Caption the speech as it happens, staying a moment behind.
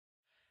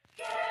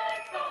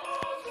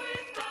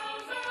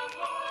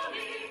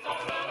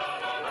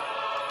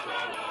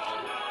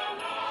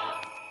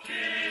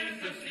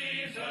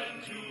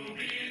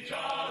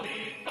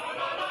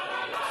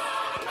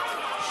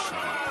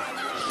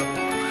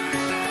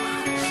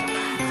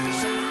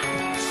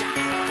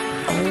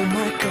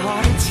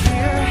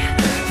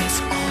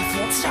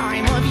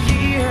time of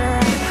year.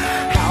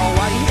 How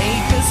I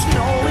hate the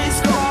snow is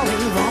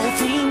falling.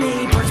 Wealthy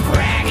neighbors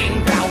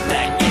bragging about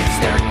the gifts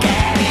they're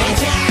getting.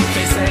 Jack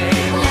is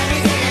saying, let me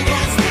see the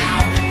guess now.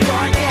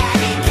 Your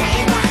daddy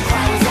came my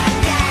clothes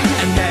again.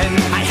 And then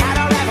I had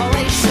a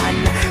revelation.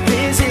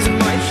 This is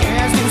my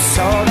chance to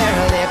sew their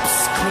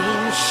lips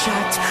clean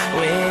shut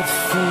with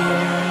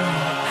fear.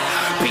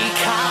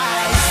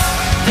 Because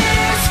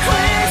this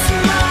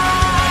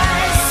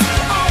Christmas,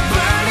 I'll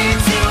burn it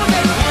to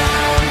the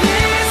ground.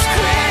 This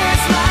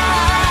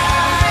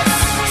Christmas,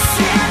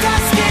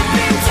 Santa's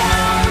skipping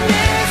town.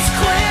 This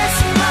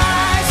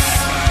Christmas,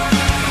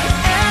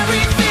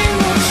 everything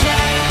will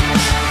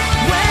change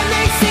when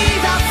they see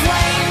the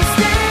flames.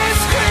 This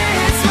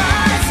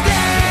Christmas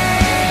day.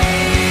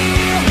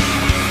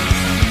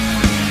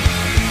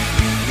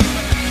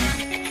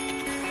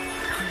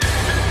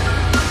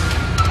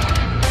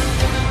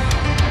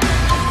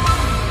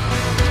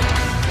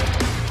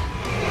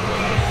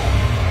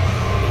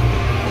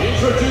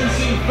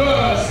 Introducing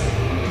first,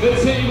 the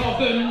team of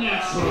the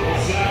natural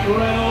Zac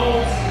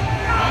Reynolds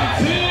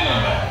and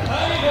Tim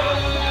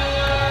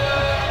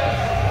Hayden.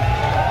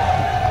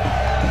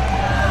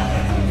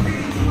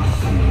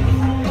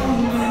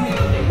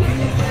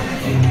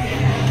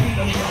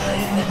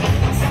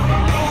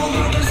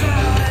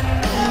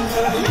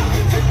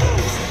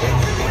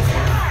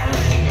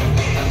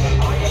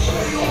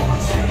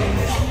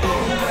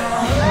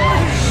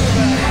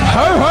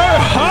 Ho, ho,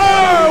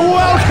 ho!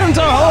 Welcome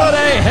to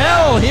Holiday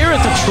Hell here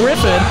at the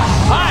Triffid.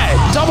 I,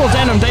 Double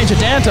Denim Danger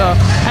Danter,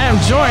 am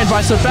joined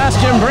by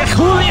Sebastian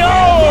Julio.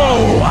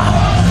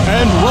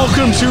 And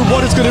welcome to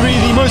what is going to be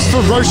the most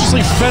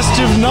ferociously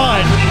festive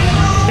night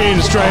in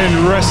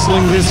Australian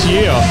wrestling this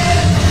year.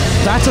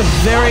 That's a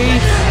very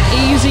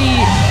easy,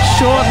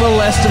 short little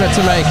estimate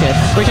to make it.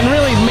 We can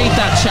really meet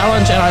that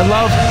challenge, and I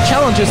love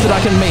challenges that I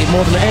can meet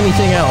more than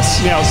anything else.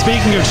 Now,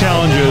 speaking of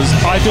challenges,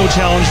 I feel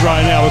challenged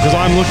right now because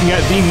I'm looking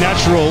at the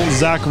natural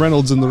Zac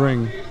Reynolds in the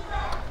ring.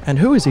 And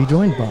who is he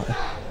joined by?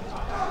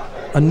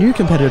 A new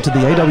competitor to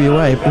the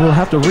AWA. We'll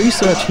have to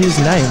research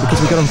his name because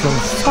we got him from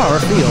far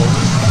afield.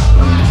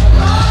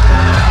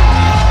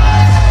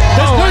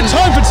 There's no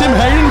time for Tim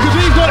Hayden because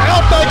we've got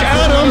Outback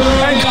Adam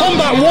and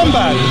Combat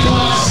Wombat.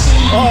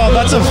 Oh,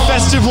 that's a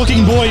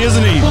festive-looking boy,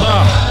 isn't he?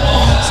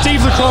 Steve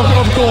the Croc,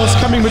 of course,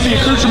 coming with the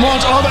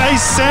accoutrement of a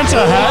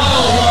Santa hat.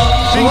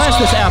 Where's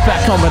this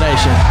Outback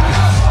combination?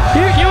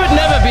 You would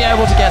never be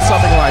able to get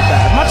something like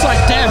that. Much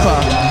like Damper.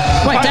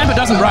 Wait, Damper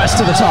doesn't rise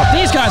to the top.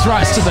 These guys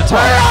rise to the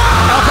top.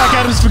 Outback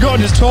Adam's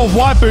forgotten his 12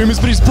 white boomers,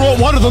 but he's brought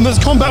one of them. There's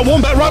Combat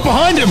Wombat right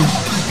behind him.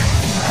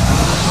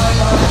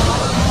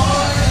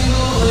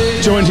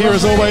 Joined here,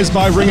 as always,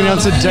 by ring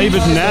announcer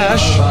David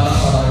Nash.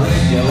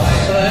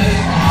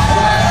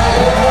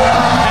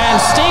 And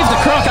Steve the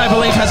Croc, I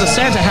believe, has a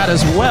Santa hat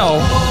as well.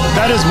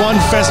 That is one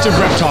festive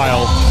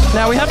reptile.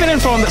 Now, we have been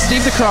informed that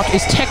Steve the Croc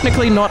is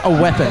technically not a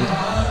weapon.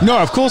 No,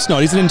 of course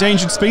not. He's an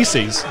endangered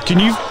species. Can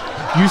you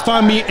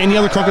find me any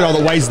other crocodile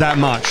that weighs that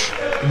much?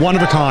 One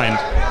of a kind.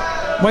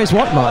 Weighs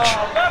what much?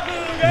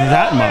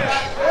 That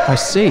much. I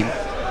see.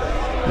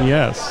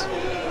 Yes.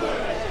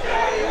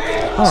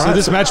 All So right.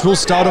 this match will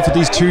start off with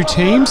these two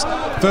teams.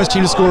 First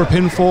team to score a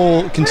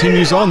pinfall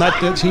continues on.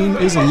 That team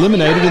is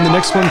eliminated and the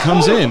next one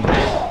comes in.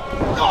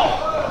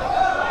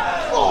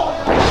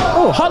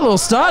 Oh, hot little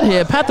start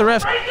here. Pat the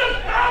ref.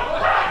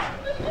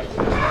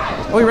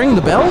 Are we ringing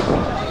the bell?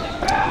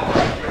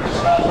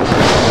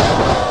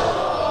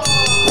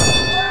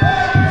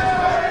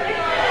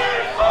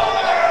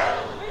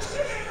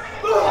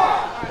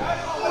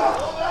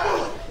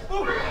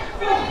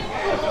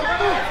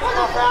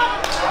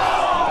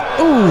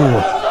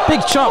 Ooh,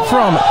 big chop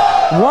from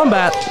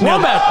Wombat.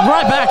 Wombat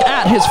right back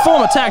at his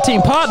former tag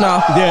team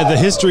partner. Yeah, the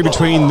history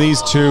between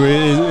these two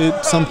is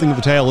something of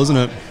a tale, isn't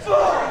it?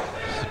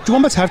 Do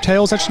Wombats have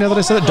tails, actually, now that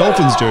I said it?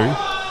 Dolphins do.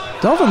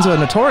 Dolphins are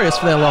notorious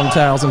for their long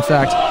tails, in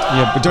fact.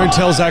 Yeah, but don't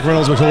tell Zac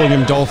Reynolds we're calling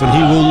him Dolphin.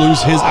 He will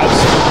lose his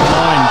absolute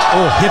mind.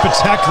 Oh, hip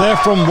attack there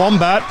from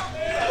Wombat.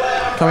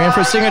 Coming in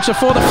for a signature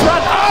for the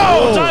front.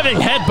 Oh, diving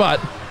headbutt.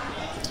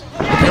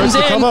 There's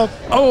the cover.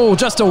 Oh,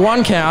 just a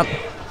one count.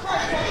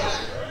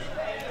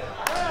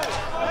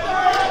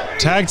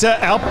 Tag to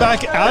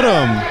Outback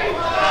Adam.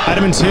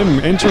 Adam and Tim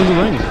entering the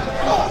ring.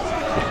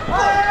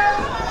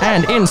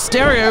 And in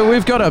stereo,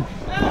 we've got a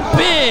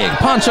big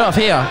punch off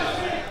here.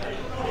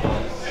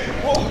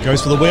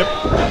 Goes for the whip.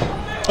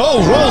 Oh,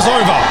 rolls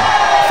over.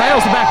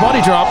 Fails the back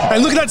body drop.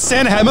 And look at that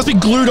Santa hat. It must be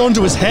glued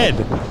onto his head.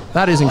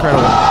 That is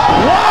incredible.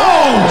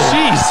 Whoa!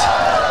 Jeez.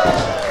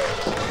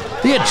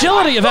 The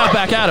agility of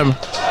Outback Adam.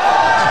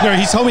 No,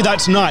 he told me that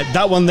tonight.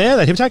 That one there,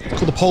 that hip attack,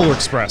 called the Polar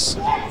Express.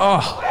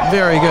 Oh,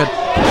 very good.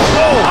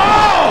 Oh!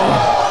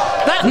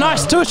 That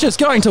nice touch is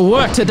going to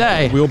work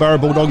today. Wheelbarrow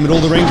Bulldog middle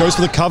of the ring, goes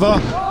for the cover.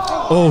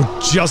 Oh,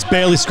 just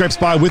barely scrapes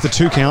by with a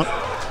 2 count.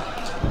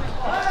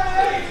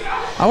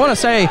 I want to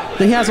say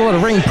that he has a lot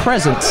of ring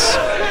presence.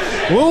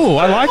 Ooh,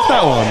 I like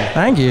that one.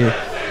 Thank you.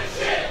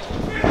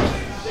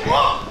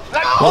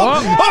 Oh,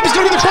 he's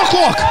going to the clock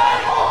lock.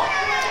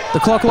 The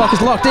clock lock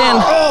is locked in.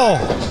 Oh,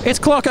 It's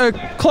clock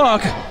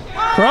o'clock.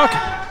 Croc.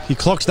 He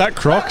clocks that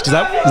croc. Does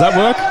that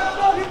work?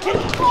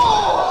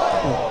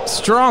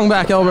 Strong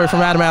back elbow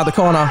from Adam out of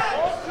the corner.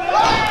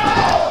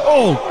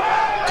 Oh!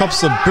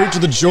 Cops a boot to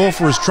the jaw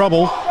for his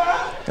trouble.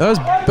 Those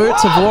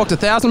boots have walked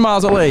 1,000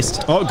 miles at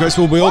least. Oh, goes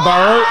for a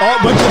wheelbarrow. Oh,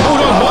 went for the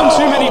bulldog one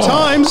too many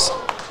times.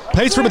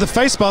 Pays for it with the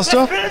face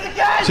buster.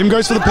 Tim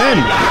goes for the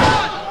pin.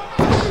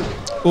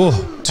 Oh,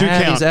 2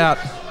 and count. He's out.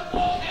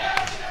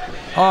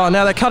 Oh,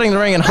 now they're cutting the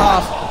ring in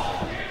half.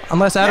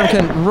 Unless Adam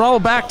can roll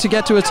back to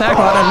get to a tag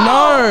partner.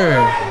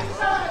 No!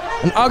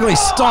 An ugly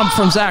stomp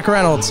from Zac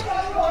Reynolds.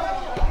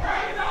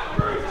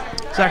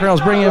 Zac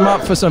Reynolds bringing him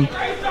up for some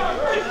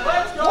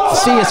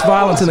fierce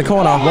violence in the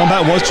corner.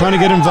 Wombat was trying to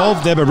get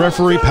involved there, but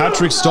referee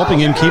Patrick stopping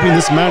him, keeping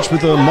this match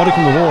with a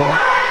modicum reward.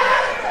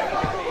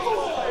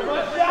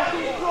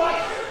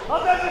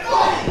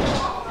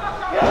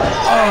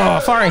 Oh,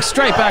 firing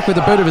straight back with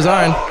a boot of his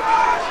own.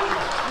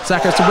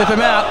 Zac goes to whip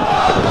him out.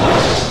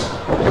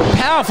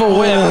 Powerful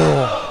whip.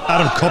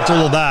 Adam copped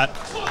all of that.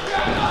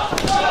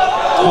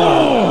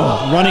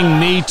 Oh, running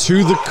knee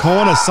to the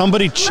corner.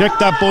 Somebody check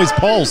that boy's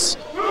pulse.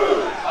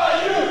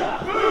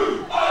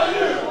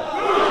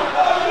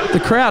 The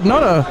crowd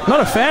not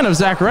a fan of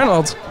Zac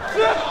Reynolds.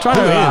 Trying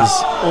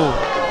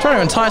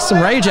to entice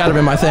some rage out of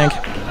him, I think.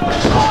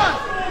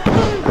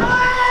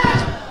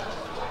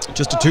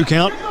 Just a 2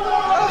 count.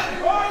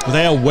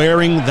 They are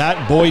wearing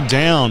that boy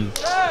down.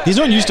 He's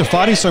not used to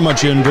fighting so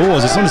much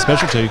indoors. It's not his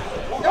specialty.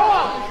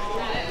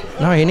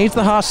 No, he needs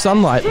the harsh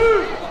sunlight.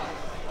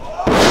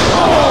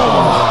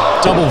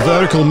 Double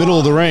vertical middle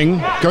of the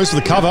ring. Goes for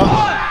the cover.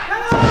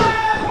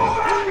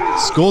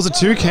 Scores a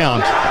 2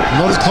 count.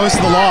 Not as close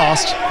to the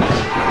last.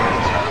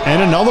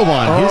 And another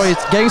one. Oh,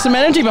 he's getting some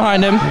energy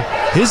behind him.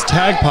 His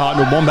tag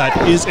partner,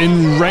 Wombat, is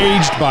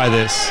enraged by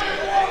this.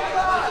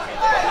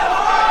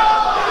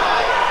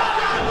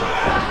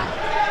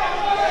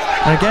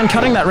 And again,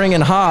 cutting that ring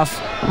in half,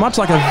 much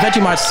like a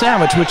Vegemite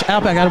sandwich, which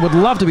Outback Adam would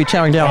love to be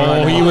chowing down on.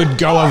 Oh, he would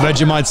go a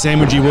Vegemite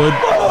sandwich, he would.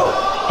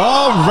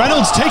 Oh,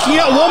 Reynolds taking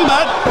out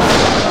Wombat.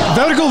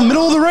 Vertical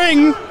middle of the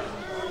ring.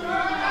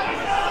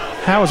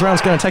 How is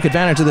Reynolds going to take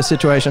advantage of this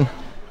situation?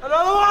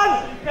 Another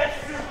one!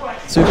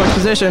 Suplex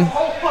position.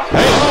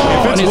 Hey,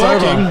 if and it's he's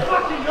working.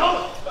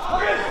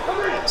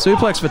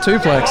 Suplex for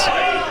twoplex.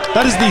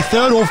 That is the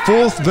 3rd or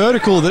 4th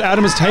vertical that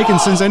Adam has taken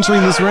since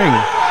entering this ring.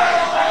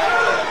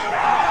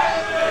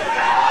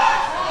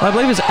 I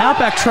believe his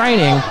Outback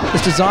training is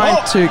designed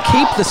to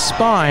keep the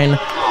spine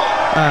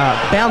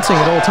bouncing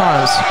at all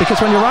times, because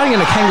when you're riding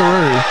in a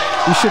kangaroo,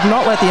 you should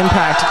not let the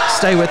impact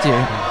stay with you.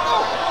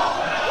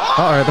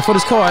 Uh-oh, the foot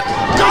is caught.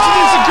 Goes to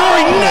the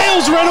Enziguri,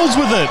 nails Reynolds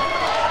with it.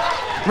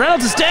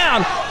 Reynolds is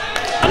down.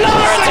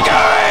 Another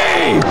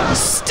Enziguri!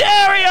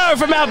 Stereo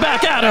from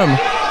Outback Adam.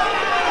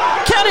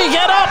 Can he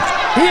get up?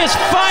 He is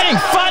fighting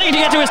to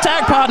get to his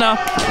tag partner.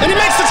 And he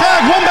makes the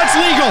tag. Wombat's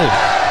legal.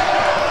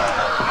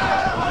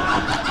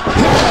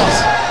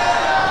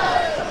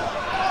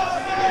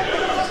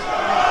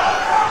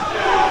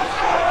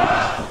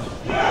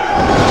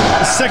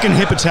 A second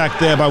hip attack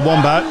there by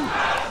Wombat.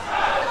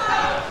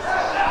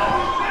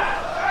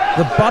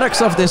 The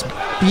buttocks of this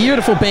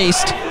beautiful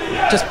beast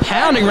just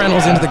pounding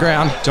Reynolds into the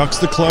ground. Ducks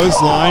the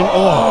clothesline.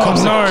 Oh,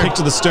 comes no. a kick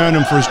to the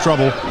sternum for his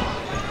trouble.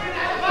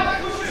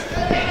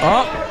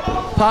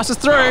 Oh, passes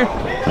through.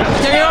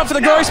 Getting up for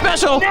the glory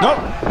special. Nope.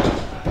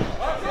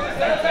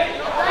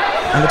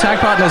 And the tag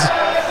partners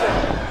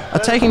are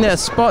taking their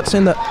spots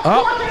in the...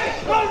 Oh,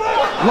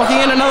 locking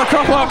in another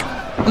croc lock.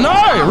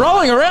 No,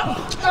 rolling around.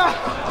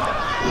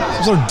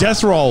 Some sort of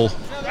death roll.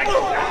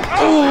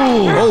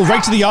 Ooh. Oh,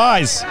 right to the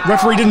eyes.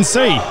 Referee didn't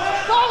see.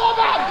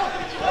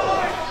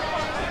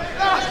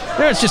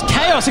 There's just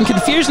chaos and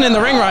confusion in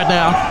the ring right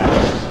now.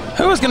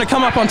 Who is going to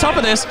come up on top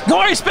of this?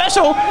 Glory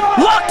special,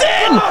 locked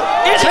in!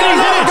 Is he going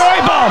to hit a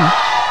glory bomb?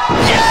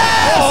 Yes!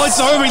 Oh, it's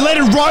over. He let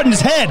it right in his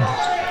head.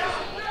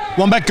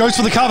 Wombat goes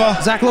for the cover.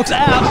 Zac looks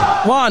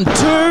out. 1, 2.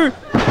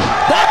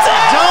 That's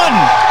it! Done!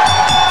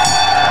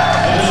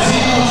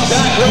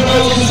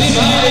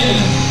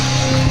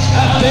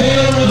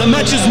 The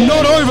match is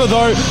not over,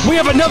 though. We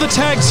have another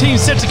tag team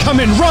set to come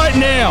in right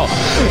now.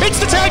 It's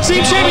the tag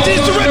team champions.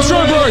 It's the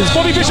Retro Bros,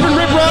 Bobby Bishop and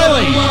Rip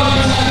Riley.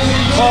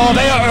 Oh,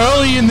 they are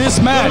early in this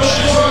match.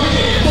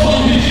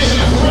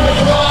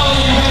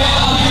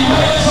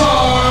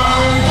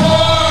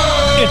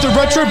 If the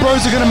Retro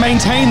Bros are going to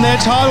maintain their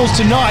titles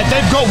tonight,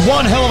 they've got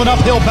one hell of an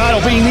uphill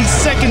battle, being the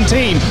second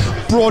team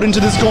brought into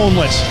this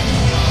gauntlet.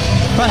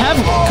 But have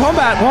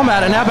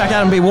Wombat and Outback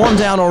Adam be worn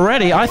down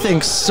already? I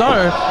think so.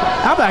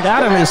 Outback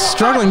Adam is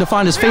struggling to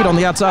find his feet on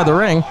the outside of the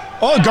ring.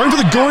 Oh, going for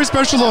the gory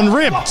special on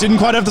Rip. Didn't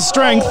quite have the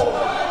strength.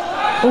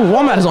 Oh,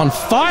 Wombat is on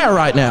fire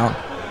right now.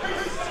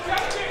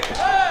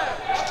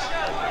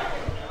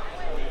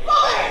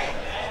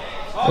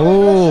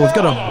 Oh, we've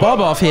got a bob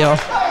off here.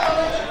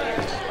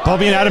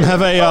 Bobby and Adam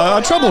have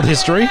a troubled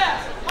history.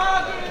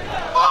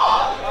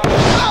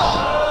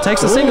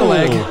 Takes a single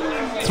leg,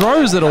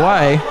 throws it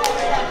away.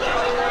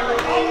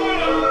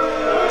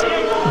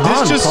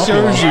 This just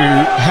shows you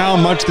how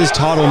much this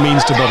title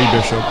means to Bobby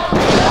Bishop.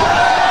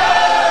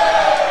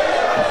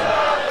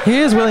 He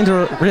is willing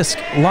to risk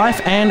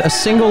life and a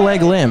single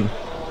leg limb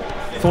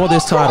for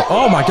this title.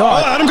 Oh my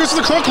God. Oh, Adam goes for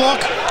the croc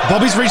lock.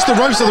 Bobby's reached the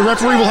rope, so the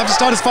referee will have to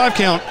start his 5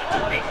 count.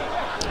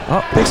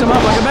 Oh, picks him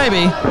up like a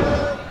baby.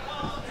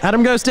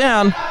 Adam goes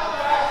down.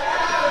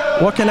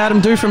 What can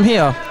Adam do from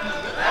here?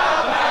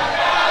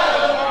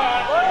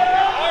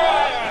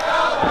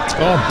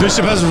 Oh,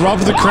 Bishop has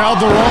rubbed the crowd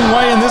the wrong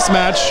way in this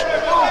match.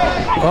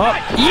 Oh,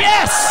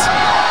 yes!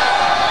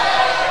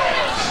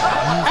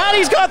 And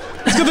he's got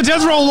the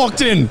death roll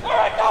locked in.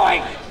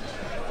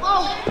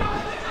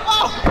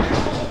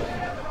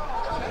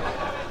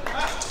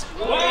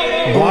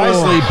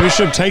 Wisely,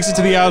 Bishop takes it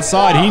to the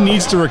outside. He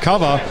needs to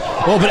recover.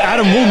 Oh, but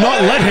Adam will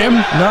not let him.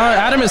 No,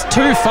 Adam is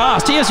too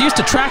fast. He is used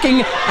to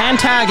tracking and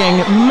tagging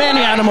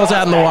many animals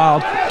out in the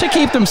wild to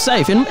keep them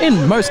safe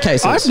in most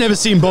cases. I've never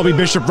seen Bobby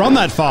Bishop run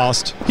that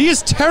fast. He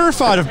is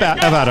terrified of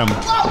Adam.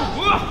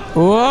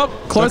 Whoop,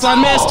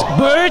 clothesline missed.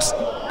 Boot.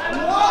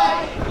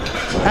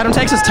 Adam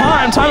takes his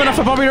time enough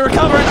for Bobby to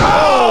recover. And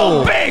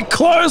oh, big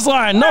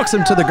clothesline knocks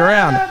him to the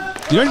ground.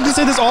 You don't get to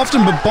say this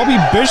often, but Bobby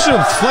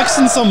Bishop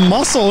flexing some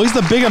muscle. He's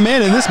the bigger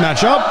man in this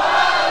matchup.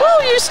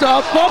 Will you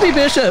stop? Bobby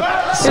Bishop.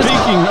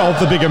 Speaking of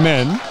the bigger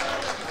men,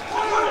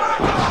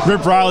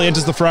 Rip Riley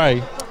enters the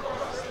fray.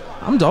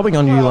 I'm dobbing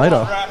on you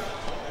later.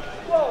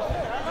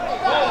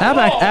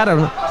 Outback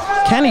Adam,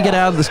 can he get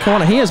out of this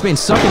corner? He has been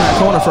stuck in that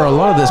corner for a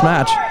lot of this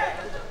match.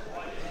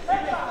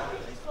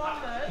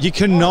 You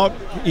cannot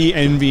be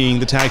envying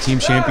the tag team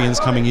champions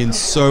coming in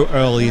so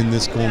early in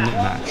this gauntlet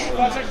match.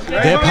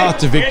 Their path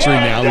to victory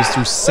now is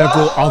through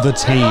several other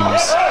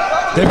teams.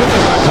 They've got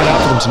their work cut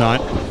out for them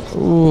tonight.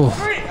 Ooh.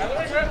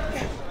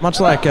 Much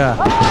like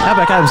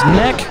Outback Adam's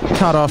neck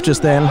cut off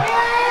just then.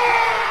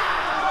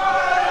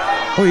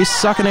 Oh, he's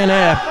sucking in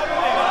air.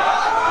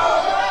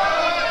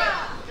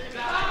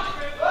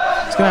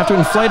 He's going to have to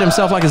inflate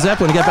himself like a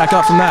Zeppelin to get back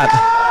up from that.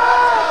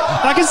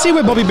 I can see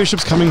where Bobby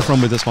Bishop's coming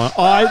from with this one.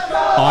 I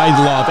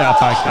love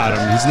Outback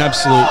Adam. He's an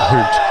absolute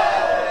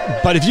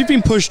hoot. But if you've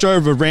been pushed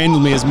over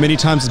randomly as many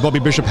times as Bobby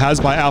Bishop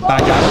has by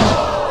Outback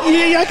Adam,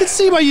 yeah, I can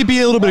see why you'd be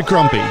a little bit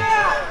grumpy.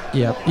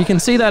 Yeah, you can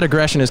see that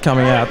aggression is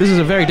coming out. This is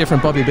a very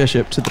different Bobby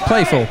Bishop to the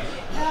playful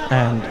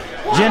and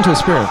gentle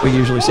spirit we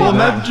usually see. Well,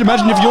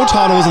 imagine if your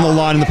title was on the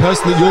line and the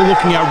person that you're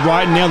looking at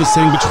right now that's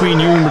sitting between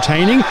you and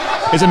retaining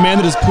is a man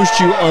that has pushed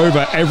you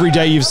over every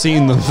day you've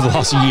seen them for the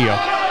last year.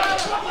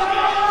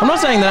 I'm not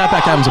saying that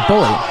Outback Adam's a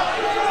bully,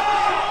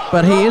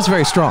 but he is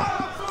very strong.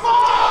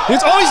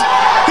 He's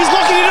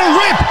locking it on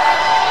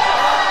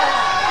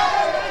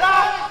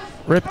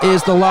Rip! Rip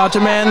is the larger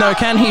man, though.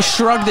 Can he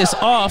shrug this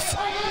off?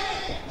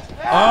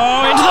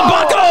 Oh, into the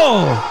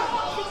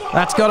buckle!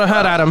 That's got to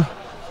hurt Adam.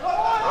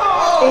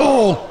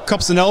 Oh,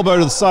 cups an elbow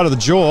to the side of the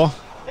jaw.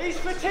 He's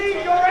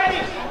fatigued already.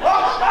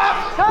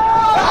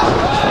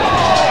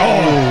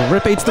 Oh,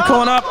 Rip eats the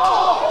corn up.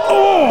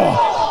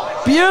 Oh!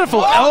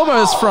 Beautiful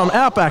elbows from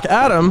Outback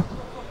Adam.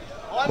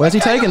 Where's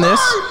he taking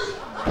this?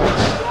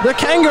 The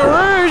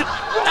kangaroo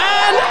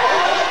and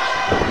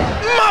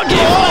monkey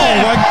flip. Oh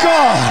my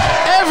God!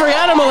 Every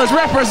animal is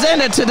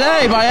represented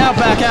today by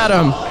Outback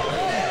Adam.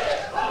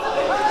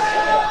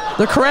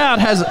 The crowd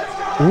has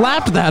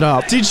lapped that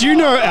up. Did you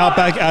know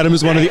Outback Adam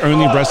is one of the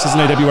only wrestlers in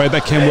AWA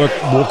that can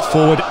walk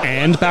forward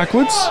and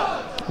backwards?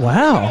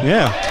 Wow.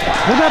 Yeah.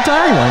 What about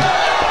diagonally?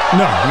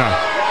 No.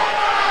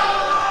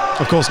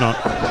 Of course not.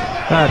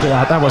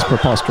 That was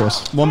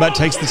preposterous. Wombat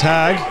takes the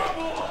tag.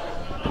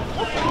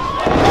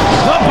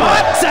 The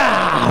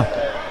butter!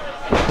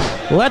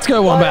 Let's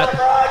go, Wombat.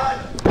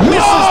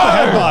 Misses the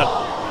headbutt.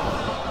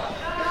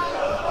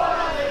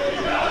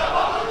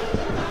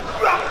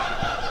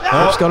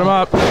 Oops, got him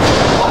up.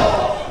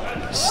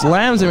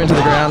 Slams him into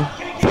the ground.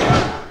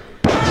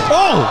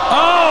 Oh!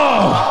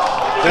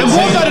 And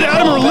Wombat and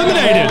Adam are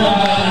eliminated.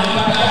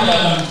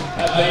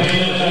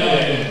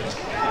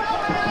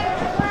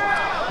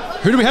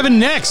 Who do we have in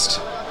next?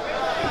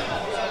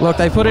 Look,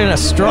 they put in a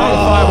strong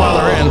fight while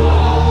they're in.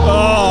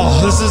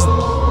 Oh, this is...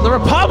 The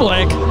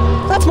Republic?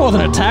 That's more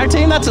than a tag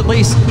team. That's at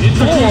least 4.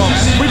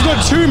 We've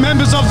got 2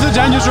 members of the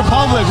Daniels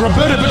Republic,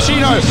 Roberto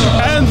Pacino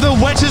and the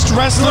wettest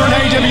wrestler in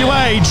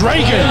AWA,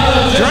 Dragon.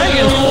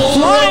 Dragon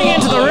flying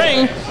into the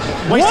ring.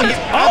 Wasting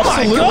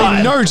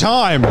absolutely no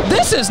time.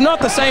 This is not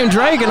the same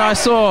Dragon I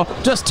saw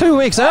just 2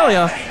 weeks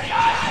earlier.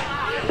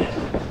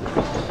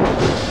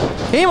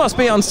 He must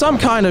be on some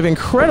kind of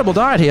incredible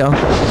diet here.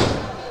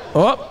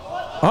 Oh,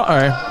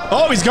 uh-oh.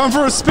 Oh, he's going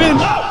for a spin.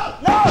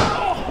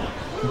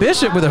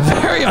 Bishop with a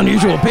very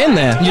unusual pin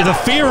there. Yeah, the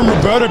fear in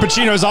Roberto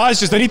Pacino's eyes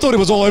just then. He thought it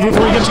was all over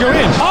before he got to go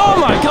in. Oh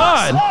my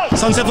God.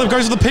 Sunset Flip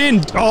goes for the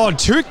pin. Oh,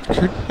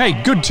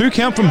 good 2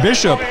 count from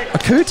Bishop. A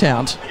coup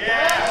count.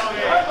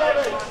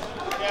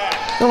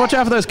 Gotta watch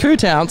out for those coup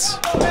counts.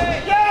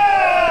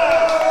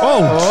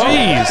 Oh,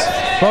 jeez.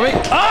 Bobby.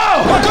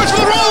 Oh, goes for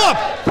the roll-up.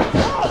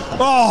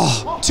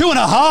 Oh,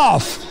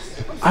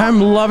 2.5. I'm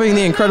loving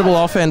the incredible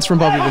offense from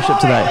Bobby Bishop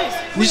today.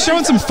 He's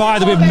showing some fire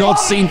that we have not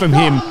seen from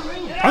him.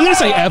 I'm going to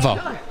say ever.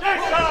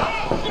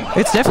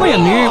 It's definitely a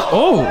new...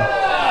 Oh.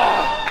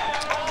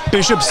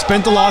 Bishop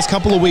spent the last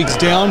couple of weeks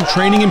down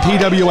training in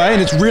PWA,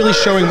 and it's really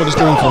showing what it's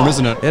doing for him,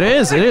 isn't it? It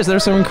is.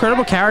 There's some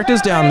incredible characters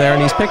down there,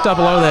 and he's picked up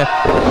a lot of their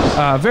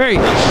very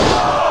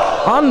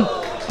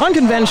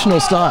unconventional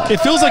style. It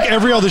feels like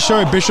every other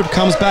show Bishop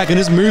comes back, and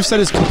his moveset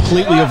has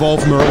completely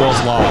evolved from where it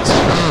was last.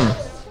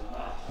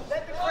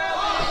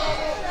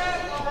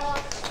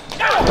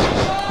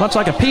 Much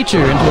like a Pichu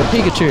into a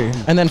Pikachu,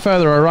 and then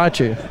further a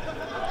Raichu.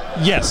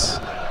 Yes.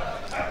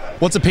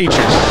 What's a Pichu?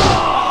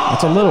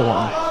 That's a little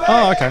one.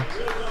 Oh, okay.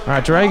 All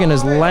right, Dragon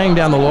is laying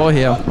down the law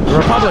here. The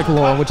Republic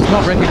law, which is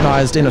not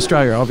recognized in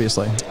Australia,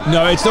 obviously.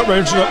 No, it's not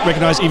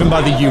recognized even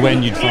by the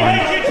UN, you'd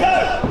find.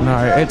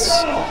 No, it's...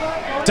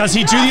 Does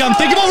he do the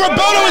unthinkable? Roberto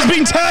has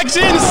been tagged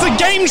in! This is a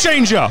game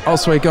changer! Oh,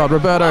 sweet God.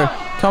 Roberto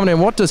coming in.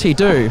 What does he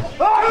do?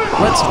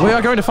 We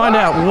are going to find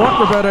out what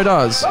Roberto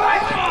does.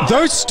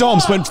 Those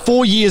stomps went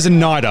 4 years in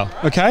NIDA,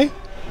 okay?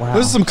 Wow.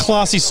 Those are some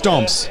classy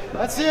stomps.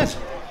 That's it.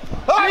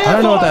 I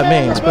don't know what that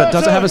means, but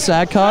does it have a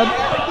SAG card?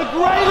 The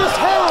greatest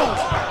herald.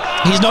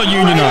 He's not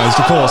unionized,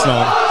 of course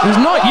not. He's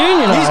not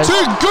unionized. He's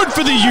too good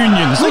for the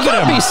unions. Look We at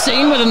can't him. be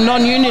seen with a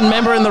non-union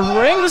member in the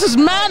ring. This is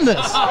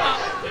madness.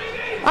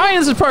 I mean,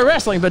 this is pro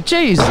wrestling, but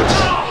geez.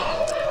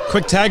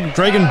 Quick tag,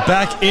 Dragon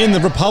back in. The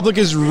Republic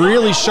is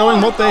really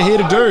showing what they're here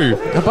to do.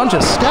 A bunch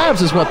of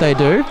stabs is what they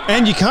do.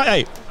 And you can't,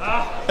 hey,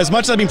 as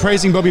much as I've been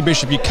praising Bobby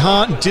Bishop, you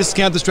can't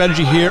discount the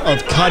strategy here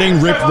of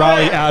cutting Rip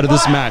Riley out of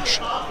this match.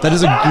 That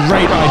is a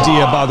great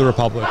idea by the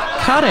Republic.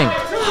 Cutting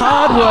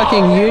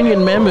hard-working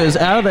union members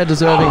out of their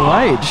deserving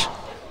wage.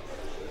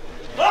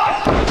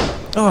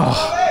 Oh.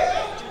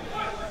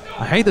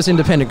 I hate this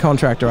independent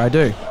contractor, I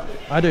do.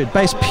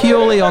 Based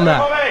purely on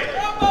that.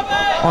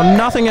 On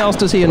nothing else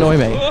does he annoy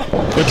me.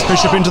 Whips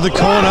Bishop into the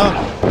corner,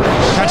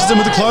 catches him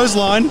with a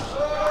clothesline.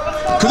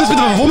 Could this be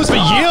the performance of a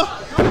year?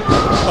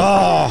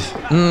 Oh.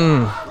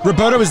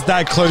 Roberto is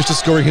that close to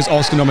scoring his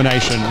Oscar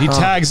nomination. He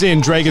tags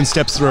in, Dragon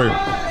steps through.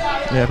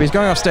 Yeah, but he's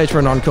going off stage for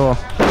an encore.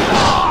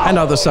 And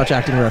other such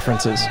acting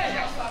references.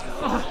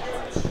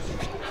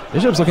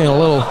 Bishop's looking a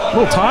little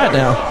tired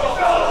now.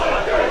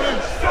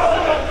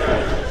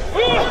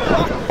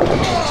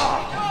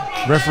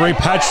 Referee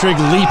Patrick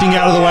leaping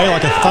out of the way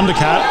like a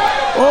Thundercat.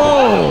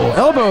 Oh,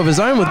 elbow of his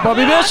own with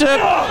Bobby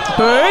Bishop.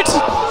 Boot.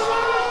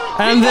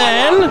 And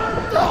then...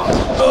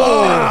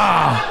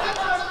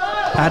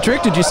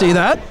 Patrick, did you see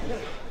that?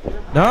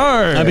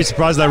 No. I'd be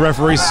surprised that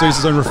referee sees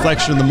his own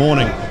reflection in the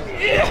morning.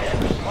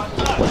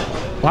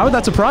 Why would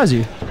that surprise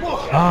you?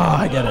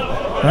 I get it.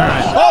 All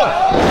right.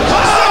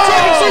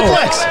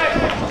 Suplex!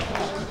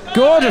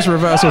 Gorgeous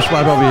reversal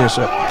by Bobby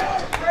Bishop.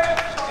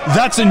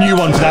 That's a new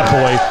one for that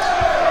boy.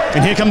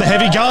 And here come the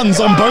heavy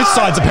guns on both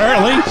sides,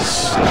 apparently.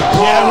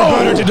 Yeah,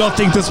 Roberto did not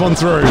think this one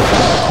through.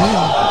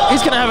 He's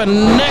going to have a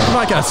neck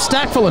like a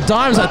stack full of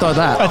dimes, I thought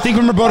that. I think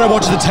when Roberto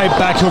watches the tape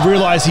back, he'll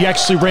realize he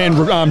actually ran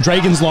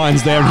Dragon's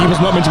lines there, and he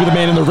was not meant to be the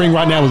man in the ring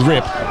right now with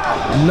Rip.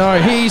 No,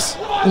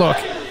 look.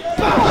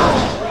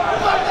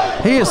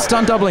 He is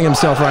stunt doubling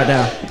himself right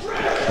now.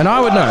 And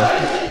I would know.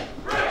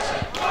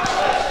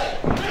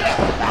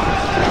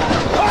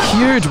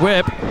 Huge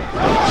whip.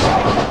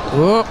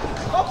 Whoop.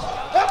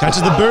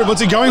 Catches the boot.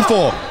 What's he going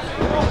for?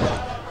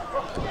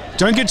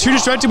 Don't get too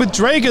distracted with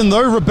Dragon,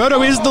 though.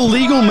 Roberto is the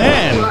legal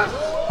man.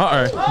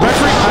 Uh-oh.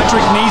 Referee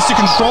Patrick needs to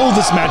control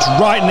this match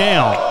right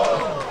now.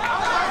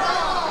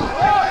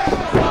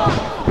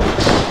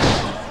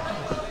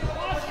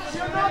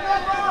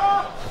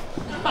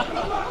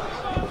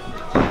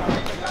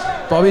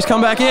 Bobby's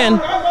come back in.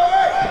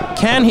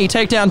 Can he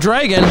take down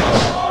Dragon?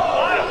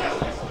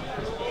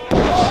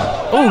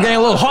 Oh, getting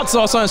a little hot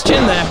sauce on his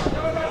chin there.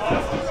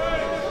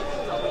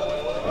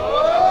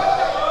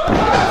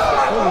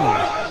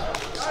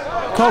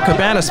 Colt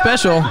Cabana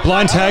special.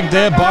 Blind tag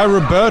there by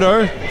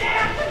Roberto.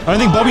 I don't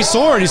think Bobby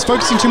saw it. He's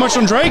focusing too much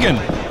on Dragon.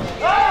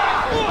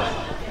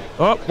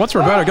 Oh, what's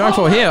Roberto going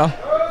for here?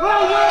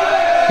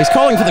 He's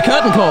calling for the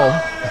curtain call.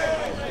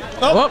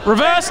 Oh,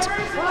 reversed.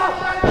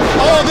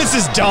 Oh, this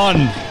is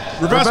done.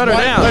 Reverse Roberto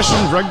white down.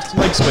 Russian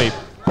leg sweep.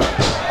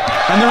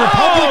 And the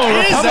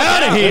Republic is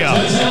out of here.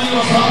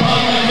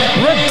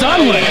 We're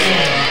done with it.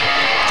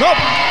 Top.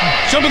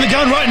 Jumping the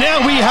gun right now.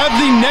 We have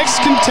the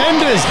next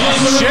contenders.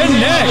 Shed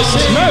next.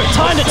 No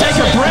time to take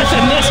a breath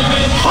in this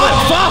hot,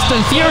 fast, and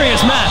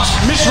furious match.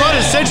 Mitch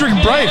Ryder, Cedric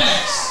Brave.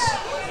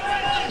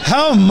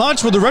 How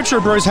much will the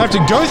Retro Bros have to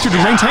go through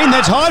to maintain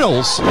their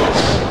titles?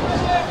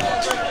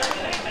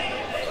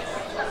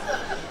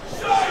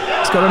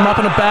 It's got him up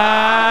in a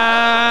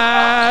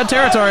bad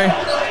territory.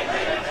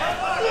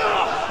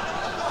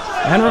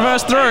 And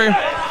reverse through.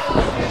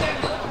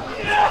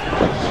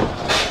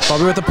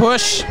 Bobby with the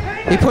push.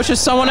 He pushes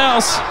someone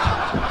else.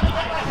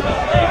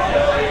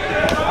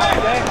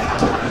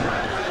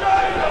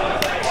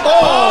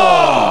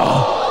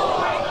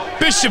 Oh!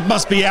 Bishop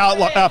must be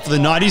out for the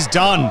night. He's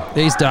done.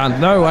 He's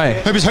done. No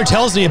way. Hope his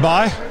hotel's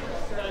nearby.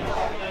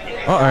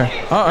 Uh-oh.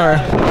 Uh-oh.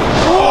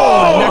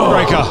 Oh, neck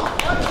breaker.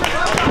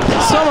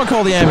 Someone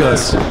call the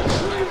ambulance.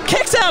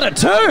 Kicks out at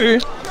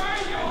 2?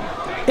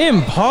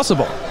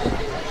 Impossible.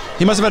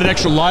 He must have had an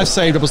extra life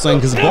save, double sling,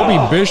 because Bobby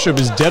Bishop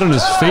is dead on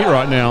his feet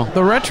right now.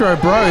 The retro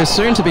bro is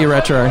soon to be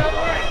retro.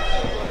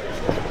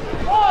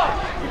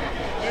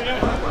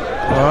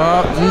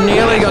 Oh,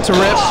 nearly got to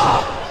rip.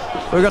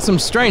 We've got some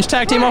strange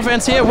tag team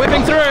offense here,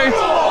 whipping through.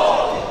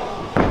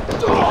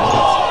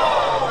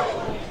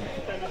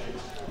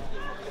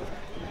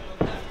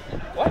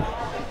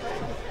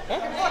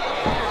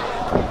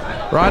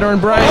 Ryder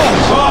and Bray.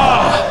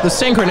 Oh, the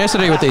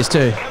synchronicity with these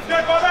two.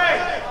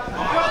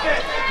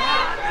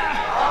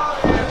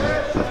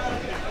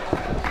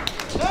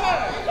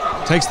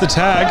 Takes the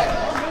tag.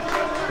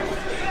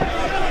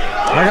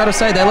 I gotta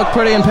say, they look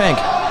pretty in pink.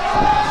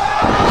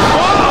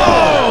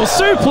 Oh,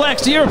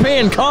 suplexed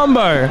European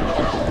combo.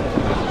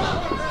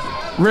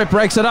 Rip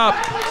breaks it up.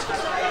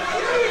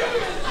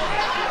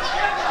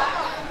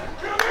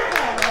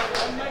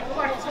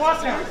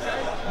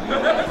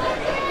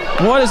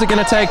 What is it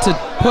going to take to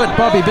put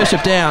Bobby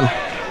Bishop down?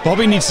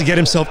 Bobby needs to get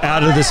himself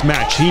out of this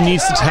match. He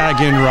needs to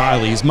tag in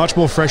Riley. He's much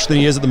more fresh than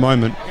he is at the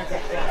moment.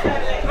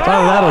 Either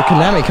that or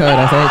Konami code,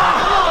 I think.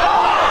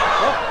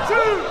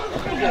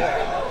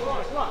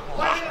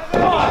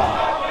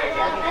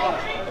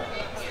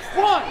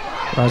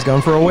 I was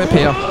going for a whip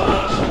here.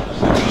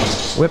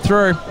 Whip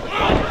through.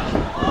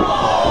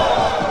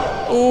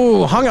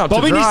 Ooh, hung up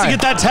Bobby to dry. needs to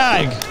get that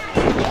tag.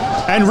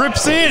 And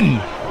rips in.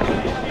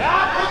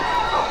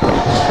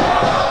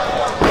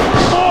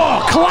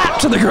 Oh, clap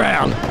to the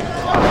ground.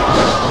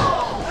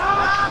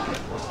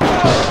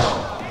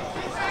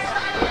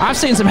 I've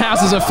seen some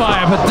houses of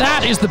fire, but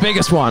that is the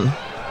biggest one.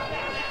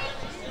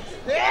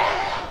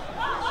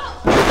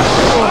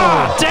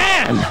 Oh,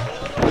 damn!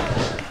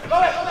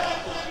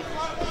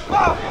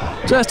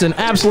 Just an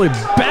absolute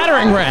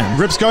battering ram.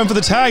 Rip's going for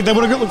the tag. They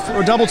would have got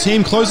a double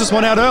team. Close this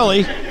one out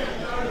early.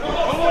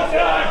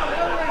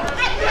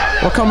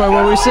 What combo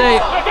will we see?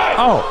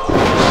 Oh.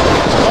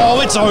 Oh,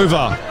 it's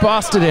over.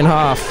 Busted in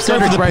half.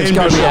 Cedric Brave's pin,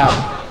 got to be Bishop.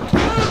 out.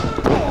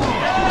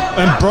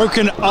 And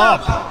broken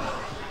up.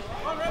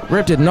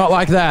 Rip did not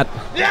like that.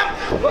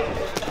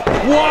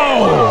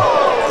 Whoa!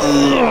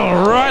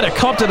 Ugh, Ryder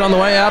copped it on the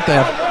way out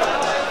there.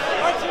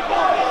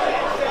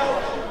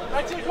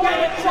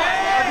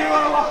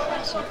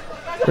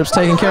 Rip's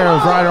taking care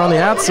of Ryder on the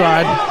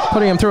outside,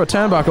 putting him through a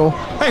turnbuckle.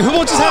 Hey,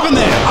 what just happened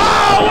there?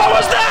 Oh, what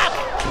was that?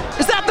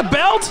 Is that the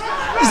belt?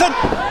 Is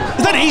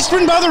that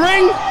Eastman by the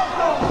ring?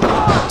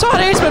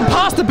 Todd Eastman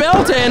passed the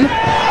belt in.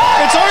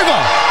 It's over.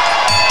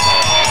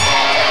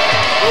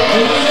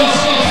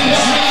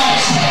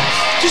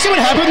 Did you see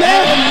what happened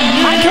there?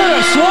 I could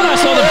have sworn I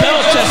saw the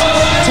belt just...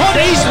 Todd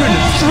Eastman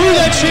threw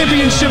that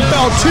championship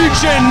belt to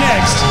Jen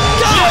next.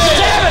 God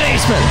damn it,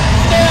 Eastman!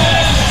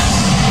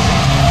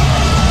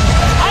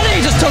 I think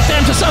he just took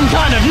them to some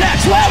kind of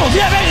next level. Do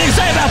you have anything to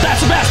say about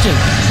that, Sebastian?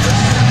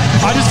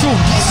 I just feel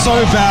so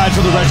bad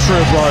for the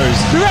Retro Bros.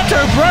 The Retro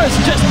Bros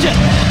just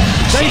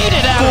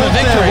cheated out of a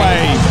victory. Their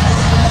way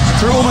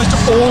through almost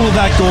all of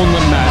that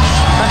gauntlet match.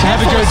 To have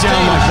it go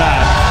down like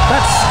that.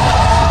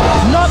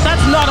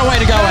 That's not a way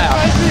to go out.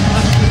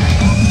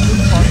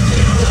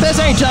 If there's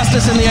any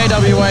justice in the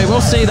AWA, we'll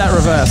see that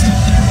reversed.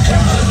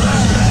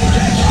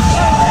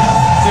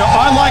 You know,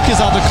 I like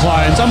his other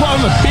clients. I'm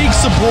a big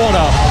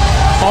supporter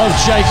of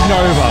Jake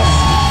Nova.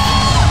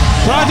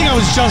 But I think I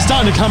was just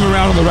starting to come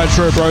around on the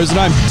Retro Bros, and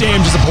I'm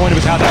damn disappointed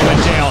with how that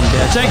went down.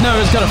 Yeah, Jake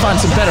Nova's got to find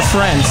some better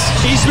friends.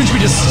 Eastman should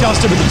be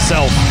disgusted with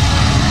himself.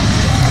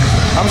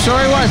 I'm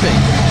sure he won't be.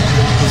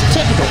 It's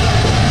typical.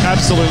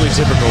 Absolutely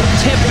typical.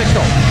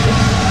 Typical.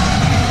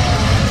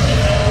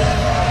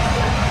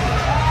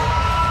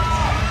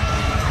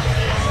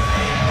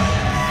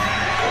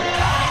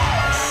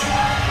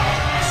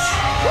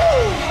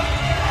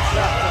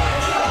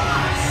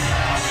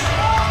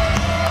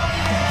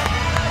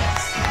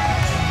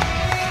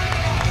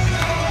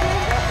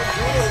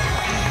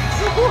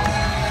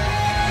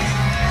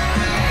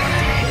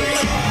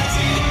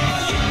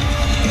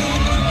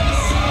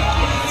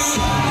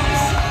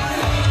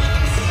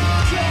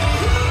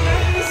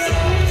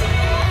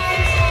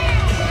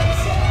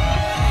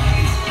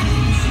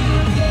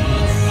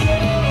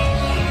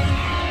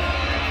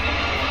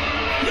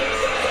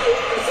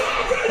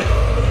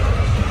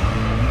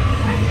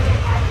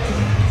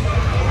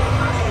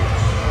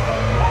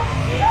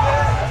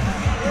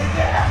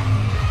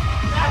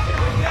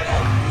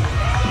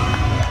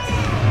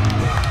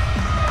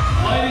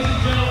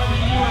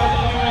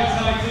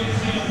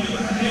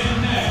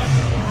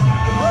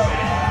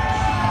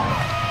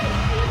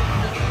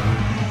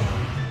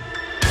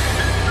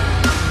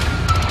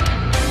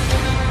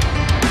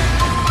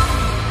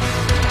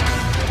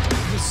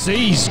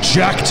 Sees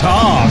Jack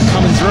Tarr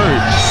coming through.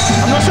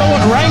 I'm not sure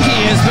what rank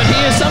he is, but he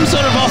is some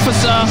sort of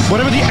officer.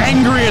 Whatever the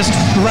angriest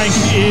rank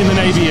in the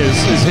Navy is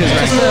his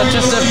rank.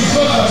 Just a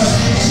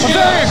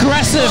very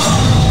aggressive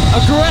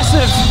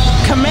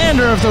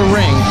commander of the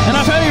ring. And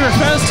I've heard he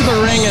refers to the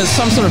ring as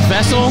some sort of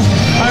vessel.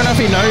 I don't know if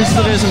he knows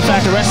that it is in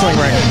fact a wrestling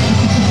ring.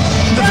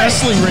 The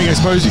wrestling ring, I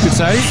suppose you could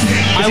say.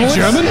 Is it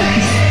German?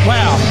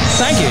 Wow,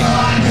 thank you.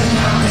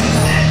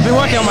 been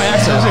working on my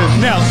accent.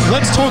 Now,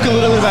 let's talk a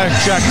little bit about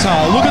Jack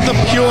Tarr. Look at the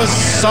pure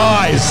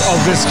size of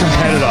this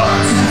competitor.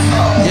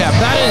 Yeah,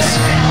 that is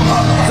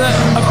the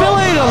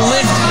ability to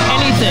lift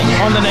anything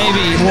on the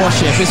Navy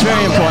warship is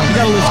very important. You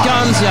got to lift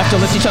guns. You have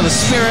to lift each other's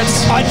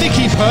spirits. I think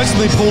he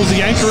personally pulls the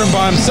anchor in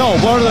by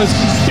himself. One of those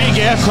big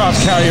aircraft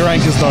carrier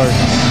anchors, though.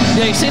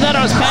 Yeah, you see that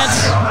on his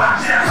pants?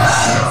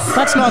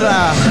 That's not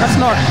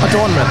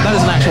adornment. That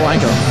is an actual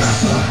anchor.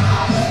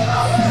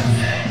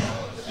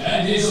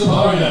 And his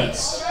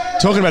opponents.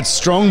 Talking about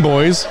strong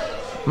boys,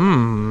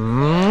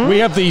 we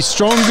have the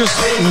strongest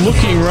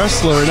looking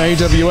wrestler in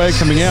AWA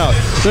coming out.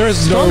 There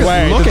is no Strongest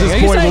way that looking? this Are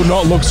you boy saying- will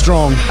not look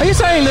strong. Are you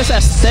saying this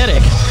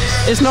aesthetic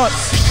is not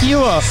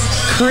pure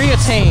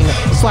creatine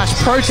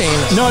 / protein?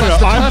 No, / no,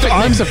 the I'm- perfect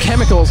I'm- mix of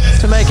chemicals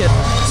to make it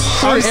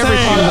through every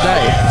part of the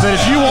day. that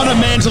if you want a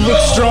man to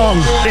look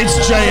strong, it's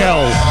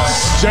JL.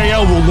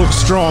 JL will look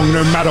strong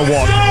no matter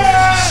what.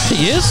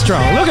 He is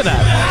strong. Look at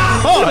that.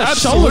 Oh, Look at the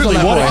shoulders on absolutely.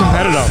 that What a boy.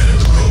 competitor.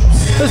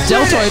 Those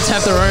deltoids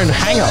have their own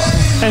hang-up.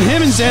 And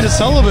him and Xander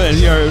Sullivan,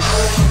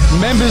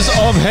 members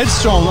of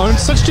Headstrong, on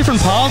such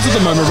different paths at the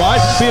moment, right?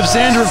 We have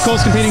Xander, of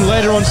course, competing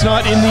later on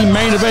tonight in the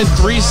main event,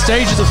 3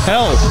 Stages of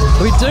Hell.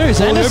 We do.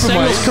 Xander's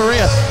Openweight. singles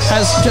career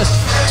has just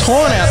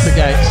torn out the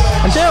gate.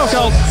 And JL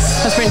Gold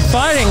has been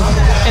fighting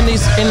in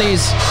these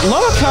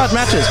lower card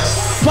matches,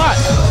 but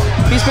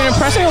he's been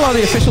impressing a lot of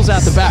the officials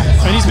out the back.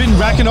 And he's been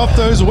racking off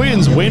those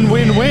wins. Win,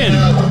 win, win.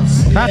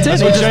 That's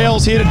it. That's what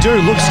JL's here to do.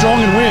 Look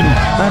strong and win.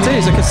 That's it.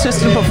 He's a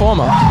consistent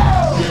performer.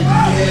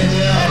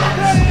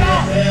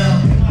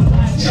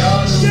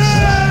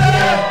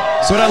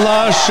 So at our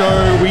last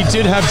show, we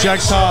did have Jack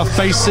Tarr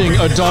facing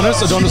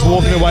Adonis. Adonis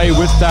walking away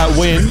with that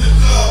win.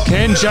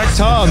 Can Jack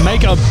Tarr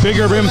make a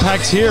bigger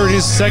impact here in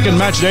his second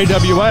match at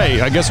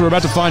AWA? I guess we're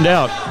about to find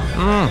out.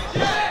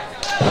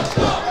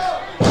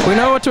 We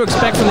know what to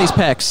expect from these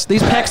pecs.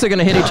 These pecs are going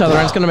to hit each other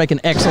and it's going to make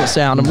an excellent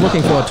sound. I'm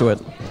looking forward to it.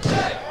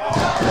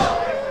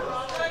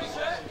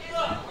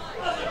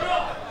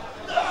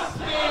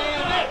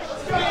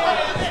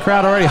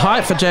 Crowd already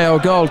hyped for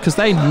JL Gold because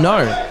they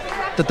know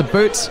that the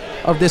boots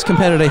of this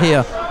competitor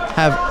here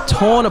have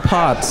torn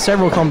apart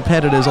several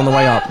competitors on the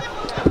way up.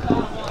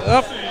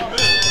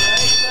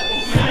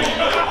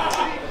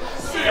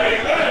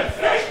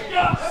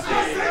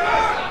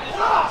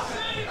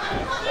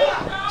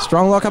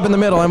 Strong lock up in the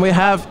middle, and we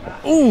have,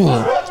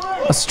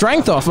 a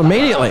strength off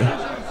immediately.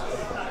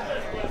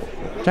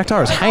 Jack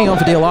Tarr is hanging on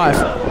for dear life.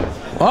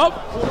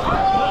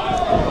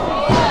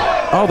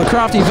 Oh, the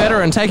crafty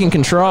veteran taking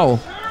control.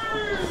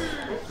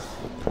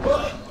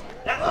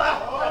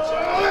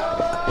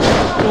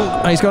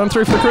 Oh, he's got him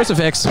through for the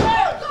crucifix.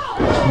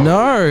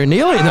 No,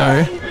 nearly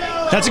though.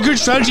 That's a good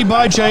strategy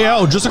by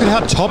JL. Just look at how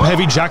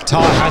top-heavy Jack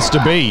Tarr has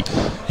to be.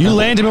 You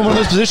land him in one of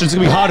those positions, it's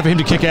going to be harder for him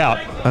to kick out.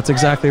 That's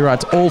exactly right.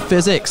 It's all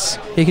physics.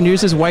 He can use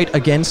his weight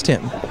against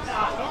him.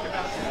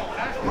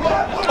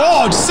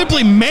 Oh, just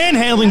simply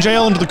manhandling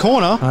JL into the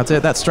corner. That's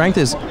it. That strength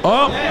is,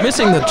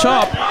 missing the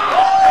chop.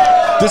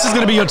 This is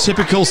going to be your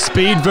typical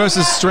speed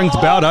versus strength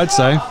bout, I'd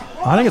say.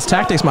 I think it's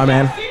tactics, my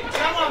man.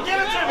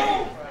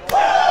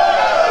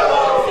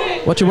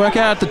 What you work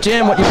out at the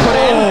gym, what you put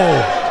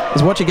in,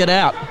 is what you get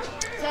out.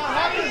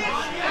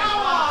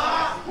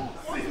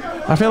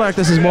 I feel like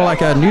this is more like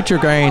a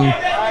Nutri-Grain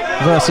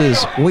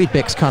versus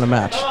Weet-Bix kind of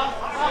match.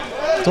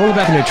 It's all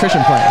about the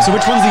nutrition plan. So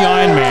which one's the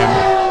Iron Man?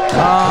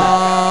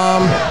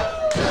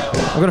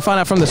 I'm going to find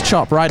out from this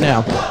chop right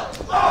now.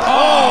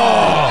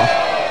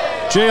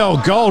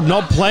 JL Gold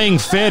not playing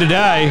fair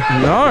today.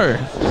 No.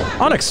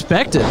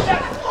 Unexpected.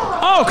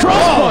 Oh,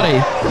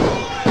 crossbody.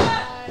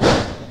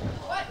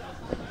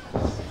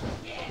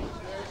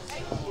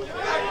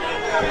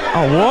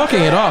 Oh,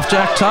 walking it off,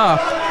 Jack Tarr.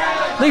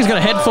 I think he's got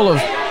a head full of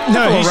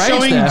No, full of he's rage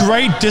showing there.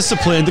 great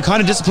discipline, the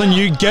kind of discipline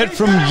you get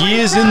from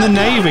years in the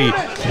Navy.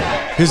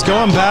 He's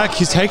going back,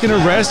 he's taking a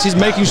rest, he's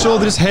making sure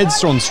that his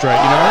head's on straight,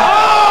 you know?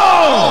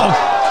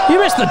 Oh! You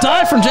missed the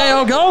dive from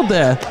JL Gold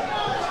there.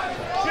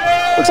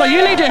 Looks like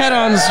you need your head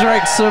on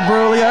straight,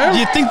 Cebrulio.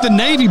 You'd think the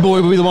Navy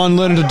boy would be the one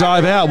learning to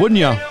dive out, wouldn't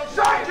you?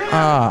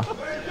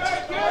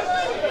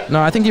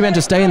 No, I think you meant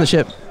to stay in the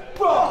ship.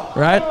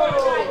 Right?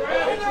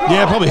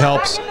 Yeah, it probably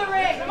helps.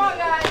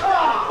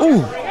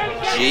 Ooh,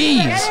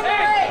 jeez.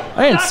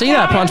 I didn't see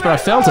that punch, but I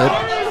felt it.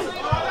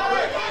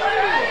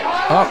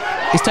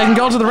 Oh, he's taking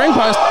Gold to the ring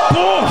post.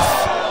 Boof!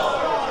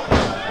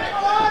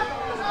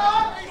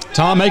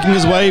 Tarr making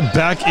his way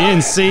back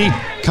in. See,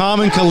 calm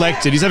and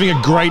collected. He's having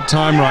a great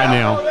time right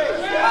now.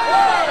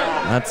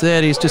 That's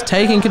it. He's just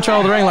taking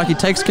control of the ring like he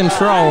takes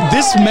control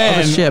This of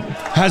man the ship.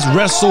 has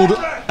wrestled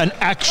an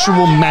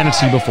actual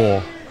manatee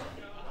before.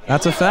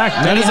 That's a fact.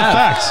 That Many is a have.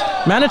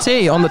 fact.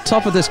 Manatee on the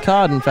top of this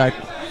card, in fact.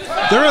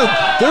 There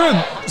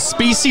are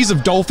species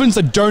of dolphins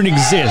that don't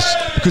exist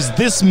because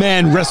this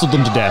man wrestled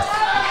them to death.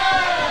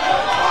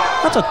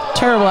 That's a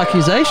terrible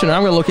accusation.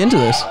 I'm going to look into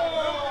this.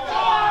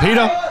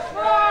 Peter,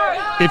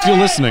 if you're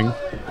listening,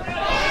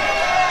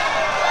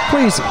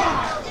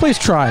 Please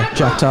try,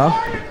 Jack Tarr.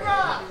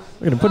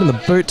 We're going to put in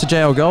the boot to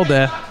JL Gold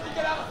there.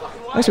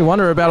 Makes me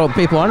wonder about all the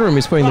people under him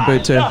he's putting the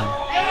boot to.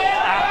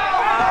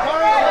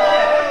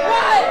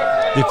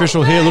 The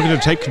official here looking to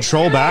take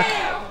control back.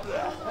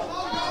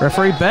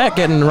 Referee Beck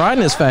getting right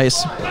in his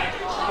face.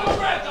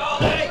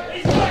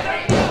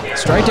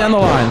 Straight down the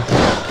line.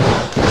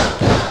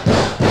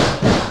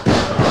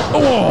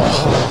 Oh!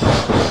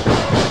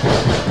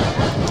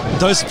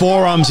 Those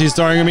forearms he's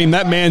throwing, I mean,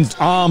 that man's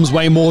arms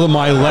weigh more than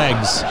my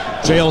legs.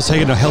 JL's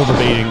taking a hell of a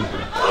beating.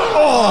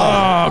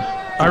 Oh!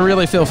 I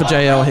really feel for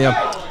JL here.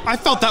 I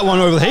felt that one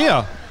over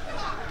here.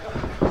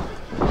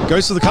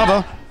 Goes to the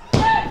cover.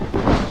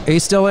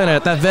 He's still in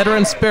it. That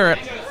veteran spirit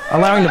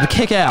allowing him to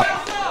kick out.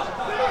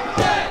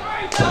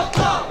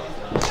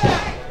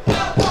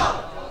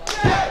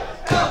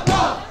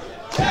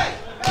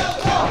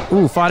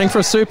 Ooh, fighting for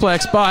a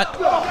suplex, but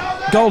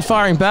Gold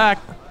firing back.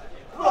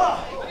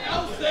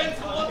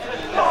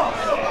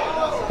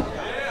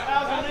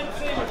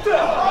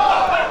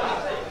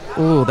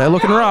 Ooh, they're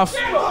looking rough.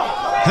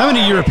 How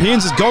many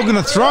Europeans is Gold going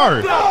to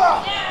throw?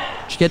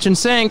 Kitchen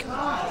sink.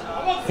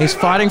 He's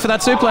fighting for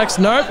that suplex.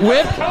 Nope,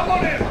 whip.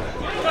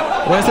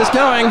 Where's this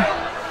going?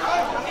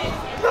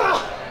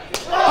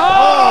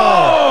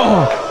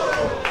 Oh!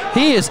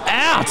 He is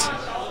out.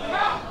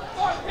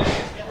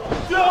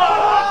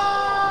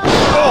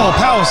 Oh,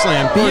 power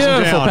slam.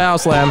 Beautiful power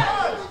slam.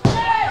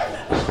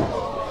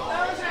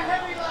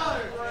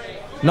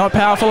 Not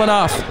powerful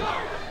enough.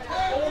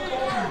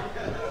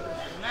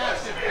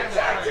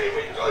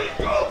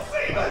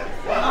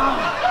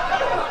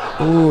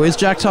 Ooh, is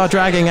Jack Tarr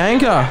dragging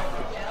anchor?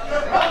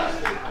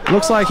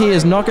 Looks like he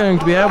is not going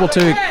to be able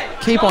to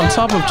keep on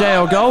top of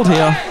JL Gold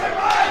here.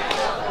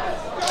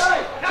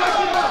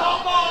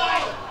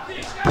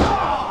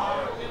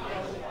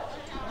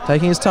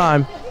 Taking his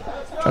time.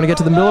 Trying to get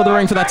to the middle of the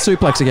ring for that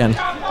suplex again.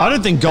 I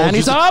don't think Gold... And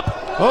he's up!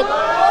 Oh.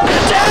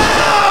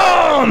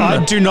 Down!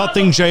 I do not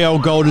think JL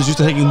Gold is used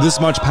to taking this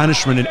much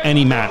punishment in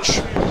any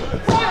match.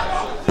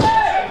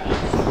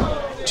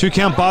 2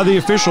 count by the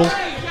official.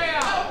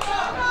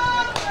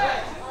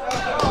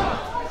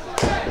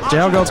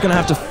 JL Gold's going to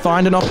have to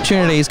find an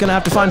opportunity. He's going to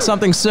have to find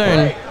something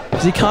soon,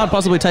 because he can't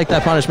possibly take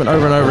that punishment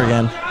over and over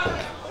again.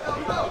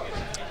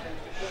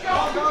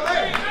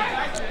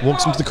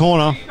 Walks into the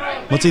corner.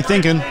 What's he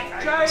thinking?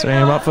 Setting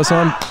him up for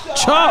some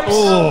chops.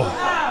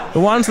 Oh. The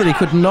ones that he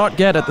could not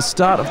get at the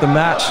start of the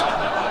match.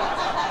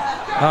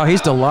 Oh,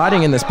 he's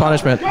delighting in this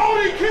punishment.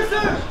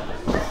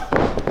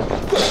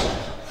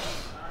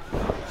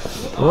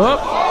 Whoop.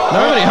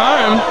 Nobody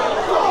home.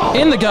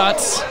 In the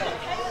guts.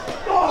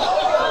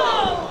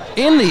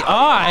 In the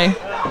eye.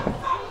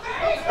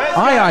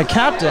 Aye,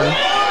 captain.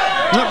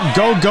 Yep,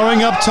 Gold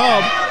going up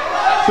top.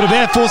 Bit of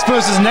Air Force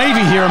versus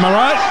Navy here, am I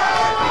right?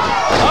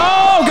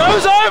 Oh,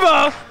 goes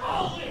over.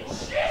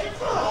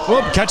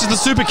 Whoop, catches the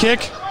super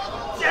kick.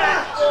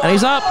 And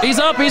he's up, he's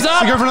up, he's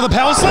up. Go for another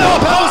power slam. Oh,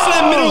 power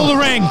slam, middle of the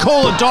ring.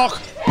 Call it,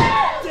 Doc.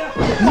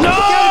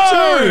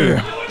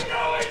 No!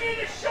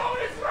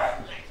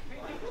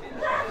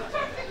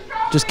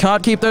 Just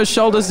can't keep those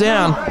shoulders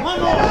down.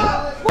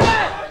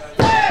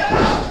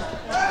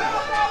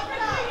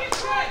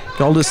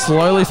 Gold is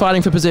slowly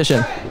fighting for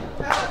position.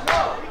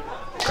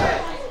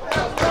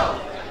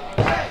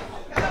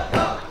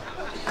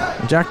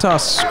 Jack Tarr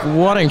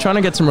squatting, trying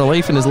to get some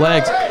relief in his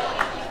legs.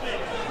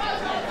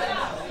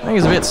 I think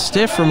he's a bit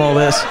stiff from all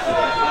this.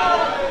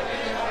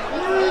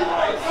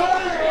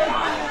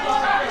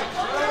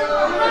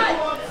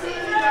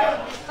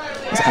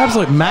 He's an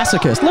absolute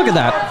masochist. Look at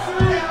that.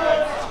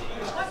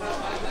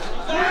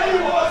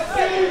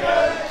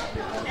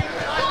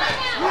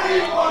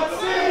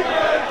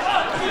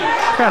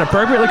 Crowd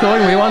appropriately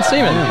calling, we want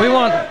seamen. We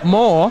want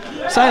more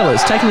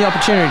sailors taking the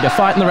opportunity to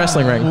fight in the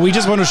wrestling ring. We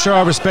just want to show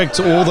our respect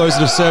to all those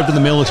that have served in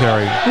the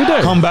military. We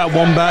do. Combat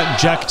Wombat,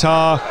 Jack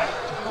Tarr,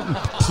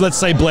 let's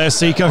say Blair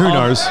Seeker, who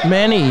knows?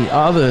 Many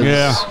others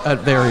at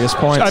various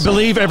points. I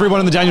believe everyone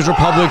in the Daniels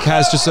Republic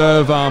has to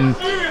serve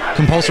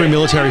compulsory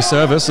military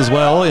service as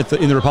well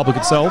in the Republic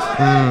itself.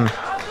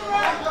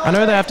 I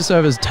know they have to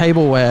serve as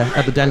tableware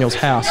at the Daniels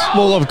house.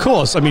 Well, of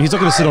course. I mean, he's not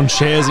going to sit on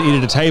chairs and eat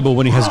at a table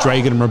when he has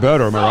Dragon and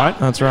Roberto, am I right?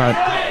 That's right.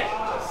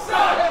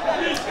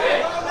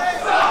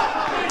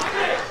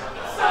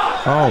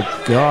 Oh,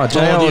 God.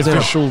 JL the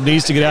official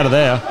needs to get out of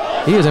there.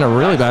 He is in a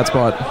really bad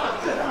spot.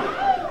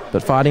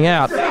 But fighting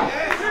out.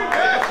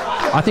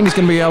 I think he's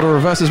going to be able to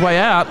reverse his way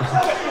out.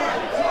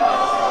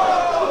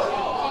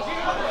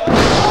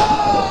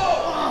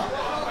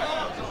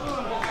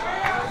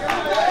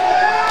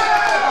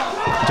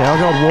 JL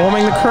Gold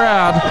warming the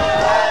crowd.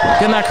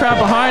 Getting that crowd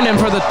behind him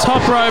for the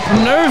top rope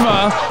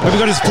maneuver. Have we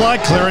got his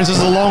flight clearance? This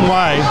is a long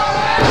way.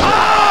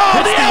 Oh,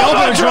 hits the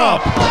elbow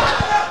drop.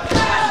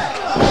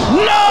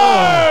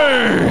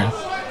 No!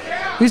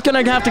 He's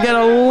going to have to get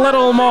a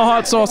little more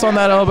hot sauce on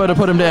that elbow to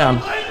put him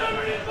down.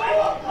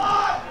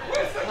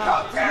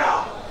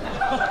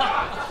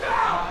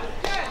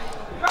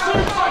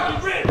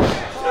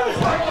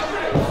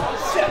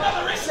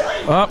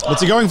 Oh,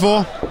 what's he going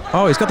for?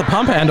 Oh, he's got the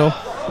pump handle.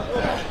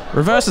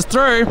 Reverses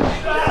through.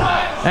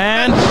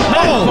 And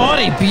back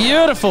body.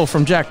 Beautiful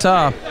from Jack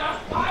Tarr.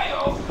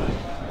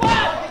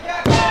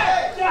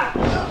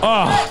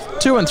 Oh,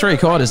 2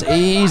 3/4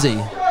 easy.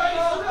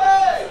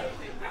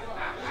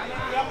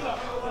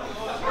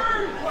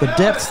 the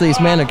depths these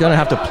men are going to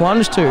have to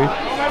plunge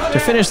to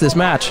finish this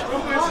match.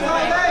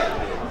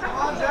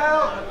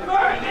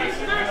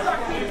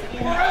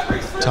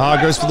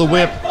 Tarr goes for the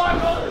whip.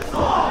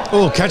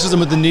 Oh, catches him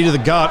with the knee to the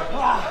gut.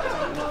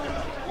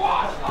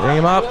 Bring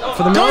him up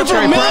for the Going for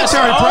military a military press.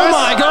 press. Oh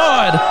my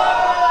God!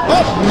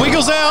 Oh,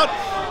 wiggles out.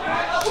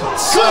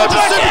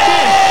 Super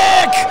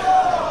kick!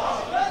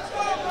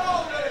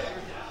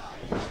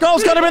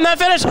 Goal's got him in that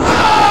finish. Oh!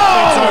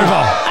 It's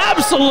over.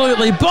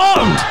 Absolutely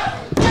bombed.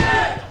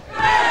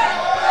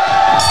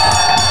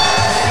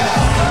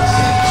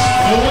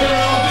 The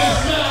winner of this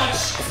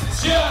match,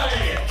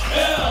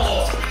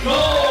 JL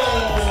Gold.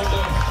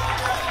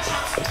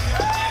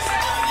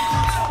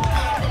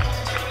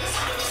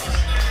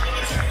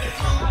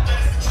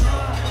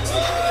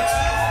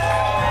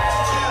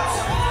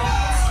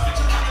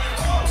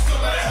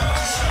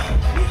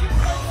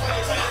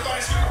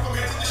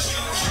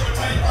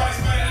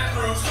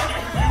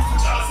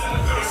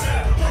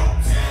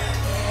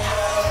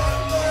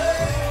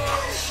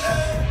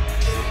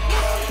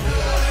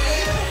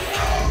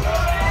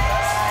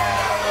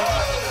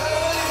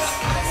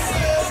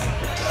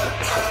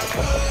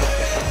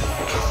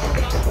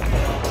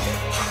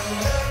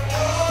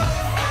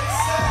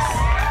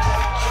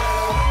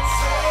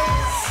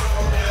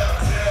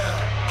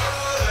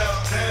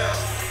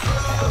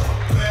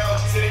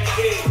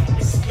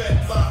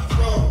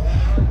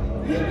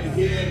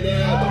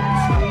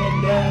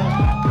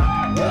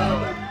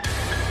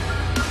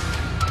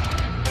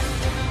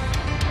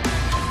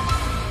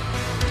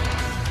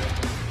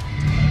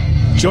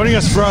 Joining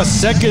us for our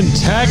second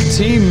tag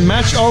team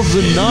match of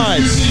the night.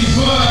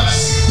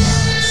 First,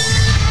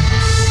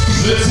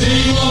 the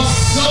team of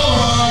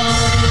Sorrow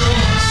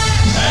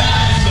and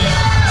Ashe.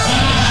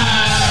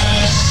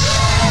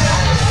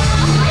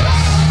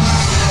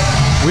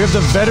 We have the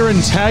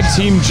veteran tag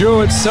team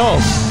duo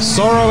itself,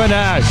 Sorrow and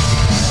Ashe.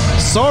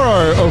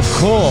 Sorrow, of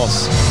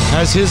course,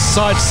 has his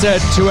sights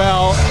set to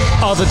our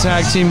other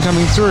tag team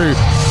coming through,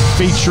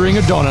 featuring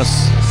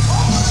Adonis.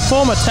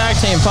 Former tag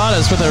team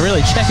partners with a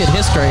really checkered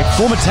history.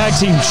 Former tag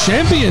team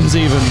champions,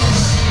 even.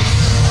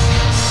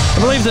 I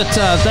believe that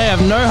they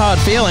have no hard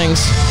feelings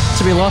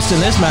to be lost in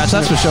this match,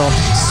 that's for sure.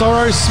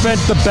 Sorrow spent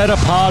the better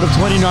part of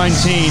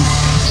 2019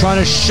 trying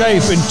to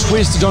shape and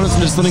twist Adonis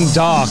into something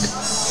dark.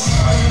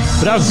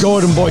 But our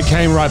golden boy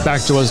came right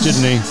back to us,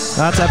 didn't he?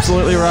 That's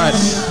absolutely right.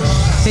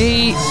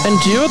 He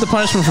endured the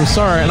punishment from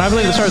Sorrow, and I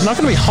believe that Sorrow's not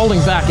going to be holding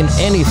back in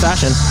any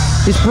fashion.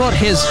 He's brought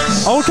his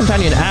old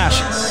companion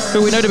Ashe,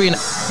 who we know to be an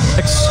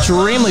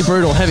extremely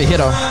brutal heavy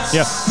hitter.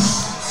 Yeah.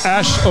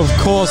 Ashe, of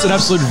course, an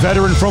absolute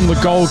veteran from the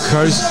Gold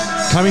Coast,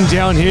 coming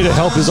down here to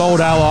help his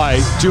old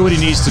ally do what he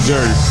needs to do.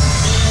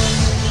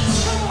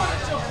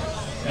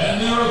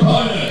 And their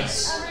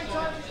opponents.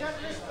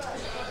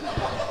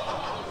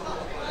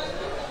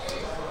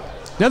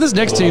 Now this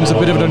next team's a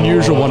bit of an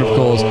unusual one, of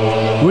course.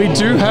 We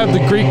do have the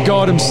Greek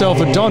god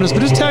himself, Adonis,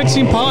 but his tag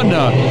team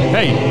partner.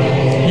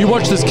 Hey, you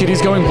watch this kid,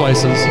 he's going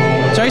places.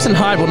 Jason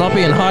Hyde will not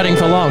be in hiding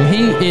for long.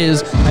 He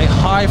is a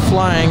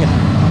high-flying,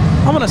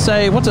 I'm going to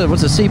say, what's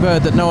a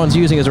seabird that no one's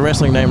using as a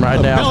wrestling name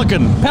right now?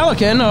 Pelican.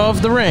 Pelican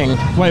of the ring.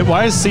 Wait,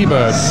 why is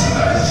seabird?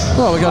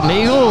 Well, we got an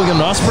eagle, we got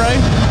an osprey.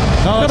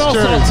 Oh, Got that's all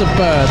true. sorts of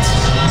birds.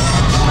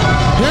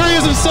 Here he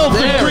is himself,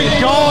 There the Greek he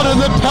is. god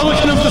and the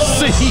pelican of the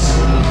sea.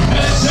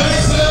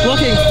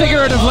 Looking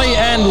figuratively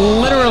and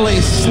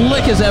literally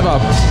slick as ever.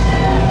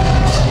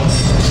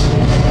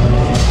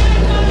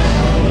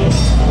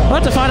 We'll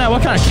have to find out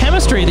what kind of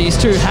chemistry these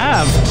two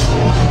have.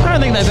 I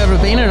don't think they've ever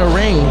been in a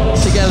ring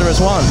together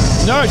as one.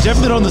 No,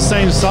 definitely not on the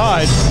same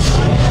side.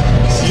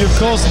 You, of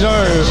course,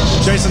 know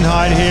Jason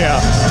Hyde here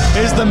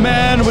is the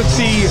man with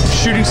the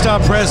shooting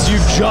star press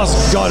you've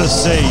just got to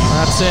see.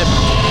 That's it.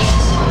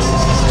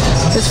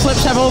 His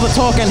flips have all the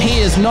talk, and he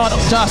is not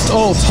just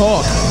all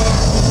talk.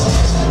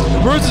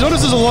 Whereas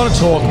Adonis is a lot of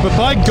talk, but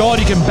by God,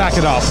 he can back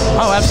it up.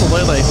 Oh,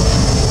 absolutely.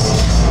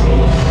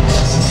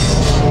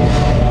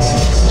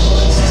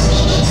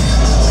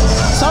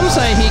 Some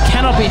say he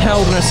cannot be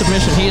held in a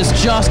submission. He is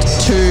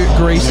just too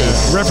greasy.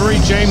 Referee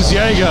James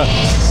Yeager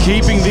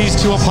keeping these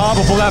two apart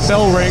before that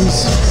bell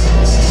rings.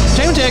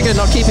 James Yeager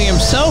not keeping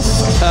himself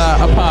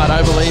apart,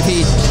 I believe.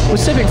 He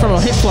was sipping from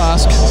a hip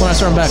flask when I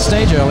saw him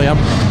backstage earlier.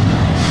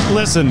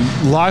 Listen,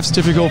 life's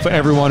difficult for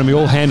everyone and we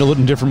all handle it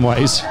in different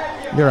ways.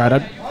 You're right.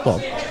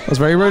 It was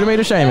very rude of me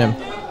to shame him.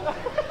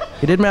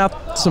 He did mouth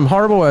some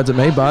horrible words at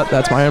me, but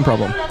that's my own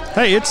problem.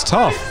 Hey, it's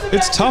tough.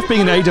 It's tough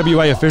being an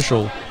AWA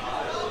official.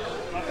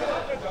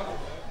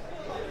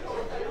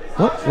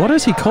 What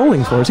is he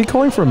calling for? Is he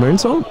calling for a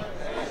moonsault?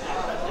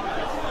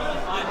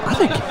 I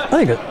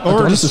think Or a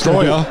Adonis is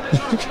gonna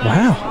destroyer.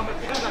 Wow.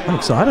 I'm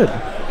excited.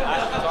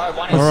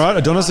 All right,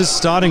 Adonis is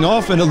starting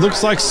off and it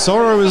looks like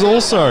Sorrow is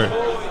also.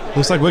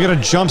 Looks like we're going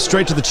to jump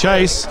straight to the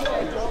chase.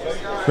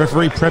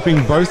 Referee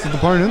prepping both of the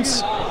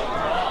opponents.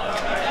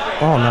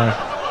 Oh no.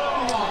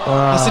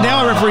 So now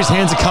our referee's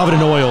hands are covered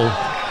in oil.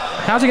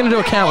 How's he going to do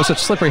a count with such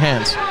slippery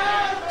hands?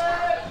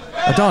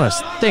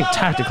 Adonis, think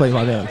tactically,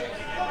 my man.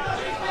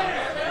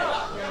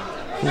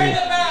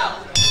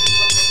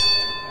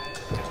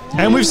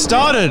 And we've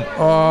started.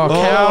 Oh,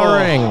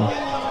 cowering.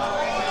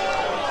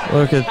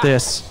 Look at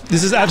this.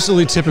 This is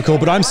absolutely typical,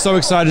 but I'm so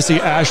excited to see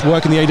Ashe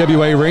work in the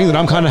AWA ring that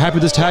I'm kind of happy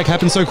this tag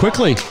happened so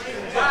quickly.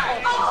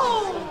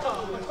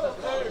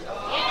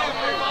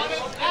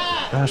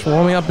 Ashe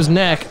warming up his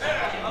neck.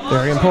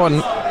 Very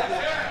important.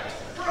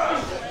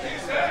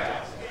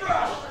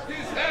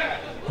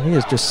 He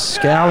is just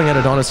scowling at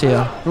Adonis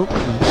here.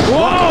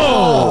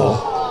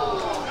 Whoa!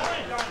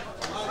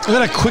 Look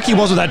at how quick he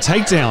was with that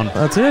takedown.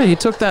 That's it. He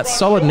took that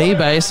solid knee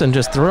base and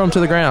just threw him to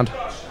the ground.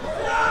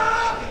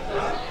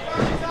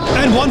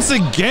 And once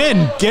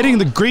again, getting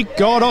the Greek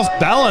god off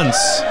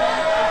balance.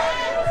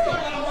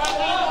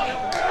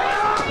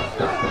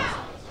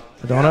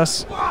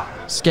 Adonis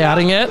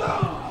scouting it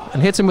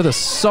and hits him with a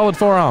solid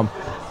forearm.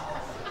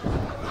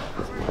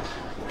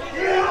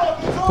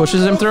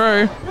 Pushes him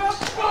through.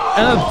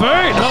 And a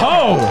boot.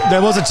 Oh!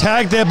 There was a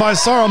tag there by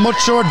Sorrow. I'm not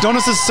sure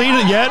Adonis has seen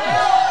it yet.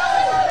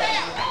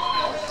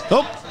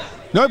 Oh,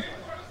 nope.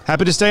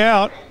 Happy to stay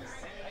out.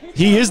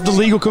 He is the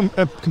legal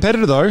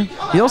competitor, though.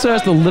 He also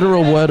has the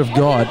literal word of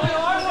God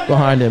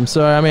behind him.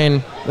 So, I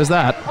mean, there's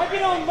that. Make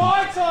it on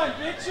my time,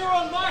 bitch. You're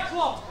on my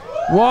clock.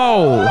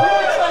 Whoa!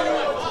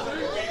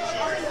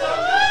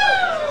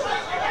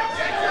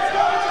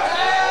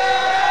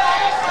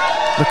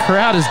 The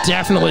crowd is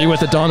definitely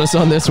with Adonis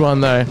on this one,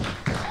 though.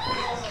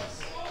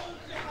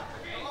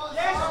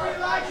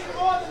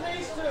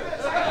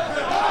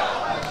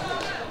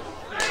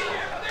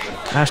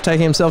 Ashe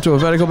taking himself to a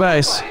vertical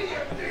base.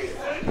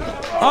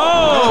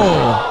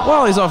 Oh!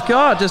 While he's off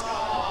guard, just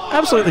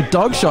absolutely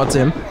dog shots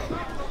him. See,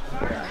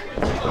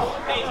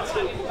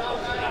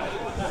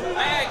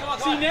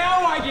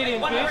 now I get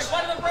in, bitch.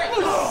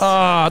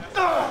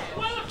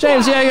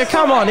 James Yeager,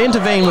 come on,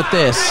 intervene with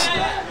this.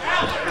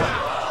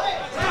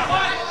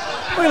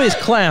 Look at these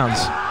clowns.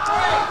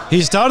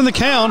 He's starting the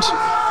count.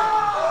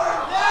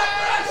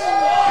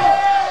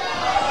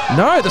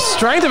 No, the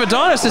strength of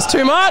Adonis is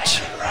too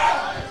much.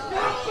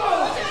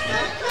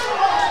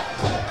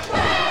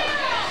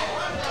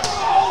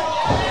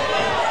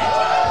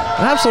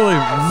 An absolute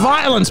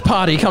violence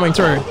party coming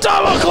through.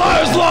 Double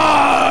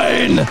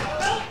clothesline!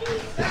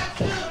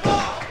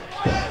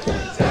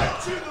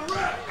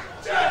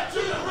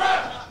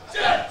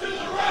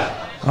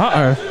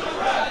 Uh-oh.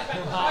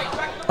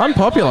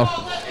 Unpopular.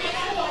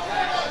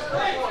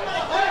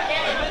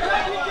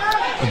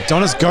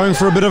 Adonis going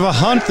for a bit of a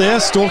hunt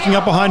there, stalking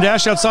up behind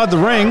Ashe outside the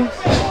ring.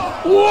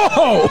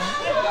 Whoa!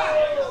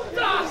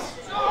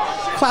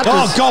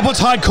 Oh, God, what's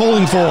Hyde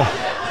calling for?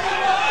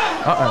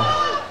 Uh-oh.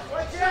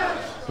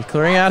 He's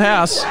clearing out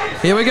house.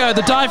 Here we go,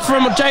 the dive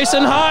from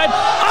Jason Hyde.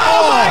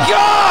 Oh my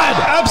God!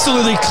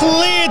 Absolutely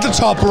cleared the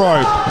top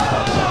rope.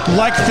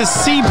 Like the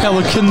sea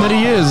pelican that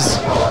he is.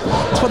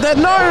 That's what they're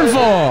known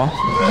for.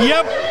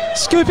 Yep.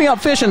 Scooping up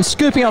fish and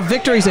scooping up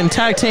victories in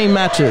tag team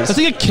matches. I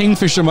think a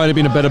kingfisher might have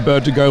been a better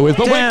bird to go with,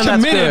 but Damn, we're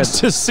committed that's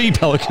to sea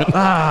pelican.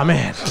 Ah,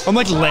 man. I'm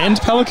like land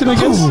pelican, I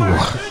guess.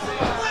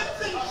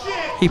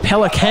 He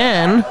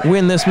Pelican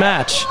win this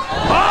match.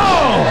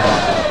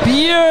 Oh!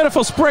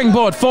 Beautiful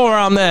springboard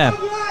forearm there.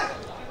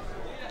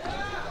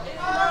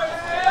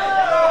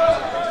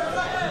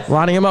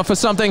 Lining him up for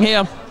something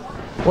here.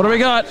 What do we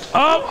got?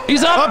 Oh,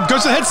 he's up. Up,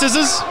 goes to the head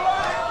scissors.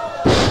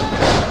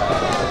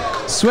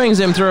 Swings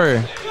him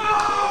through.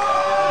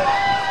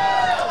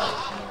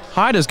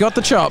 Hyde has got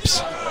the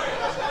chops.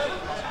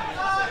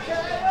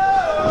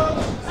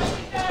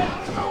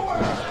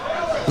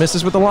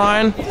 Misses with the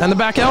line and the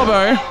back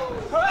elbow.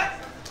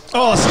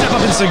 Oh, step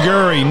up in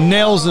Seguri.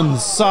 Nails him the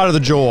side of the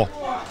jaw.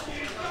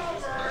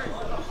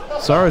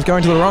 Sorrow's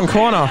going to the wrong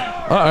corner.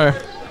 Uh-oh.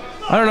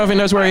 I don't know if he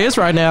knows where he is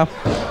right now.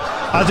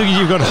 I think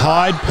you've got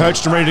Hyde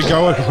perched and ready to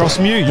go across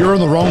from you. You're in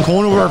the wrong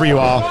corner wherever you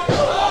are.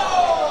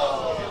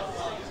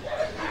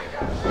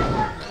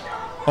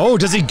 Oh,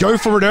 does he go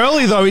for it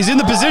early, though? He's in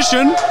the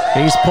position.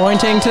 He's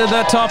pointing to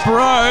the top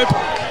rope.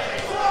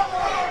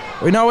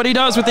 We know what he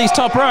does with these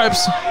top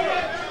ropes.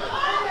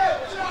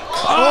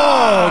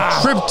 Oh,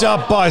 tripped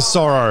up by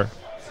Sorrow.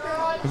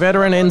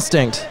 Veteran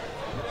instinct.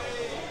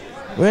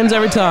 Wins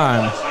every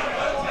time.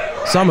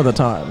 Some of the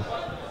time.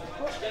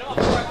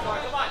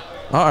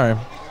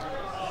 Uh-oh.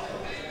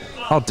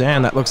 Oh,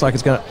 damn, that looks like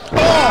it's gonna... Oh,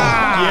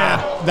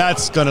 yeah,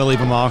 that's gonna leave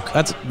a mark.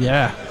 That's...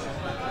 yeah.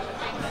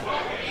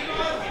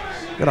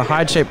 Got a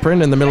Hyde-shaped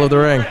print in the middle of the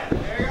ring.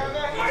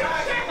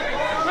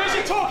 Where's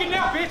he talking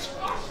now, bitch?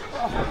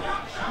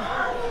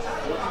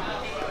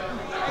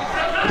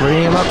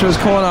 Bringing him up to his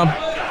corner.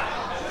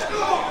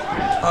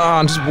 Oh,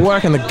 I'm just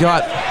working the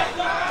gut.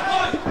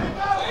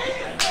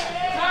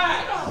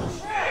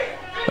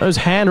 Those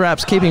hand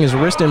wraps keeping his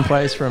wrist in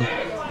place from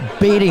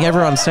beating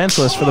everyone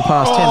senseless for the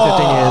past 10,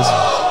 15 years.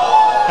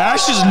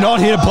 Ashe is not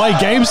here to play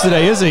games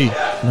today, is he?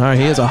 No,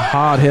 he is a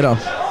hard hitter.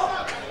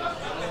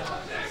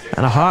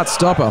 And a heart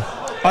stopper.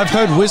 I've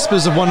heard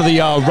whispers of one of the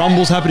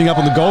rumbles happening up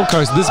on the Gold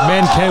Coast. This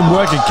man can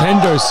work a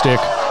kendo stick.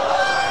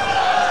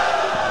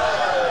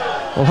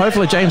 Well,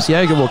 hopefully James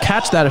Yeager will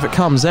catch that if it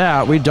comes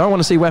out. We don't want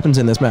to see weapons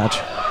in this match.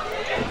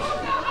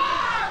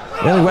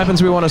 The only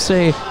weapons we want to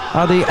see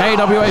are the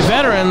AWA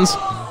veterans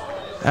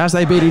as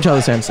they beat each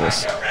other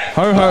senseless.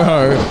 Ho, ho,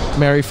 ho.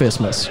 Merry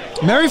Fistmas.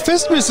 Merry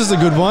Fistmas is a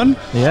good one.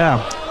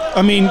 Yeah.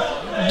 I mean,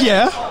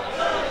 yeah.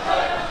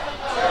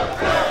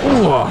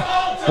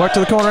 Ooh. Work to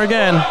the corner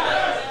again.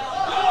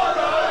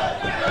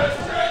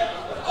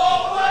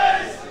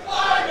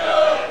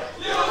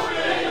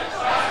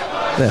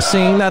 They're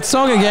singing that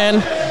song again.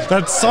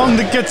 That song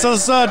that gets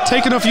us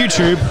taken off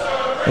YouTube.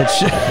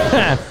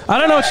 I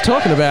don't know what you're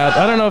talking about.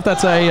 I don't know if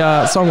that's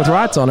a song with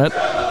rights on it.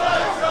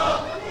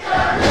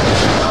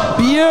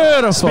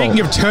 Beautiful. Speaking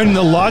of turning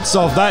the lights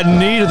off, that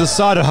knee to the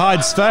side of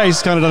Hyde's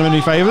face kind of done him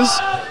any favors.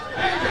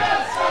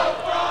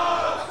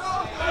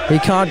 He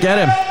can't get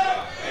him.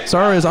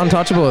 Sorrow is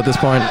untouchable at this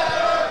point.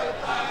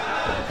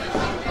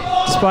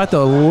 Despite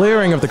the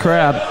leering of the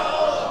crowd.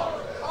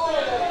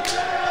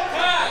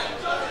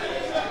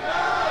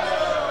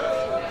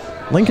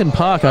 Lincoln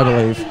Park, I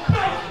believe.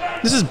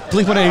 This is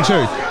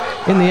Blink-182.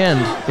 In the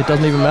end, it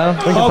doesn't even matter.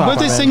 Linkin Park, weren't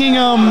they singing,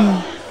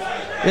 Yeah,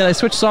 they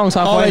switched songs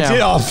halfway now. they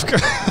did? Oh,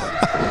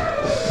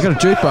 We've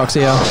got a jukebox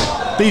here.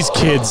 these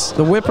kids.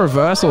 The whip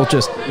reversal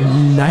just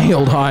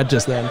nailed Hyde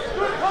just then.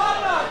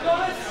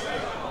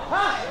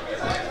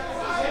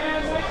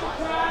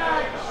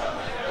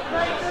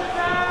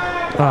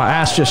 Oh,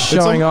 Ashe just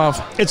showing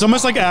off. It's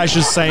almost like Ashe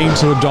is saying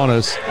to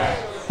Adonis,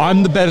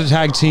 I'm the better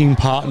tag team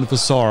partner for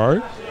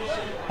Sorrow.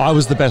 I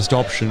was the best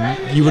option.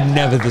 You were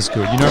never this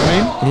good. You know what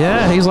I mean?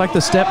 Yeah, he's like the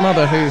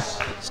stepmother who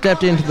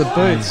stepped into the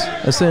boots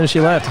as soon as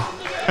she left.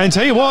 And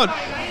tell you what,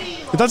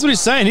 if that's what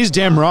he's saying, he's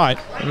damn right.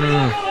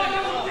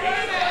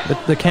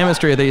 The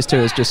chemistry of these two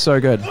is just so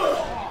good.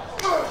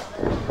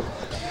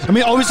 I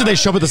mean, obviously they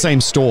shop at the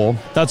same store.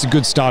 That's a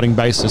good starting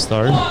basis,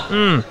 though.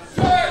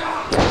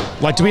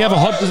 Like, do we have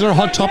is there a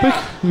hot topic?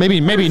 Maybe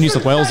in New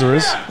South Wales there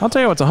is. I'll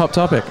tell you what's a hot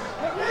topic.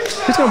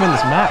 Who's going to win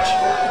this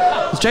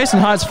match? Is Jason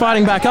Hyde's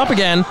fighting back up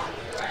again?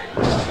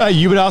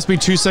 You would ask me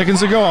 2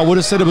 seconds ago, I would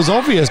have said it was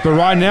obvious. But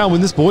right now,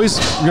 when this boy's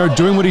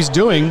doing what he's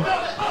doing,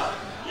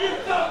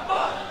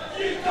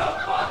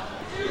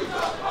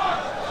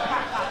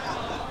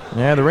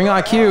 yeah, the ring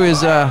IQ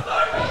is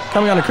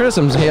coming under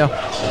criticism here.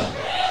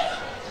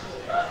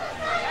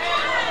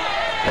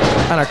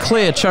 And a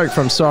clear choke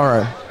from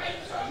Sorrow.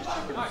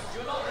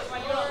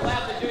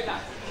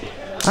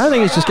 I don't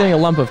think he's just getting a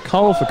lump of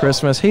coal for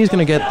Christmas. He's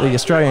going to get the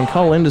Australian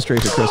coal industry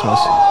for Christmas.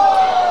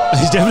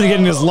 he's definitely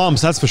getting his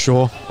lumps, that's for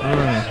sure.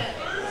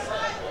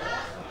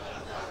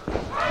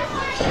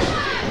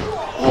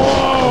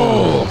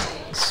 Whoa!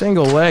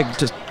 Single leg,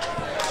 just...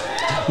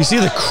 You see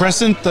the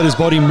crescent that his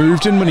body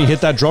moved in when he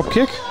hit that drop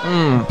kick?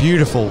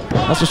 Beautiful.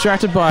 That's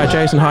distracted by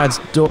Jason Hyde's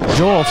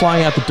jaw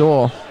flying out the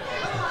door.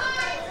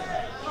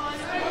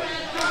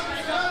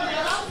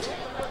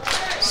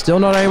 Still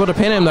not able to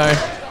pin him, though.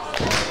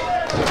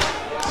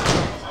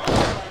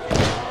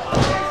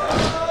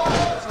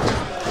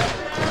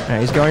 And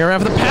he's going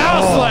around for the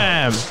power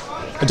slam.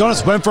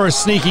 Adonis went for a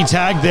sneaky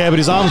tag there, but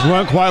his arms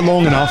weren't quite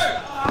long enough.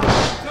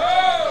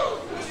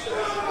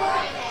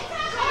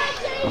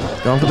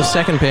 Going for the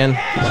second pin.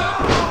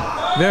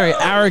 Very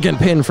arrogant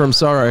pin from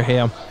Sorrow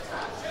here.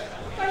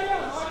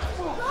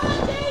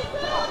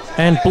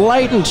 And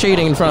blatant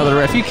cheating in front of the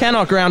ref. You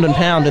cannot ground and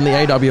pound in the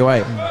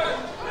AWA.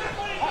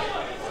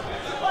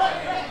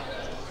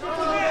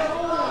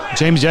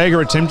 James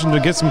Yeager attempting to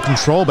get some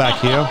control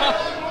back here.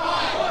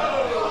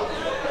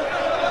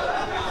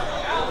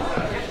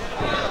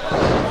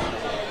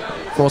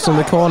 Forcing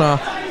the corner.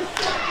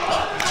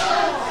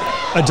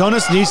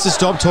 Adonis needs to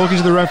stop talking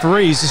to the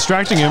referee. He's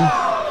distracting him.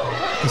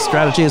 The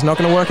strategy is not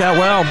going to work out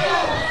well.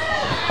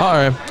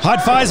 Uh-oh.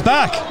 Hyde fires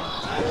back.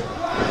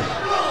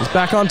 He's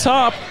back on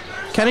top.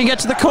 Can he get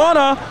to the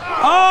corner?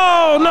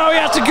 Oh, no, he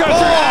has to go through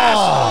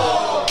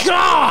Ashe.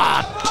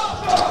 God!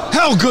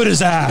 How good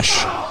is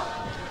Ashe?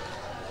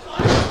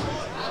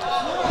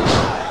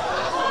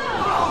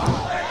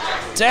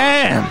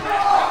 Damn.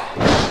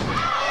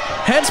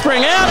 Head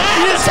spring out.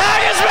 And the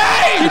tag is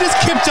made! He just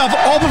kicked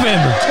off of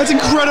him. That's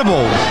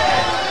incredible.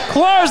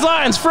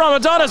 Clotheslines from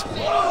Adonis.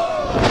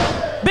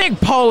 Big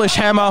Polish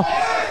hammer.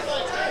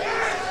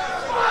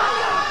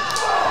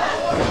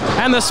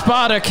 And the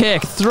Sparta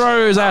kick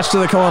throws Ashe to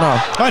the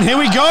corner. And here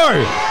we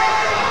go.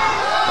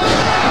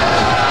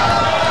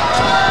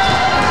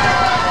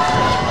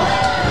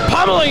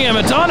 Pummeling him,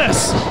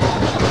 Adonis.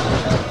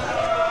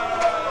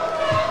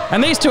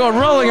 And these two are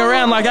rolling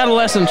around like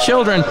adolescent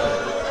children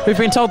who've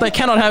been told they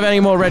cannot have any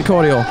more red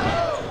cordial.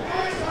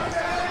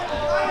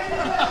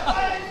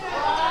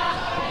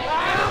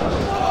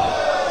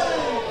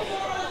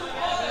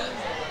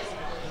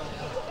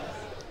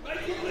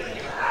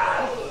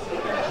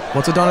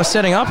 What's Adonis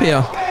setting up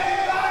here?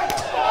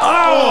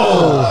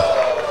 Oh!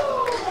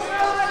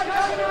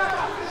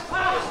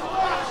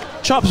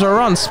 Chops are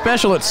on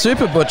special at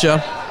Super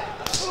Butcher.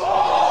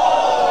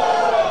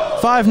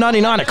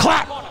 $5.99 a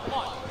clap.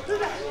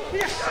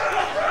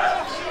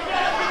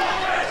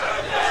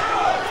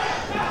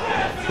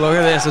 Look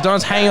at this.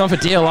 Adonis hanging on for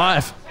dear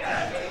life.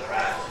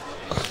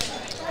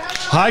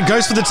 Hyde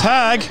goes for the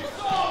tag.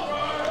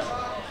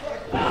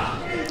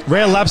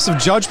 Rare lapse of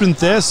judgment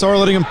there. Sorry,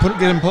 letting him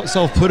get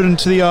himself put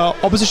into the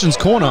opposition's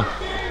corner.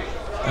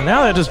 And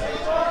now they're just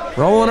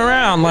rolling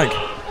around like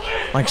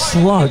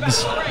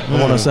slugs, I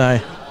want to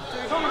say.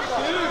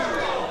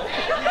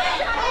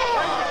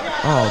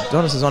 Oh,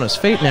 Adonis is on his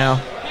feet now.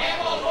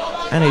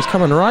 And he's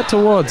coming right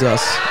towards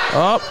us.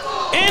 Up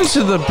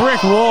into the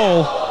brick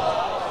wall.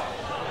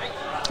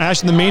 Ashe,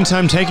 in the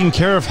meantime, taking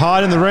care of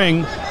Hyde in the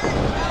ring.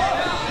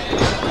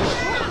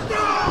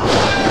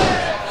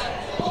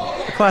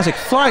 Classic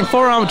flying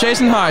forearm of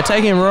Jason Hyde,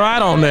 taking him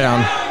right on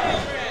down.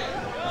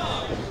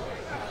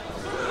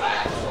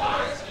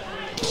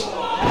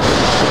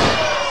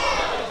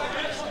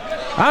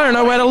 I don't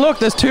know where to look.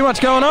 There's too much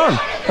going on.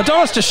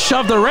 Adonis just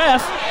shoved the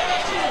ref.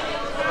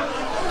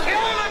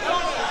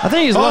 I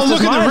think he's lost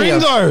his mind. Look at the ring,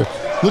 though.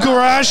 Look at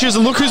where Ashe is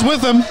and look who's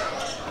with him.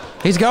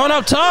 He's going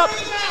up top.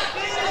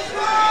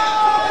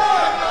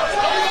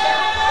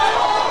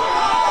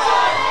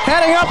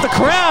 Heading up the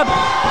crowd.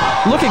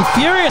 Looking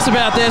furious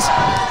about this.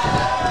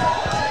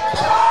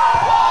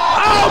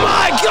 Oh,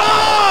 my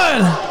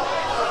God!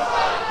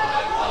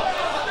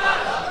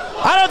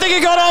 I don't think he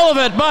got all of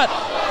it, but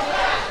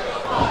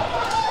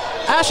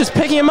Ashe is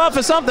picking him up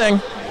for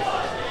something.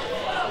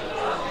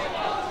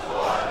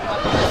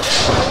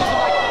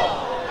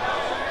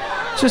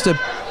 Just a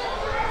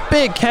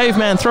big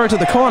caveman throw to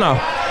the corner.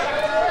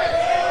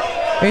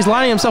 He's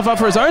lining himself up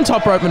for his own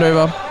top rope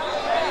maneuver.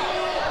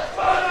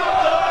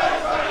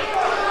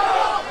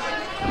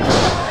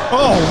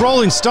 Oh,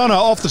 rolling stunner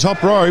off the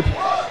top rope.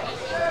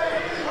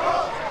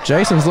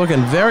 Jason's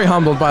looking very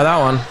humbled by that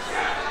one.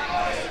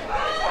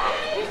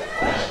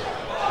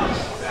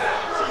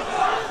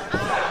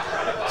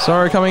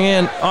 Sorry, coming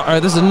in. Uh-oh,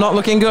 this is not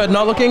looking good,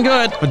 not looking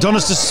good.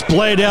 Adonis just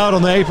splayed out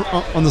on the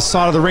apron, on the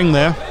side of the ring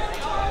there.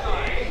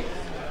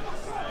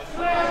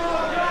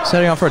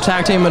 Setting up for a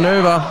tag team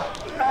maneuver.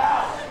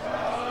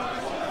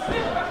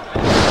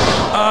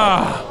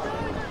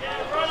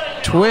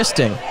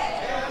 Twisting.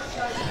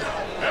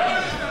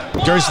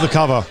 Goes to the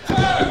cover.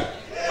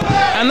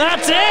 And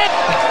that's it!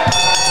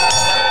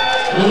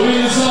 The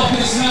winners of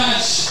this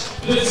match,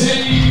 the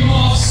team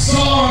of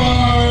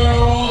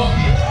Sorrow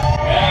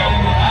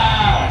and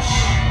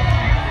Ashe.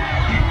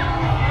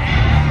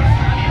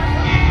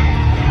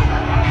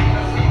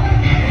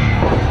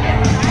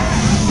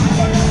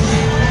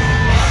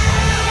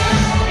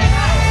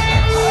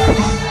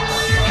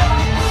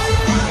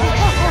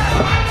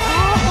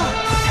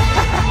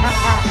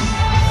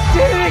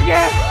 Did it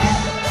again!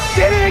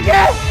 Did it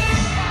again!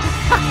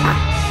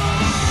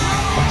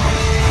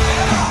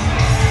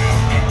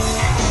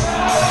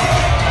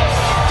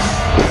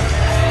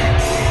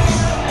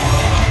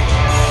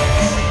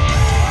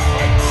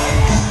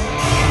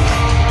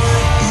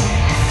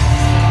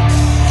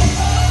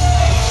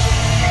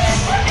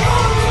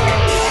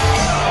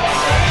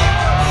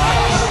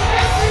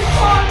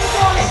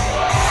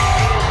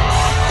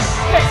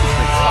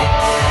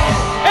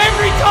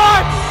 Every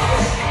time!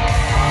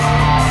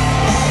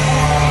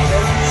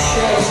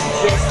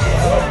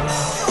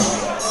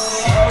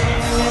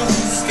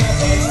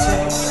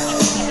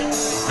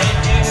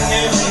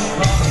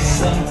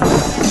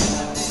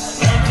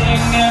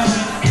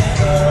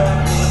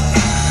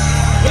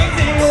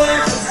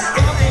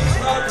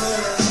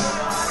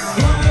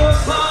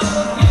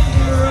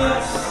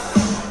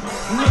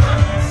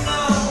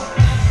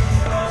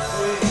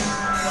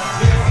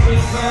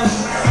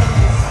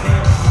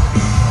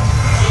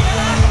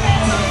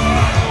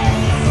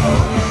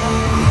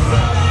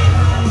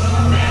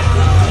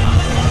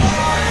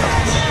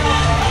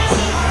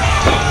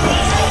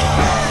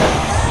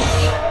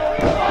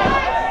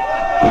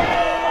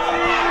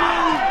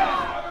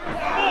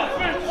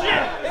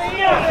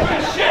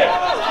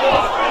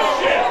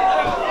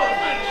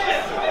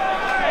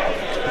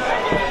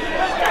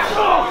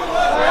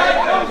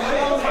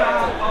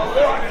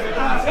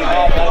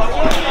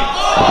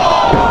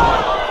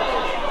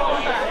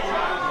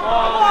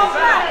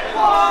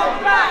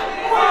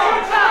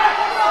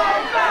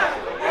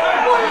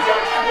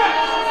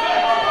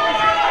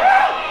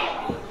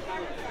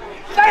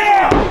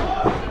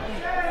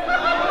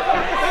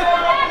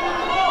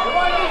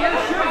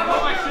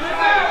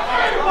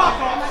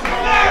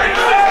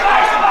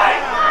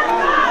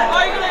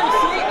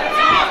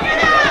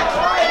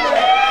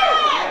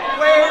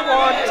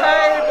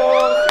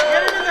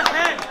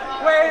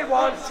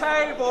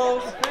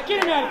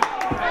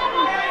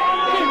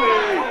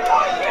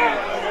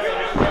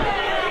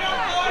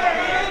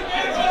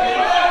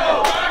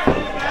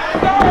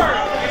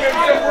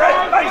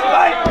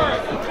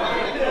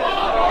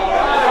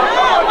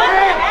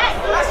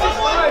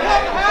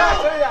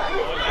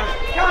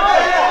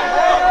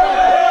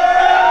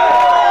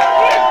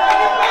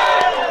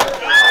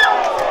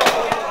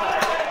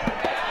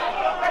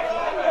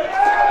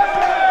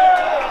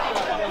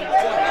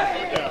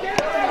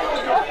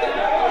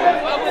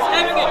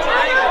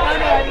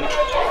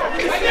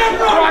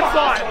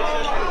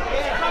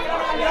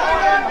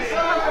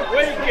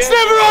 It's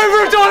never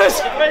over, Adonis!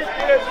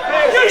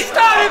 You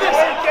started this!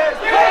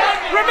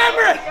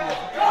 Remember it!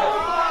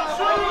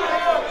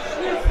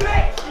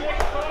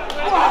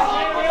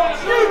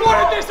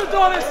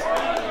 Adonis!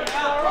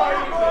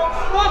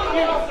 Fuck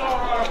you!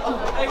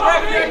 Hey,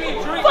 Greg, give me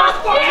a drink. Fuck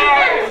you!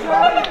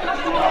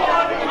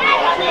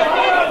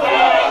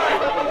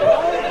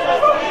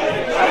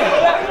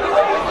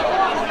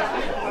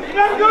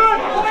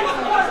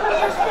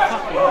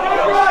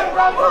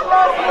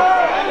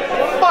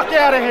 Fuck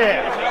out of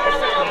here!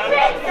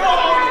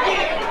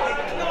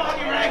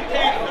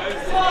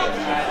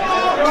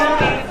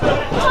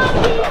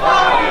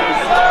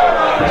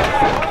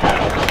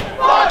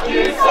 Fuck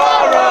you,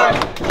 Sauron!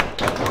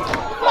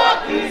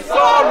 Fuck you,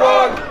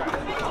 Sauron!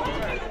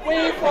 We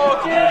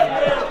forgive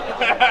you!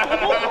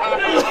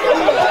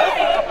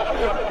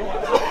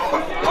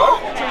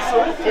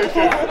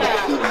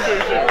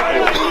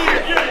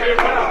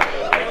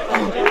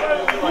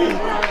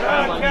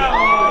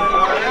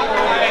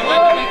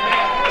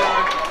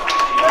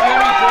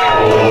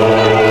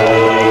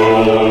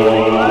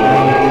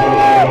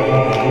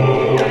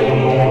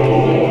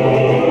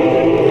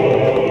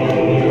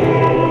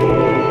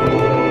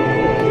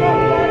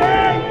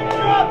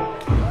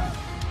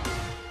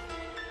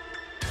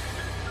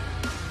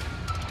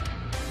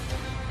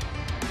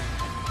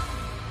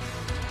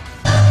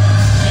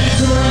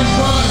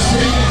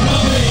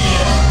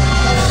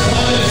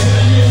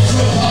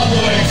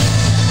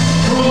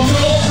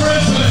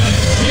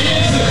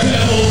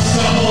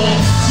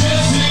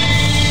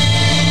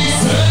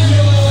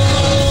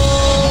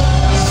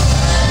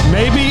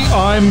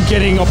 I'm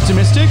getting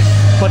optimistic,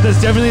 but there's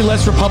definitely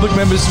less Republic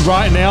members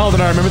right now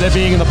than I remember there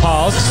being in the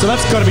past, so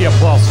that's got to be a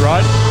plus,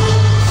 right?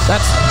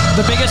 That's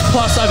the biggest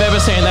plus I've ever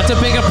seen. That's a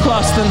bigger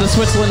plus than the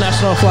Switzerland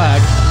national flag.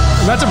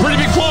 And that's a pretty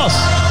big plus.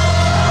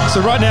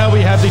 So right now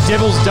we have the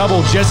Devil's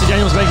Double, Jesse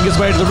Daniels making his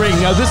way to the ring.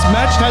 Now this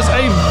match has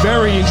a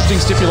very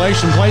interesting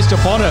stipulation placed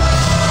upon it.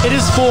 It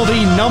is for the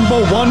 #1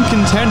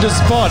 contender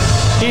spot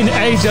in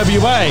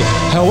AWA.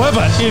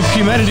 However, if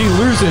humanity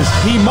loses,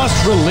 he must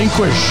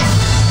relinquish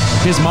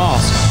his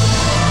mask.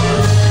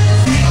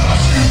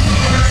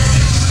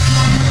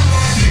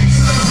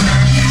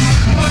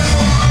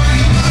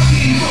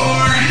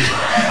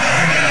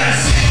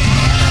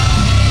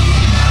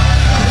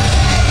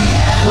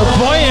 The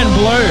boy in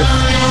blue.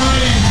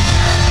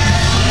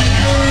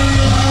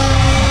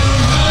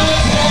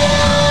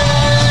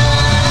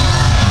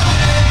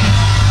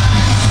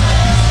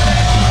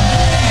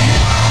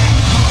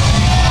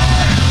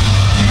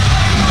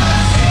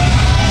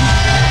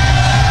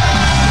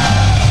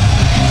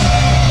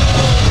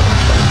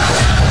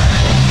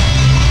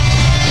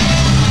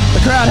 The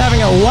crowd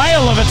having a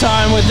whale of a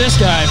time with this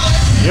guy.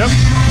 Yep.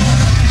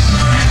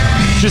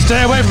 Just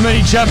stay away from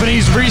any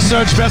Japanese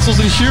research vessels,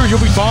 and Hugh, you'll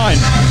be fine.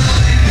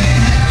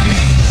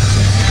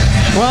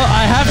 Well,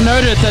 I have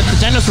noted that the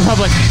Daniels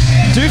Republic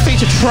do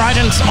feature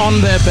tridents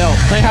on their belt.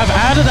 They have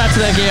added that to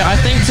their gear, I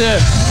think,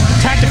 to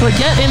tactically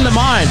get in the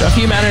mind of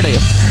humanity.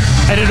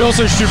 And it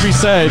also should be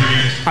said,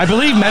 I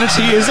believe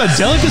Manatee is a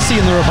delicacy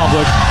in the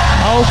Republic.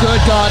 Oh,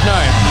 good God, no.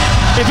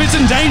 If it's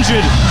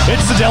endangered,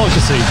 it's a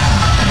delicacy.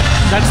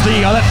 That's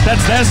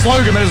their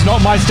slogan, but it's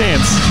not my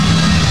stance.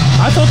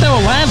 I thought they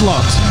were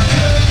landlocked.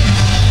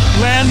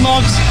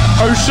 Landlocked,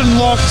 ocean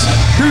locked,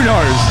 who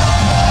knows?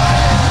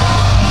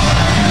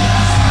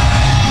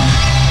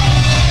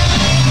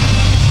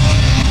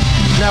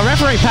 Now,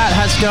 referee Pat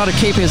has got to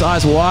keep his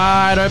eyes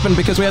wide open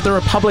because we have the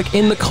Republic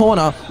in the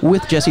corner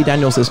with Jesse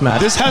Daniels this match.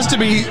 This has to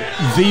be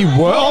the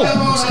world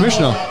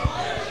commissioner.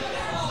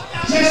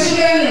 Jesse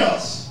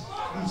Daniels,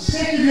 I'm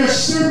sick of your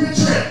stupid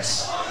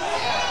tricks.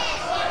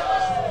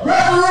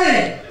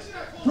 Referee,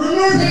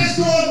 remove his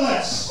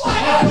gauntlets.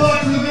 I'll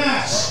block the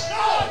match.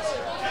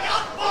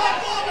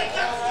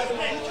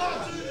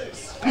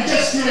 I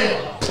just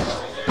did.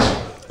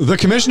 The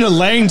commissioner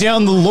laying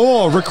down the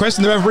law,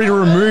 requesting the referee to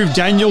remove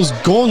Daniels'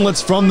 gauntlets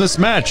from this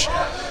match.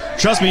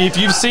 Trust me, if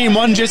you've seen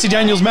one Jesse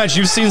Daniels match,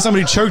 you've seen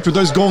somebody choked with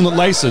those gauntlet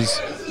laces.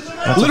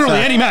 That's literally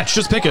any match,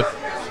 just pick it.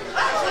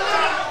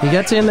 He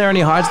gets in there and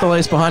he hides the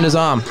lace behind his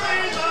arm.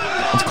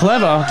 It's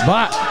clever,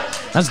 but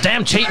that's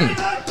damn cheating.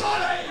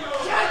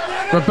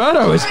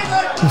 Roberto is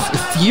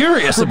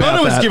furious about that.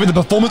 Roberto is giving the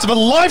performance of a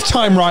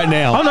lifetime right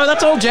now. Oh no,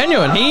 that's all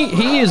genuine.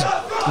 He is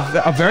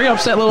a very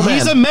upset little man.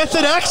 He's a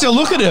method actor,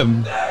 look at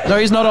him. No,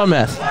 he's not on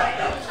meth.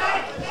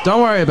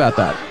 Don't worry about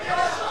that.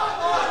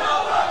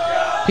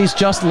 He's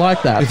just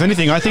like that. If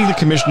anything, I think the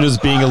commissioner's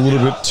being a little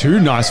bit too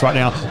nice right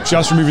now,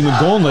 just removing the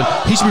gauntlet.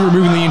 He should be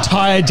removing the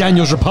entire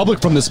Daniels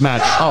Republic from this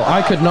match. Oh,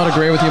 I could not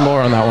agree with you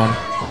more on that one.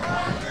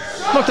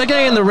 Look, they're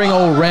getting in the ring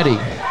already.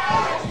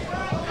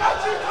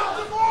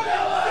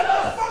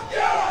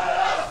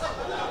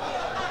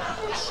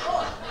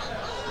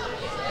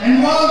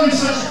 And while I'm in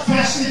such a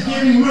festive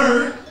giving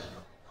mood,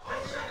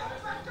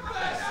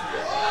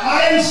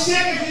 I am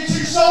sick of you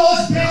two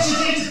soulless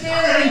bitches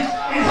interfering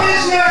in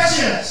his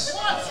matches.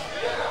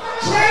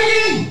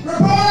 Trading,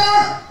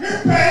 reporter,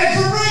 you're banned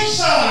from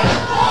ringside.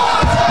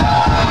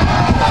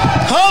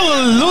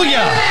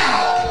 Hallelujah!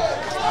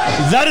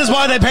 That is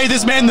why they pay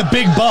this man the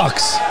big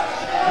bucks.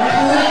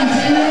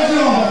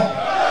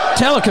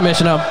 Tell her,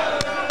 Commissioner.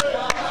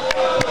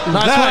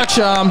 Nice work,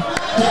 Sham.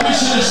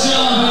 Commissioner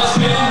Sham has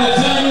been the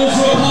Daniels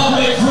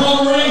Republic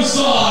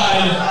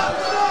side.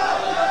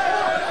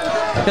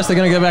 I guess they're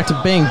going to go back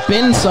to being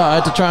bin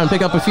side to try and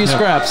pick up a few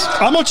scraps.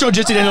 I'm not sure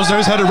Jesse Daniels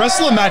knows how to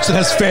wrestle a match that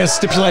has fair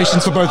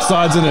stipulations for both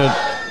sides in it.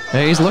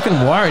 Yeah, he's looking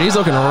worried. He's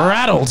looking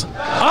rattled.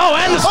 Oh,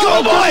 and the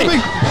schoolboy!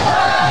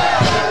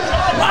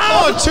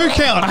 Oh, 2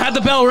 count. I had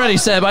the bell ready,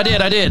 Seb. I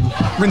did.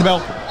 Ring the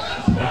bell.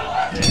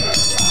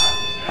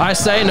 I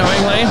say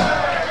knowingly.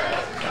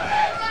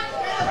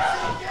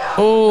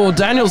 Oh,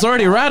 Daniel's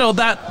already rattled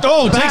that.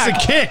 Oh, back.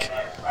 takes a kick.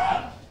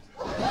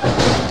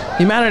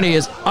 Humanity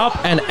is up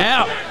and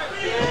out.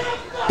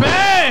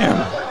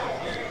 Bam!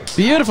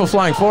 Beautiful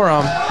flying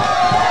forearm.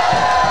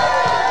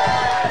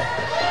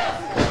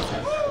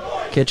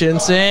 Kitchen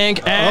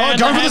sink and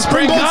going for the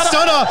springboard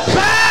stunner.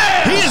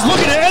 Bam! He is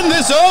looking to end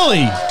this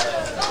early.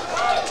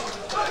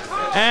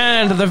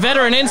 And the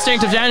veteran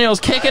instinct of Daniels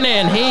kicking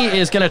in. He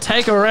is going to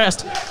take a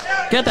rest.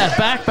 Get that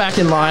back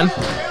in line.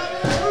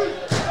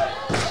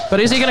 But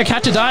is he going to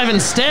catch a dive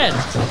instead?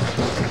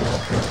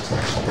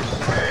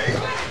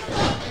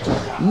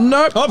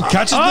 Nope. Oh,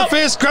 catches the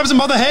fist, grabs him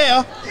by the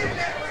hair.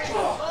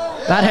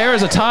 That hair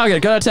is a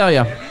target, gotta tell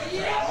you.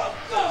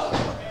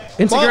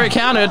 Insecurity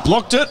counted.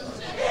 Blocked it.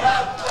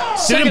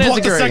 Second Didn't block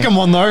enziguri. the second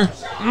one, though.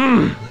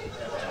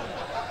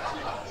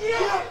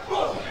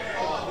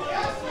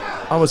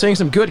 Oh, we're seeing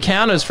some good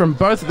counters from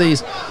both of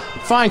these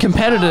fine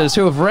competitors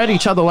who have read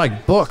each other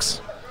like books.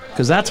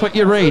 Because that's what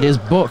you read, is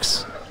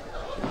books.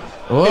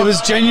 Oh. It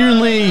was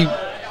genuinely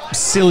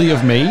silly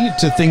of me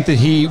to think that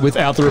he,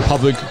 without the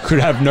Republic, could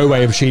have no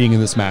way of cheating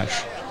in this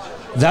match.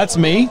 That's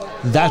me.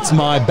 That's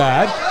my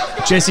bad.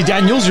 Jesse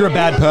Daniels, you're a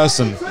bad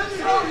person.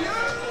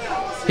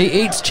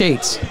 He eats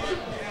cheats.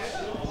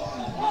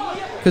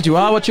 Because you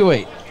are what you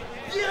eat.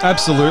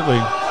 Absolutely.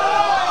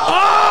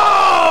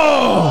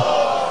 Oh!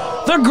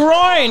 The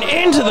groin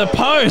into the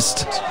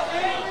post.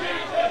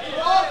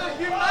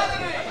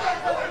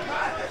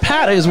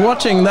 Pat is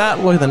watching that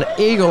with an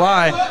eagle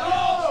eye,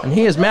 and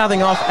he is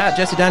mouthing off at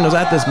Jesse Daniels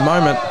at this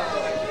moment.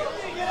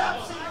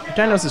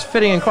 Daniels is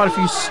fitting in quite a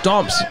few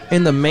stomps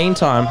in the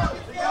meantime.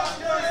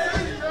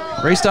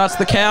 Restarts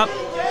the count.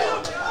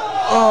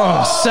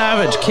 Oh,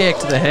 savage kick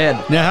to the head.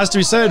 Now, it has to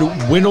be said,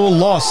 win or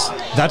loss,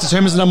 that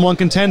determines the number one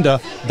contender.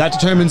 That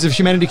determines if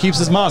Humanity keeps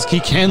his mask.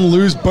 He can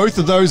lose both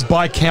of those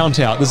by count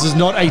out. This is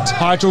not a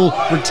title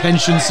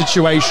retention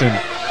situation.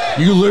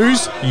 You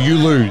lose, you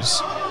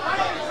lose.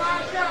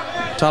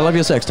 I love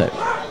your sex tape.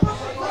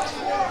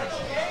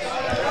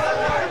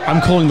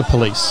 I'm calling the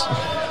police.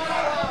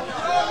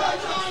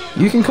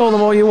 You can call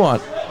them all you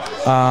want.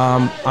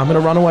 I'm going to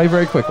run away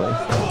very quickly.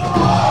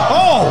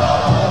 Oh!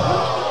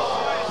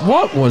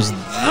 What was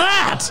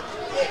that?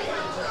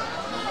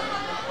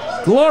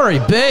 Glory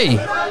be.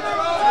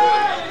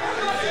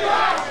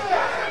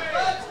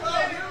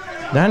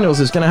 Daniels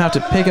is going to have to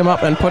pick him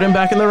up and put him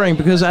back in the ring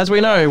because, as we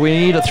know, we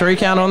need a 3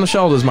 count on the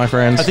shoulders, my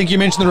friends. I think you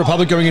mentioned the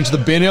Republic going into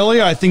the bin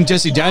earlier. I think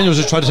Jesse Daniels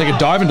just tried to take a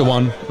dive into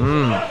one.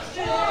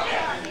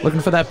 Looking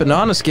for that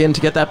banana skin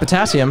to get that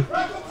potassium.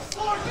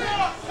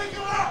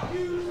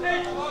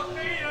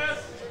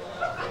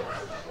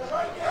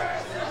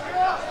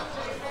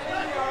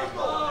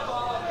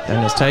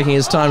 Daniels taking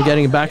his time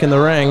getting back in the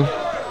ring.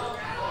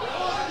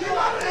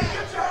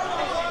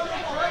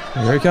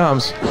 Here he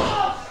comes.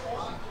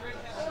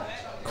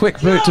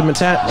 Quick boot to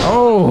Manatee.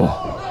 Oh!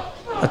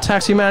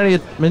 Attacks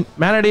Humanity.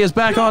 Manatee is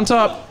back on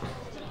top.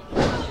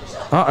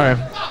 Uh-oh.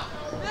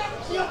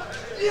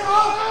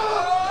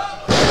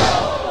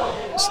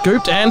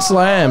 Scooped and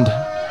slammed.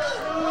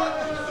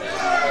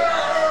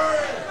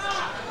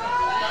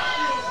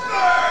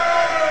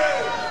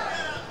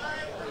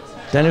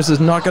 Daniels is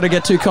not going to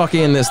get too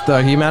cocky in this,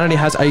 though. Humanity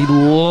has a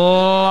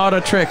lot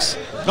of tricks.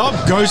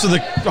 Oh, goes to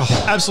the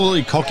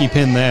absolutely cocky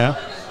pin there.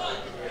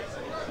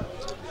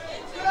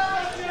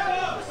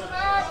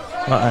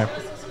 Uh-oh.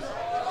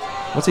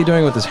 What's he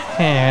doing with his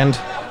hand?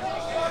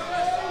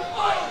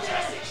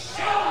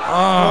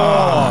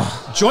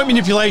 Oh. Joint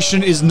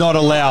manipulation is not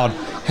allowed.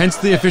 Hence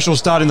the official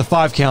start in the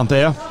 5 count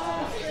there.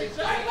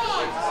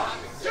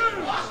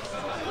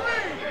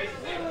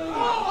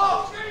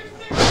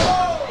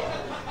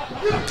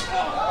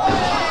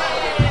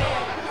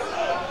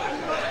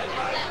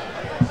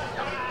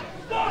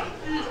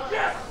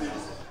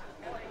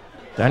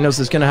 Daniels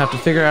is going to have to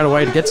figure out a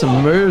way to get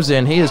some moves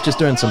in. He is just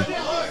doing some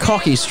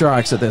cocky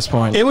strikes at this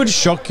point. It would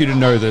shock you to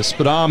know this,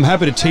 but I'm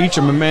happy to teach.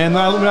 I'm a man.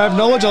 I have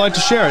knowledge. I like to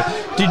share it.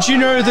 Did you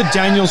know that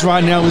Daniels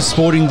right now is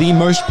sporting the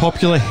most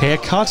popular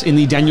haircut in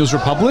the Daniels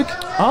Republic?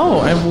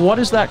 Oh, and what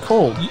is that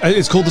called?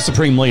 It's called the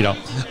Supreme Leader.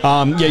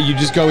 Yeah, you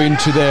just go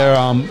into their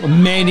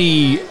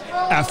many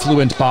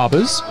affluent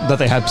barbers that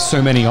they have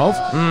so many of.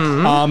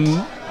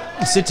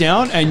 Sit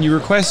down and you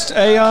request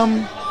a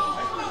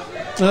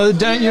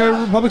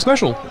Republic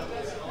special.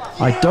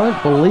 I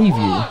don't believe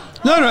you.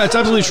 No, it's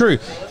absolutely true.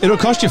 It'll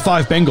cost you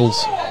 5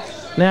 Bengals.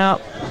 Now,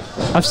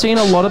 I've seen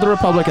a lot of the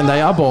Republic, and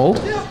they are bald.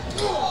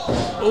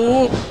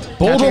 Ooh,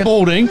 bald or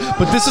balding,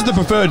 but this is the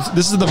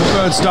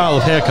preferred style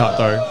of haircut,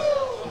 though.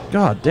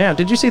 God damn!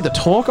 Did you see the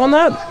torque on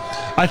that?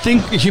 I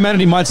think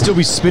Humanity might still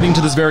be spitting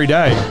to this very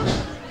day.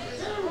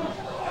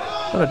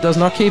 But it does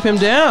not keep him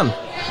down.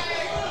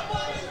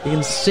 You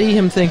can see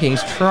him thinking.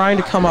 He's trying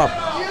to come up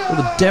with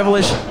a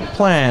devilish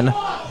plan.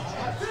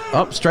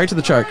 Up, straight to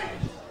the choke.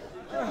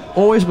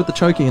 Always with the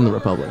choking in the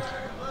Republic.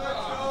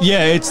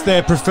 Yeah, it's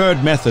their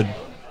preferred method.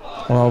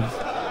 Well,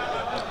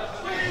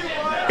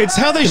 it's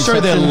how they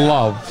show their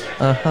love.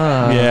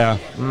 Yeah.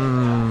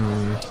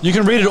 You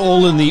can read it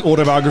all in the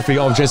autobiography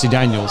of Jesse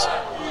Daniels.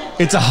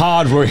 It's a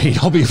hard read,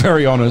 I'll be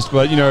very honest,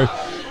 but you know,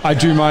 I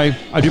do my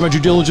due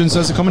diligence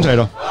as a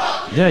commentator.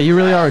 Yeah, you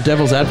really are a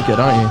devil's advocate,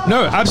 aren't you?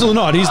 No,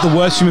 absolutely not. He's the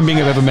worst human being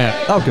I've ever met.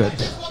 Oh, good.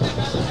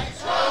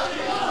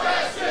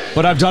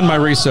 But I've done my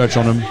research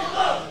on him.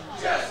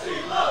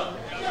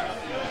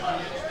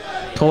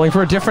 Calling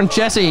for a different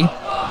Jesse.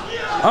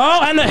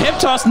 Oh, and the hip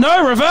toss.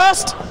 No,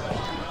 reversed.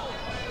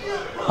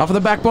 Off of the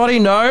back body,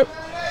 no.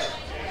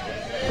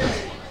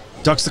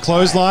 Ducks the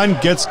clothesline,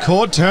 gets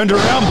caught, turned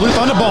around, Blue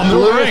Thunder Bomb,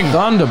 middle of the ring.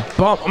 Thunder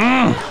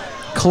Bomb.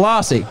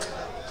 Classy.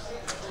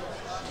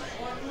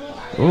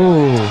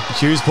 Ooh.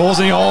 Hugh's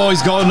pausing. Oh,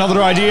 he's got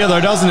another idea though,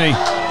 doesn't he?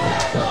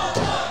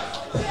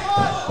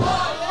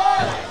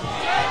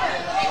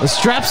 The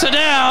straps are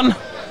down.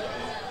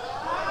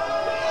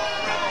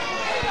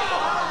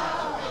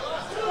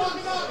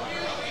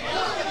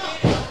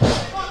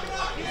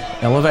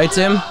 Elevates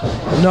him.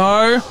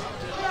 No.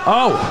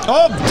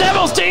 Oh,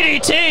 Devil's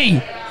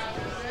DDT!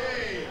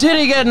 Did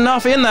he get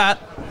enough in that?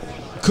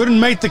 Couldn't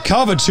make the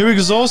cover, too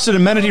exhausted,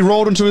 and Manatee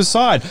rolled onto his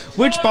side,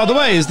 which, by the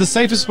way, is the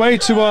safest way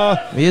to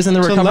he is in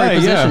the recovery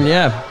position,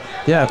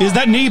 yeah. Is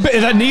that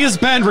knee is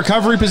band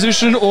recovery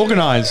position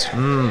organized?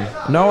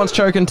 No one's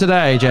choking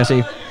today,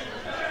 Jesse.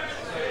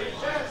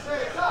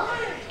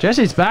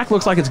 Jesse's back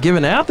looks like it's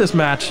given out this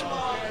match.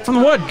 From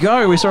the word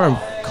go, we saw him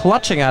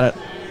clutching at it.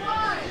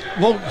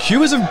 Well,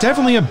 Hugh is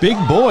definitely a big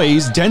boy.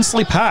 He's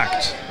densely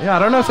packed. Yeah, I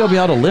don't know if they'll be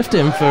able to lift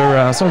him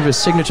for some of his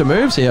signature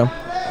moves here.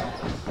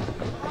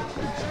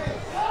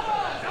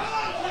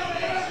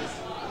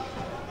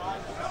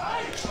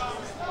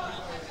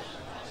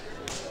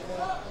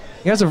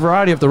 He has a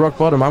variety of the rock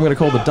bottom. I'm going to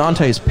call the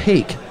Dante's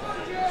Peak.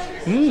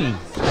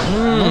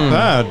 Not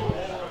bad.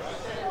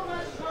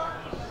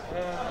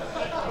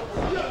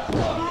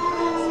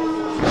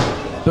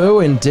 Boo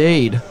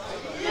indeed.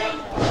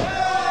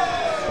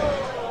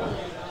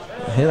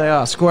 Here they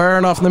are,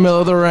 squaring off in the middle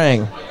of the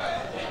ring.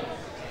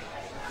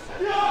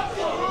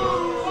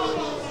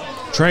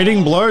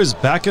 Trading blows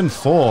back and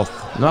forth.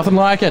 Nothing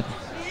like it.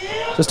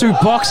 Just two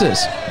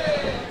boxers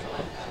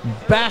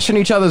bashing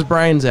each other's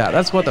brains out.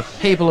 That's what the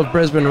people of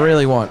Brisbane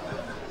really want.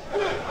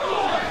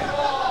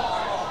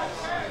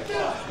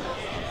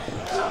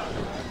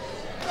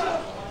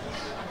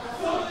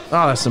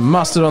 Oh, there's some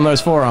mustard on those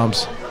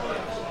forearms.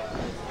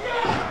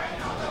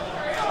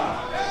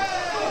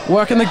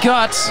 Working the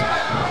guts.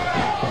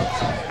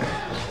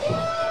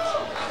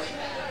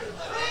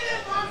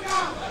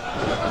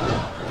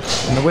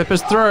 And the whip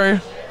is through.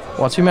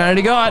 What's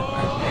Humanity got?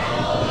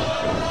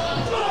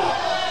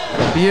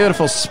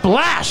 Beautiful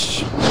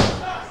splash.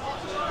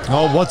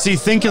 Oh, what's he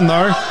thinking,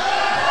 though?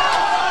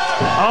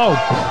 Oh,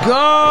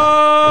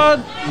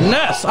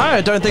 goodness.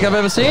 I don't think I've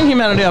ever seen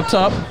Humanity up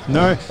top.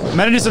 No,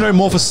 Manatee's known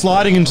more for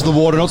sliding into the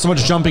water, not so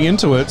much jumping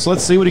into it. So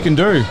let's see what he can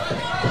do.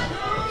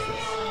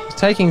 He's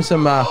taking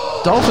some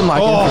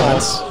dolphin-like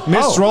influence.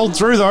 Missed, rolled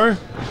through, though.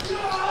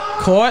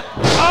 Caught.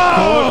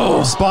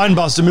 Oh! Spine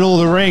buster, middle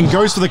of the ring.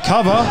 Goes for the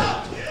cover.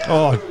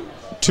 Oh,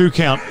 2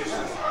 count.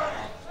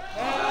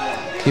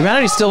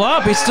 Humanity's still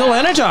up. He's still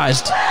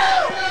energized.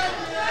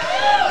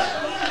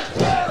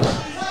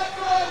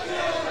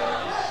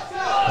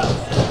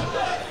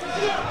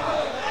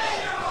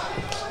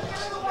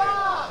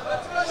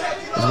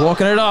 He's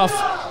walking it off.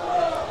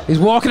 He's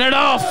walking it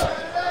off.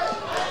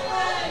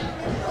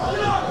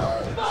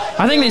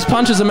 I think these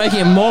punches are making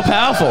him more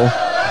powerful.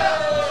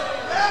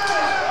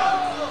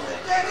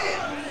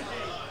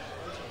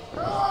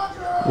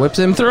 Whips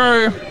him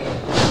through.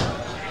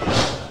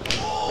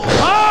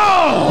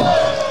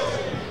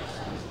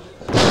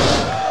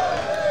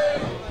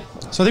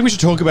 So I think we should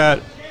talk about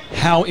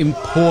how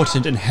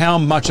important and how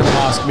much a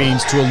mask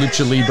means to a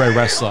lucha libre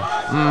wrestler.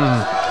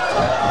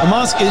 A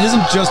mask, it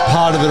isn't just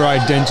part of their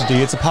identity;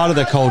 it's a part of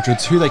their culture.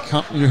 It's who they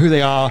come, who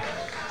they are,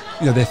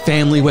 their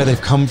family, where they've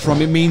come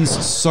from. It means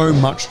so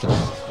much to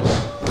them.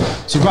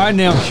 So right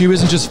now, Hugh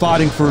isn't just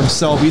fighting for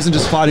himself. He isn't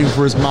just fighting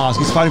for his mask.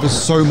 He's fighting for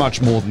so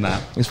much more than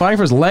that. He's fighting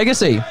for his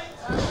legacy.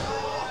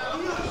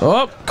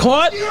 Oh,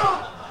 caught.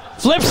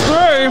 Flips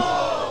through.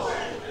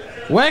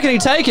 Where can he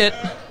take it?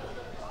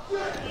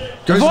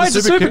 Avoids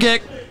the super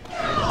kick.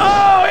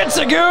 Oh, it's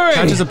a Guri.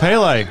 Catches a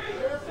Pele.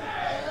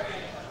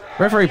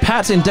 Referee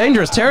Pat's in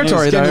dangerous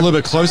territory, he's though. getting a little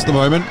bit close at the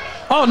moment.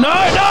 Oh, no,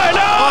 no,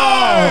 no!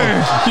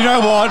 Oh, you know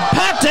what?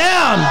 Pat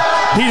down!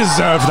 He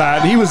deserved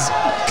that. He was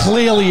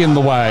clearly in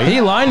the way. He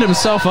lined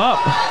himself up.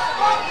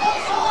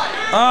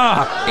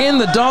 In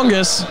the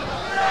dongus.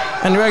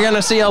 And we're going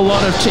to see a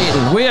lot of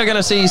cheating. We are going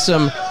to see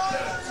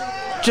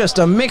just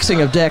a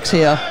mixing of decks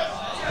here.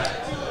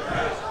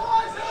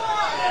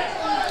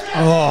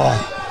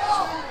 Oh.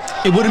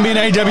 It wouldn't be an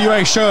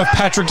AWA show if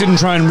Patrick didn't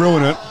try and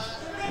ruin it.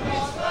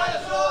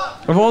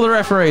 Of all the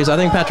referees, I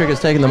think Patrick has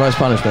taken the most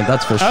punishment,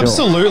 that's for sure.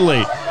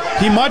 Absolutely.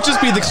 He might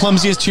just be the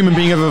clumsiest human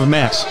being I've ever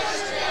met.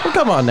 Well,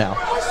 come on now.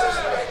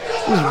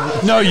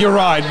 No, you're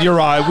right.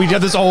 We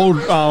had this old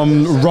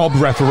Rob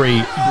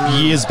referee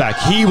years back.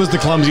 He was the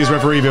clumsiest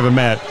referee I've ever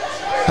met.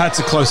 Pat's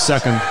a close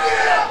second.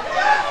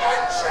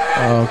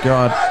 Oh,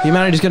 God.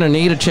 Humanity's going to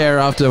need a chair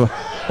after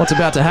what's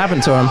about to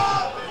happen to him.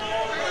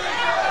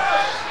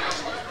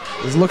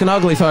 It's looking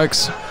ugly,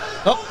 folks.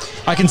 Oh,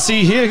 I can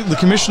see here the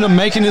commissioner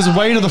making his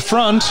way to the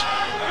front.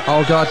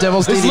 Oh, God.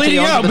 Devil's It's DDT leading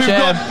onto out. the We've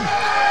chair.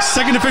 got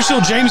second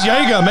official James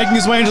Yeager making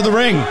his way into the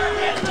ring.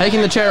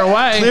 Taking the chair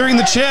away. Clearing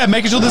the chair,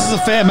 making sure this is a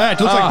fair match.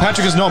 It looks like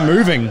Patrick is not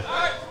moving.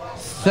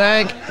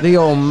 Thank the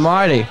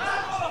Almighty.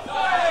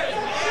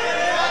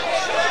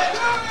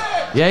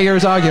 Yeager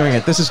is arguing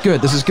it. This is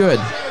good. This is good.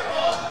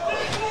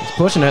 He's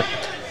pushing it.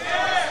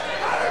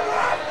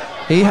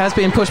 He has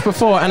been pushed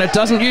before, and it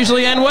doesn't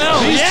usually end well.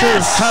 These two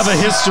have a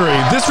history.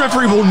 This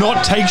referee will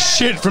not take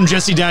shit from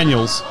Jesse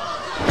Daniels.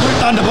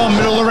 Thunderbomb,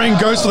 middle of the ring,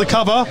 goes for the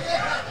cover.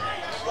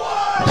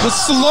 The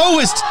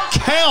slowest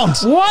count.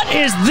 What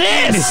is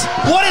this?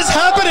 What is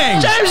happening?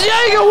 James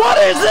Yeager, what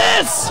is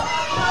this?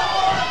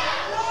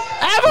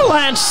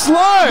 Avalanche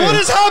slow. What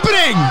is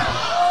happening?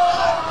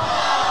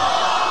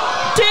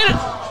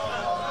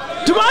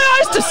 Do my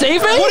eyes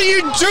deceive me? What are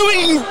you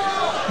doing,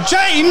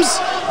 James?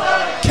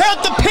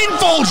 Count the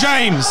pinfall,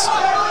 James.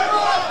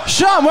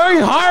 Sean, where are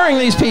you hiring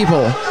these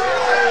people?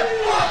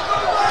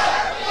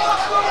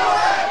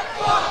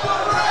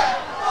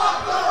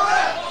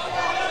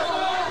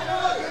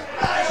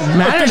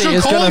 Manatee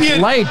is going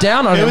to lay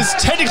down on him. It was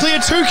technically a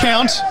 2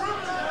 count.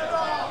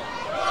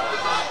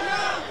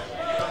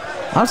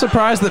 I'm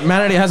surprised that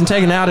Manatee hasn't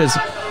taken out his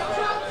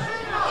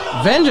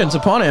vengeance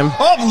upon him.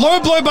 Oh, low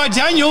blow by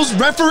Daniels.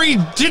 Referee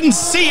didn't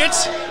see it.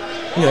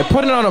 Yeah,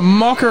 putting on a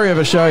mockery of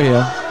a show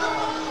here.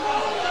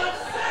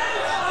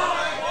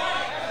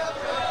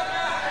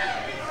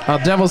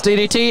 Devil's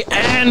DDT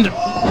and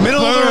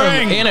middle of the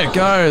ring. In it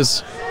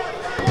goes.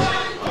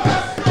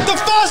 The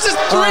fastest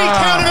 3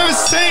 count I've ever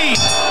seen.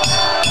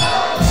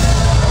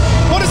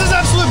 What is this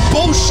absolute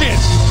bullshit?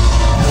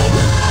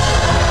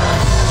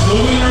 The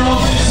winner of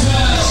this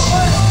match,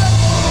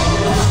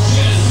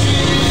 Jesse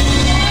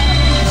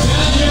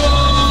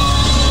Daniels.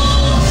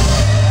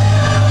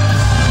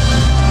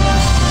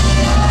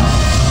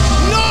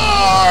 No!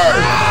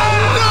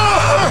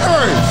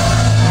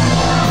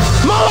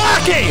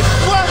 Malarkey!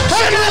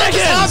 How did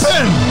this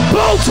happen?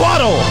 Bull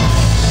twaddle!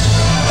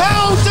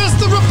 How does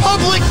the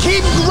Republic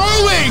keep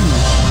growing?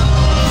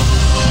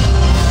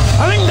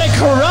 I think they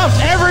corrupt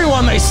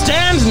everyone they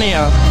stand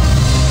near.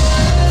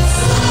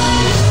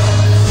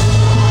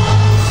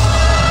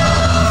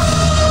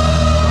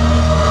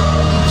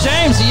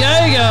 James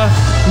Yeager,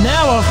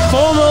 now a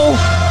formal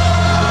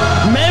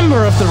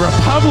member of the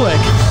Republic.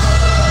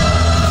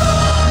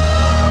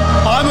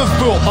 I'm a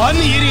fool. I'm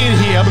the idiot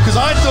here because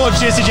I thought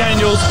Jesse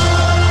Daniels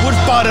would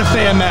fight a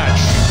fair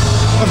match.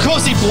 Of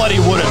course he bloody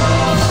wouldn't.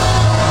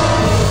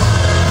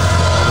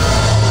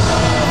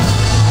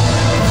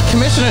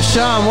 Commissioner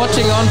Sham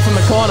watching on from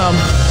the corner.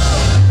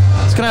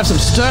 He's going to have some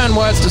stern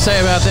words to say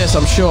about this,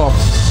 I'm sure.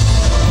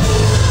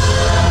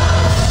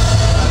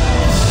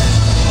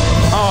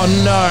 Oh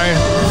no.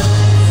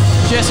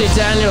 Jesse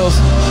Daniels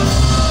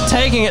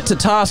taking it to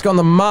task on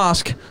the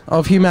mask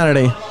of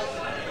humanity.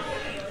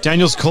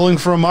 Daniels calling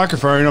for a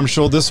microphone. I'm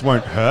sure this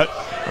won't hurt.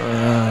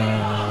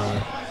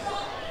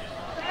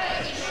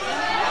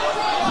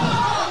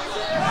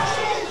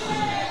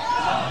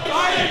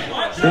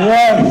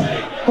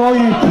 Right, all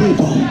you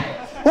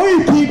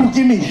people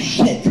give me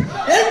shit.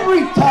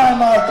 Every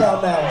time I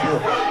come out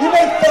here, you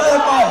make fun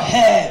of my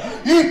hair,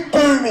 you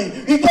boo me,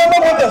 you come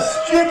up with the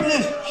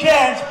stupidest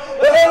chants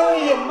that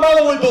only your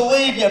mother would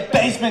believe, you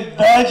basement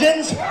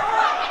virgins.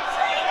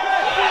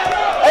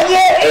 And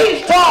yet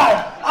each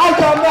time I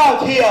come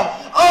out here,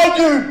 I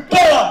do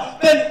better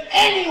than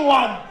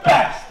anyone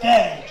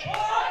backstage.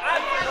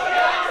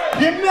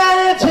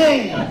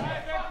 Humanity!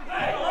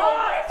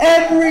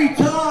 Every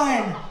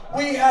time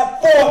we have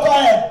fought,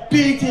 I have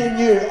beaten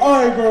you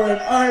over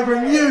and over,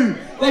 and you,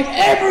 like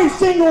every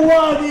single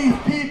one of these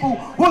people,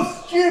 was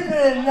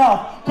stupid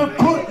enough to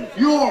put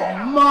your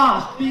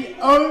mask, the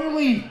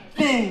only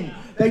thing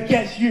that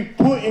gets you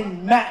put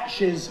in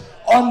matches,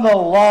 on the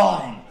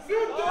line.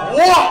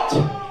 What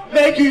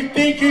made you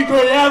think you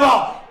could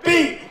ever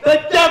beat the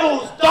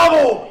Devil's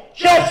Double,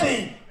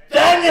 Jesse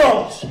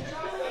Daniels?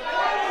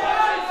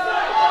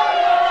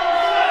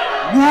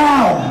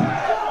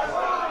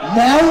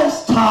 Now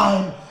it's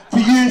time for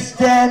you to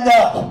stand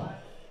up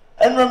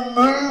and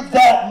remove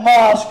that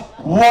mask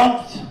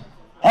once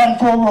and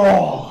for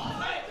all.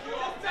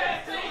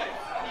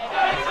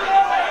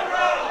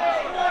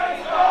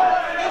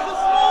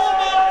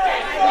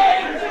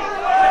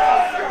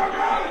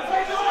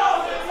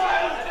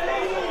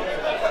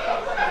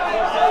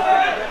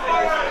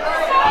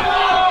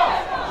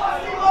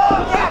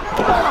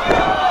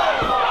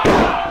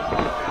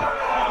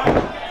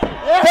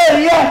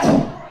 Better yet,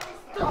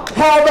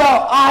 how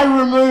about I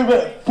remove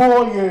it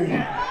for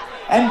you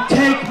and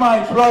take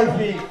my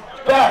trophy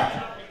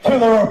back to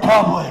the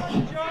Republic.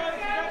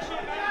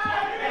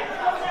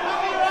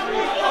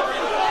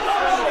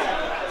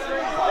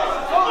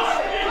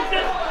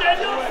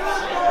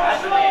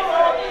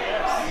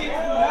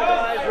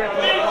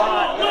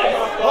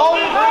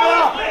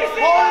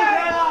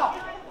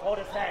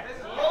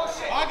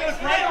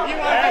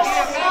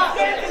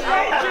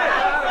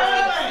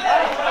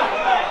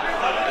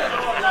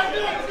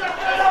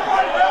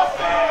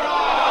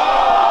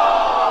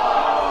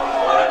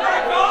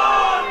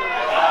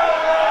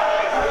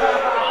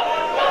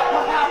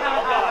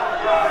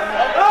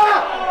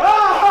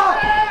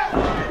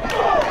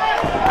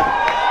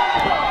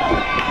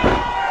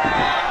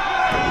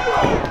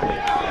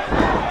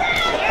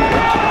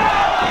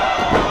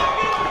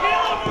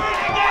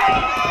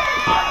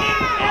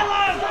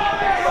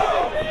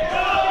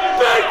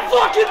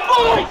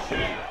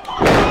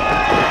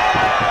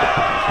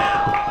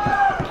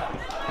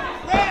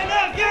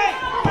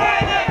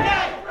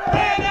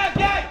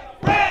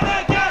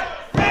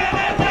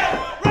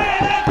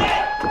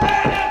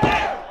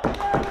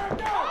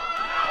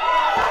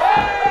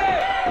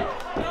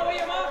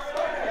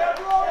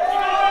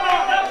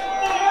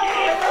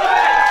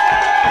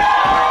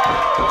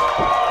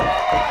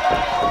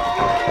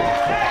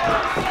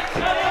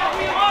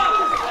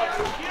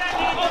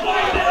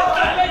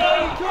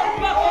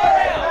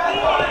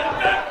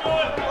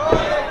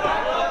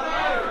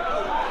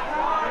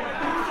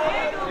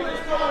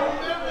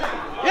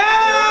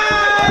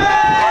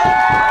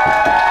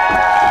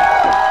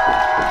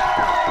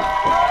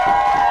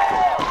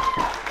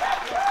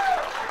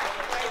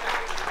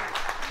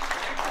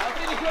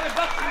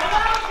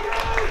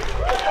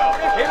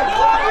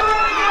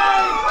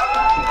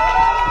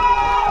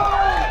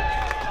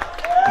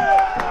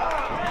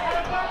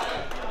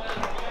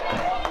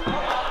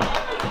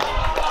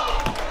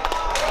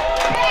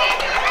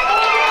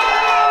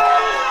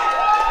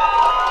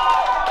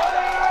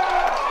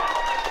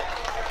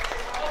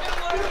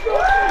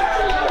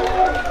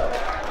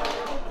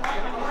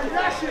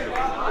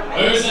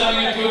 Who's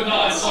having a good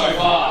night so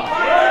far?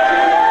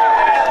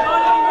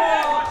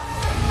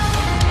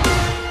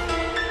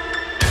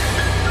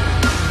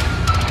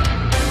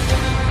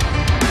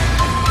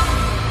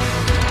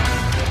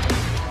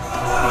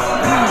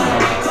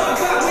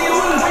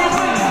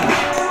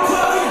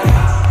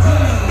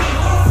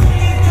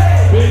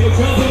 Being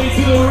accompanied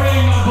to the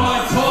ring by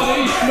Todd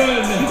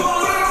Eastman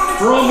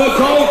from the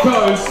Gold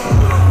Coast.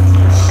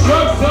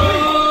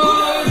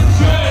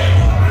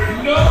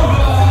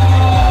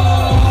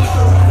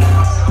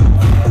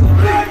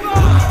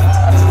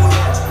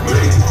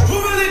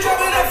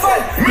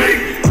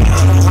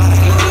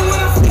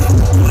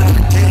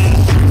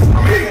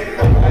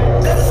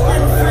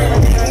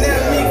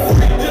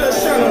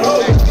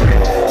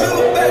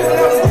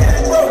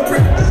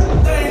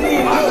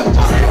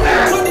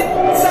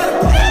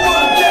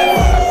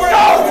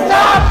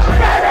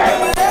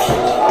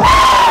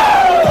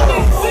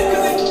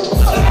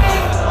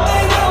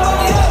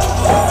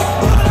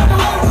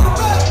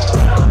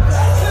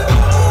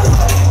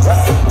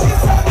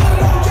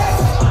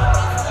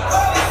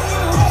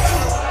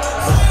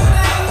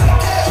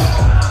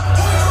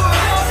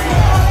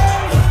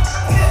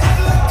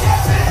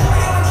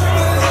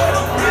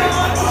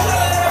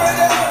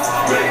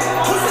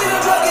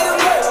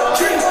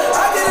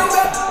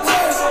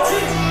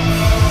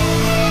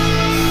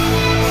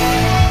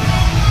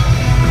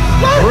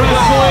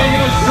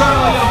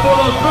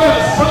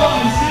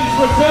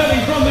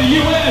 Returning from the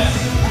US,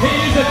 he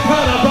is a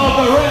cut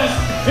above the rest.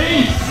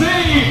 He's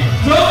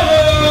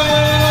Adonis!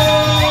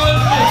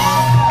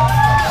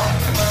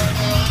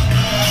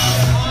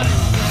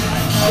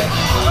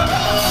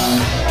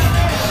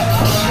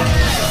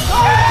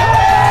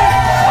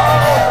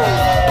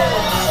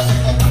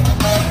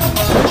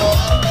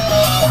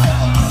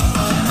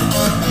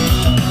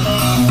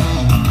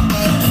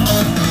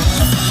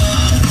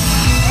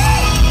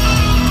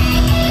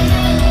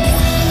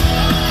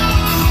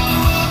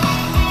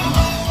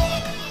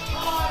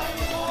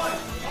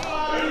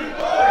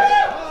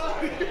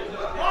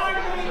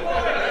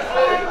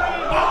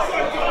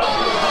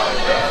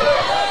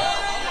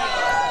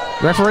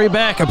 Referee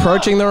back,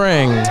 approaching the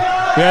ring. We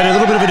had a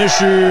little bit of an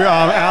issue.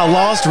 Our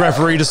last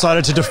referee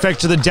decided to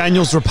defect to the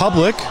Daniels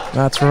Republic.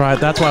 That's right.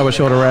 That's why we're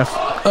short a ref.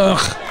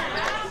 Ugh.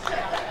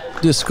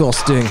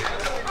 Disgusting.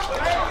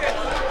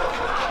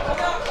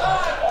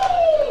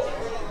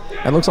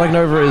 It looks like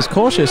Nova is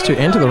cautious to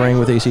enter the ring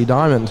with EC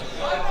Diamond.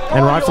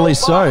 And rightfully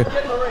so.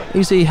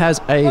 EC has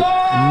a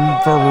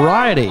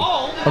variety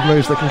of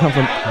moves that can come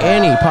from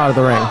any part of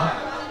the ring.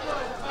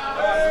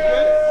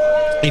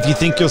 If you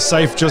think you're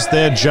safe just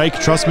there, Jake,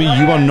 trust me,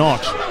 you are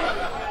not.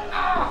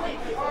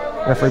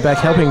 Referee back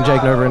helping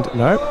Jake Nova into...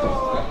 Nope.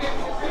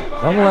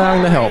 Not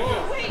allowing the help.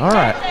 All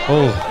right.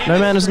 Oh, no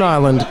man is an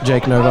island,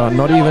 Jake Nova.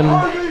 Not even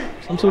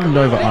some sort of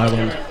Nova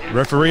Island.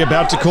 Referee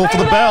about to call for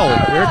the bell.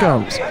 Here it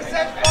comes.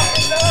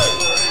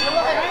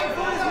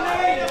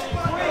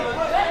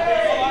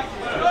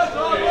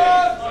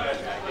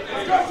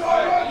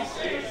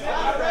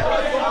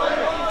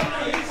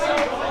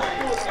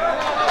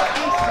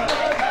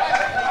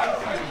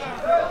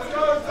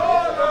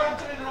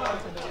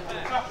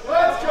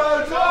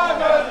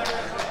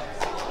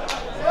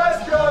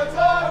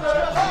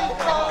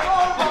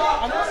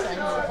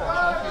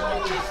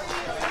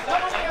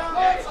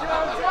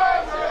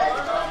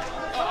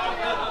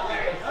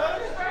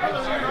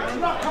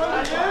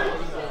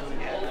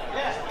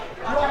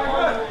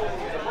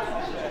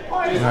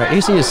 Alright,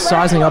 EC is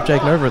sizing up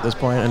Jake Nova at this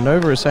point, and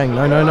Nova is saying,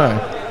 no, no, no.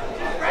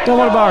 Don't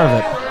want a bar of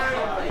it.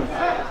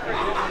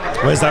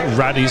 Where's that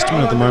rat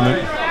Eastman at the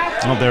moment?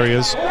 Oh, there he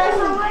is.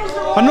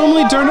 I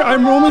normally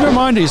don't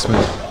mind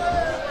Eastman.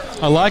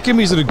 I like him.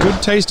 He's got a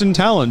good taste and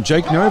talent.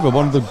 Jake Nova,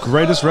 one of the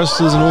greatest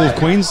wrestlers in all of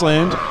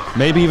Queensland,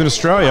 maybe even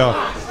Australia.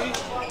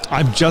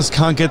 I just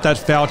can't get that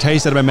foul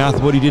taste out of my mouth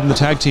of what he did in the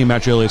tag team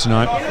match earlier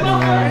tonight.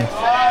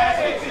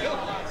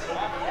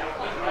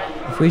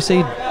 If we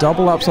see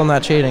double ups on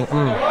that cheating,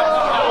 I'm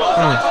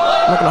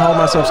not going to hold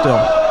myself still.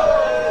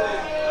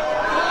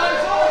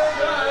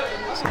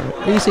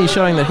 So EC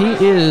showing that he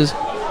is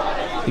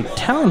a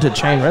talented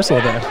chain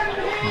wrestler there.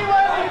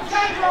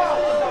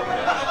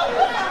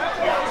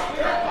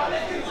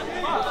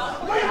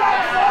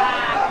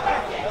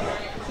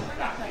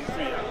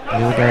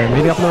 Here we go,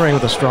 meeting up in the ring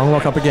with a strong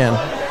lock up again.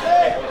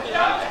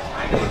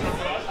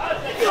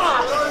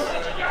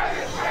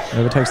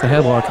 Overtakes the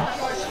headlock.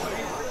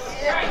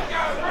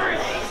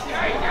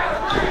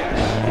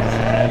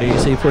 And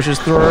EC pushes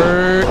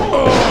through.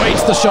 Oh,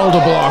 eats the shoulder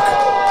block.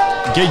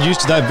 Get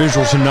used to that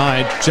visual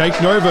tonight.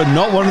 Jake Nova,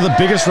 not one of the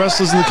biggest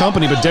wrestlers in the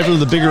company, but definitely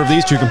the bigger of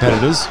these two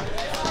competitors.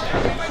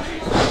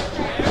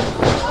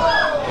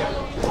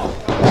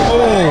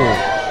 Oh!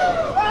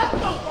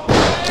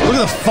 Look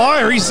at the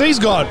fire EC's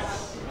got.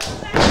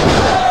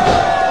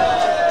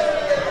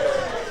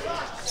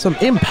 Some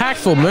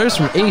impactful moves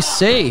from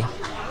EC.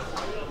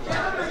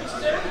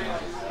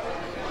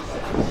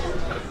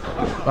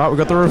 Oh, we've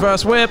got the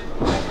reverse whip.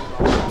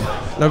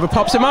 Nova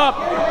pops him up.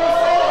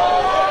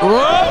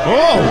 Whoa!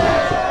 Oh!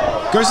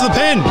 Goes to the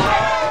pin.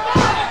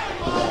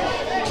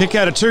 Kick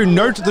out at 2.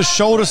 Note the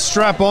shoulder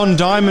strap on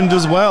Diamond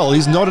as well.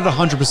 He's not at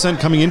 100%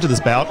 coming into this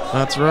bout.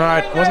 That's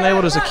right. Wasn't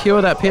able to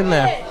secure that pin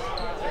there.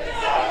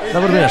 That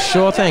would have been a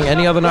sure thing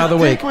any other night of the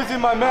week. Was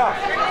in my mouth.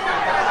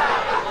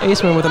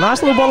 Eastman with a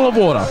nice little bottle of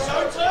water.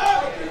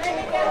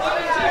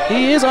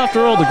 He is,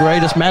 after all, the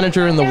greatest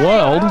manager in the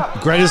world.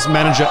 Greatest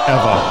manager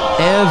ever.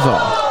 Ever.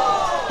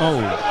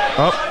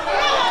 Oh.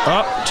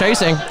 Up,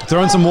 chasing.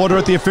 Throwing some water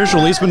at the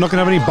official. Eastman not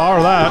going to have any bar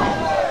of that.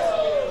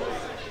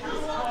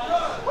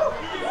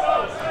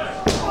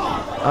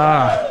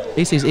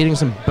 EC's eating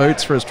some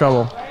boots for his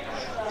trouble.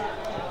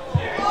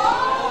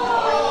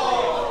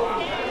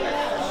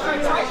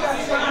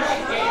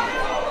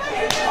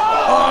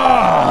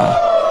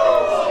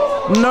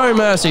 Oh, no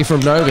mercy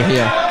from Nova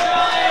here.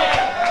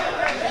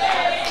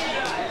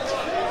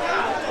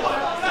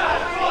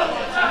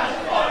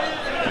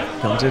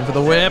 Comes in for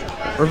the whip.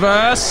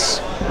 Reverse.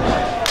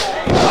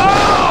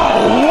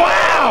 Oh,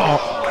 wow!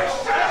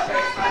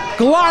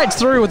 Glides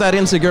through with that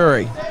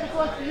enziguri.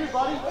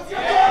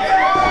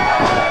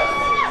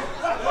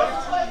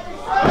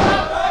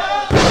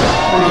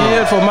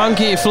 Beautiful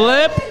monkey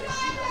flip.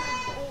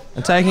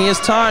 And taking his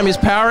time, he's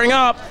powering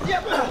up.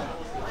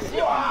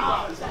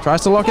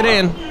 Tries to lock it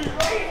in.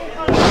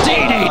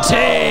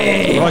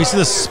 DDT! Oh, you see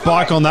the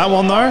spike on that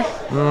one, though?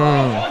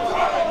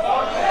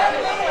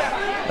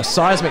 A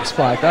seismic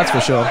spike, that's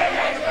for sure.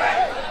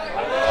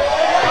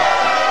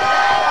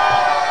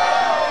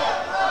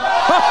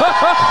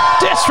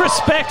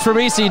 Disrespect from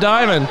EC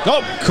Diamond.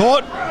 Oh,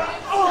 caught.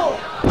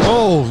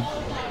 Oh,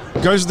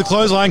 goes to the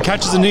clothesline,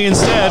 catches the knee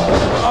instead.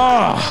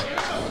 Oh,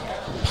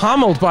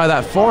 pummeled by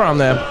that forearm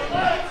there.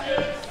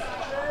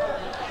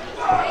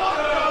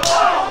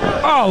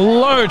 Oh,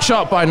 low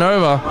chop by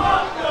Nova.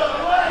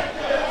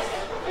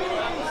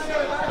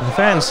 The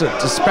fans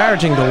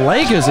disparaging the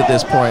Lakers at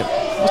this point.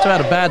 Must have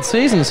had a bad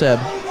season, Seb.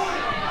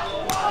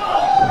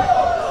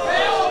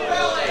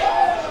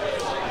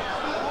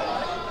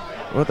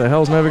 What the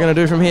hell's Nova going to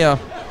do from here?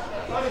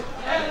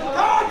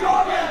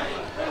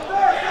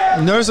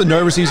 Notice that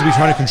Nova seems to be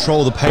trying to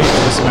control the pace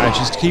of this match.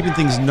 He's keeping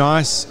things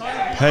nice,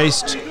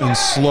 paced, and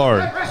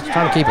slow. He's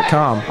trying to keep it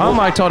calm.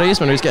 Unlike Todd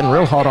Eastman, who's getting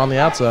real hot on the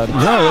outside.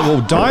 No,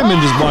 well,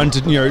 Diamond is one to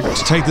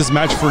to take this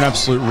match for an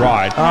absolute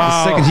ride.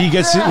 The second he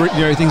gets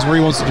things where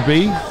he wants it to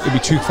be, it'll be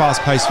too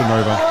fast paced for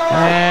Nova.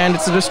 And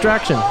it's a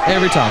distraction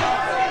every time.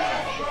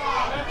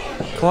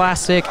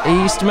 Classic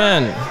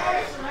Eastman.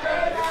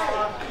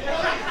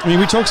 I mean,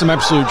 we talk some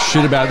absolute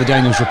shit about the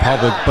Daniels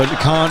Republic, but it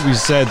can't be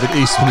said that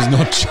Eastman is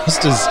not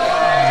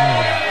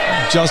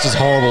just as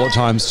horrible at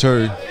times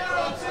too.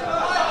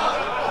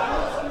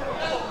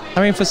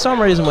 I mean, for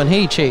some reason, when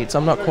he cheats,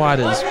 I'm not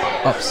quite as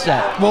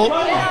upset. Well,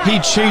 he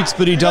cheats,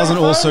 but he doesn't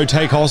also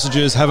take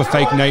hostages, have a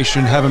fake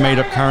nation, have a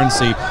made-up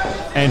currency,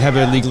 and have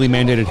a legally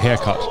mandated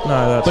haircut.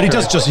 No, that's But true.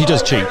 he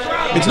does cheat.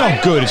 It's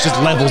not good. It's just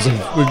levels of.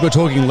 We're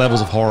talking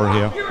levels of horror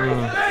here.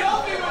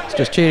 He's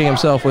just cheating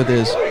himself with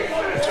his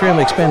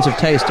extremely expensive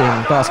taste in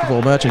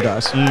basketball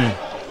merchandise.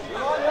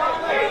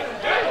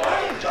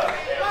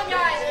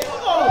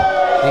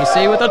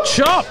 EC with a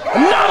chop!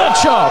 Another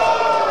chop!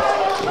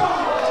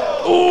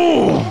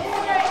 Ooh!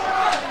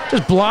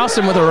 Just blast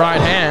him with a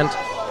right hand.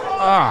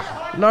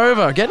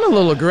 Nova getting a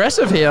little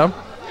aggressive here.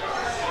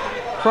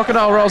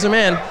 Crocodile rolls him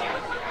in.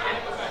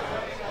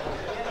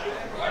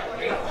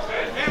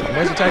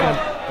 Where's he taking him?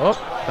 Oh,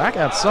 back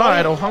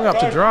outside or hung up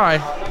to dry.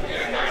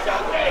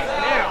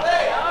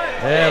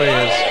 There he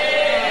is.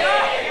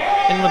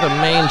 In with a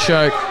mean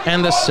choke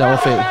and the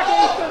selfie.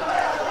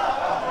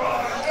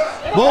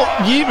 Well,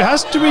 it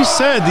has to be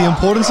said, the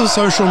importance of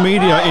social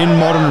media in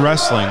modern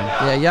wrestling.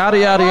 Yeah, yada,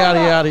 yada, yada,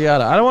 yada,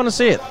 yada. I don't want to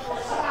see it.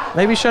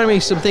 Maybe show me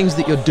some things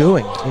that you're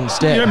doing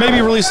instead. You know,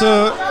 maybe release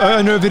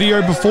a new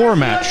video before a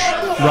match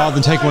rather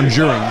than take one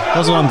during.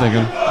 That's what I'm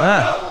thinking.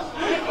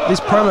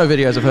 These promo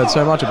videos I've heard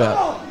so much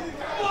about.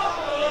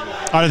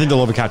 I don't think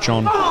they'll ever catch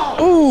on.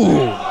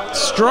 Ooh,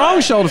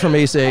 strong shoulder from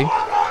EC.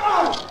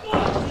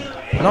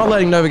 Not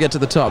letting Nova get to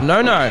the top.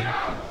 No, no.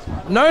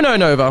 No, no,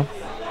 Nova.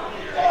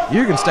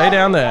 You can stay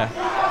down there.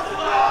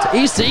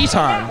 It's EC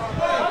time.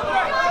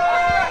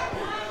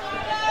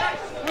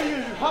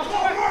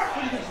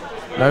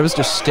 Nova's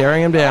just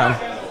staring him down.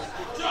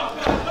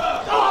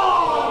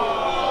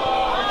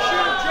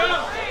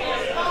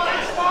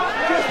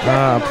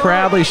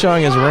 Proudly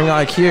showing his ring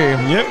IQ.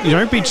 Yep, you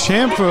don't be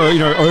champ for,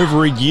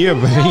 over a year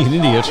by being an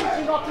idiot.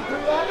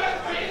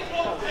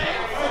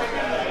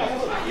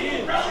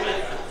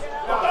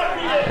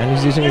 And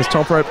he's using his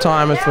top rope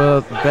timer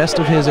for the best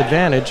of his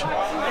advantage.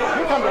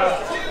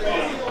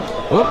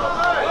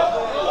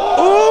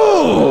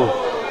 Ooh!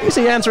 Is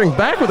he answering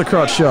back with a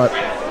crotch shot?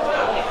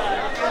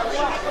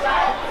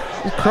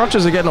 His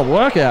crotches are getting a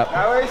workout.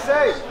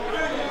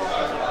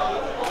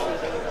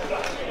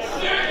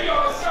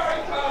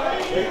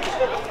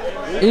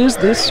 Is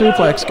this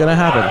suplex going to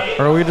happen?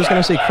 Or are we just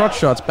going to see crotch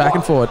shots back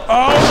and forward? Oh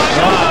my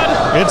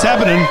God! It's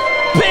happening.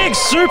 Big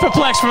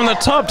superplex from the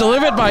top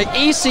delivered by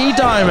EC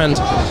Diamond.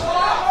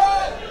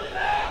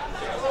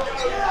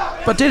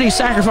 But did he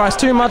sacrifice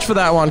too much for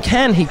that one?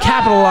 Can he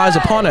capitalize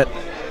upon it?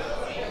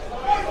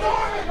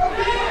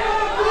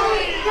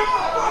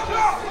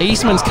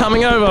 Eastman's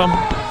coming over.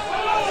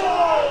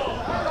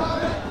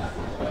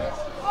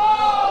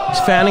 He's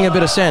fanning a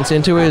bit of sense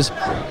into his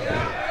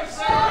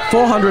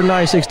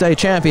 496-day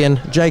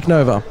champion, Jake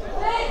Nova.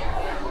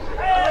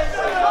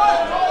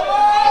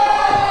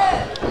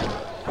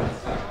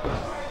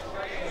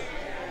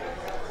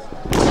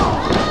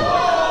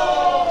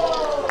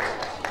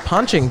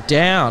 Punching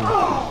down.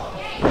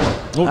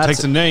 Oh,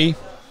 takes a knee.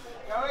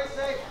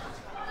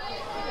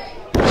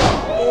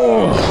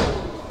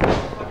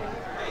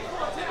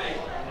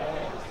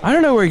 I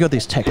don't know where he got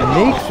this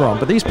technique from,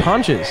 but these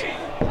punches.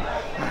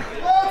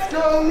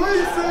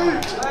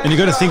 And you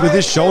got to think with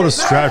this shoulder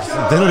strap,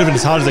 they're not even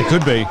as hard as they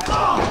could be.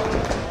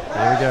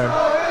 There we go.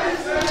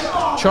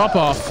 Chop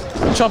off.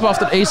 Chop off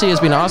that EC has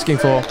been asking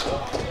for.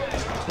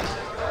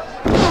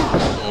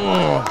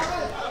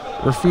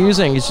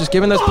 Refusing. He's just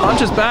giving those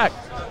punches back.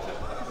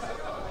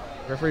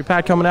 Referee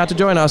Pat coming out to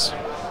join us.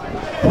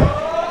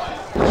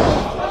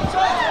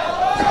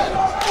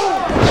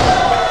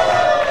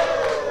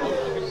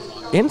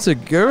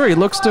 Inseguri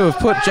looks to have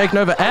put Jake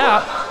Nova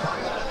out,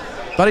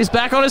 but he's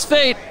back on his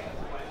feet.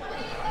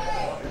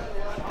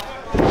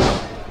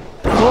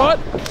 What?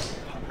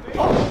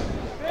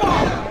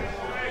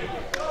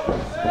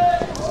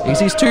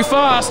 EC's too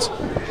fast.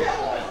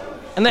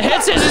 And the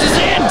head scissors is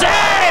in.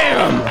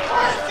 Damn!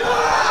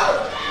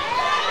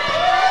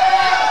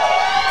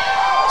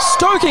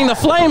 Stoking the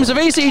flames of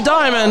EC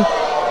Diamond.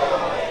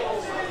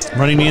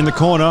 Running me in the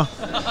corner.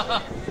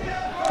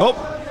 Oh,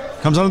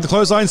 comes under the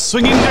clothesline,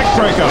 swinging neck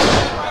breaker.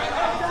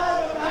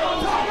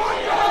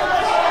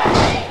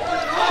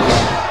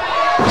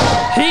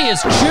 He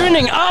is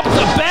tuning up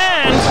the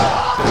band.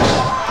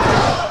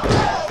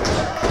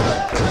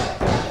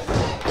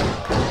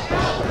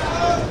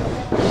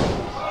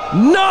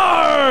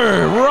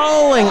 No!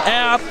 Rolling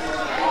out.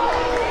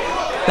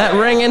 That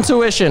ring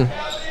intuition.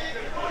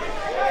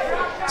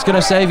 It's going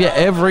to save you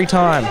every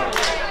time.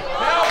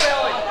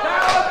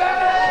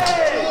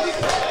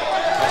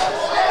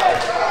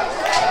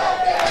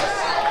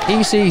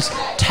 EC's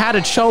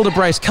tattered shoulder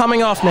brace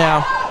coming off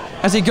now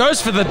as he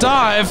goes for the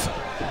dive.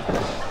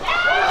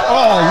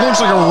 Oh,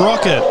 launched like a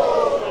rocket.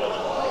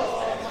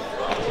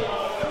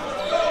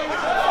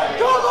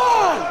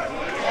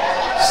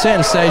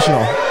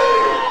 Sensational.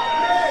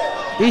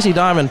 EC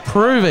Diamond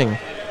proving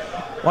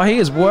why he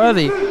is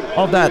worthy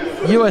of that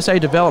USA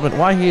development,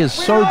 why he is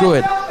so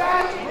good.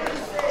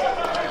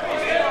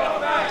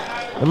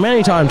 The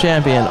many-time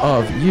champion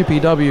of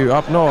UPW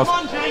up north,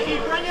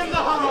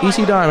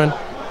 EC Diamond,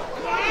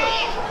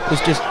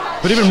 is just...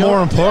 But even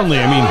more importantly,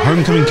 I mean,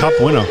 Homecoming Cup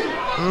winner.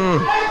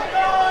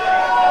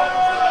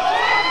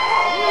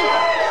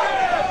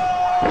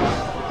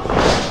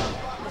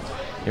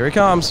 Here he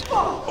comes.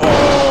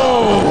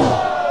 Oh!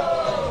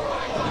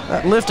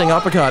 That lifting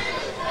uppercut.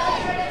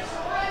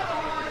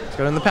 He's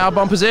got in the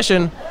powerbomb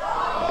position.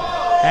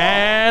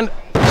 And...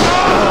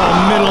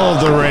 Oh, middle of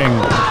the ring.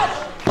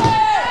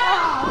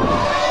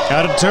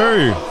 Out of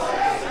two.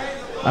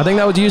 I think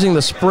that was using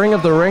the spring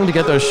of the ring to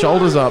get those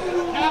shoulders up.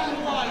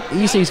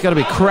 EC's got to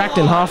be cracked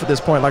in half at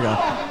this point like a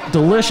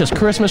delicious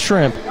Christmas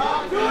shrimp.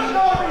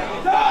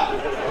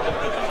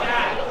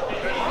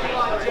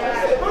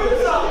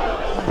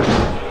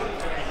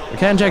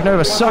 Can Jake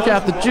Nova suck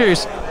out the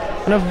juice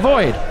and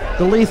avoid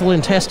the lethal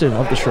intestine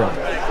of the shrimp?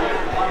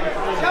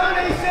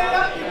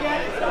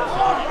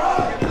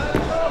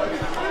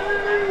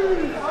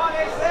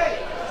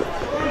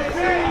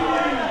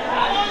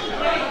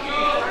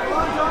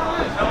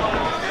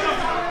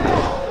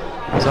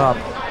 up.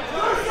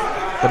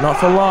 But not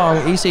for long.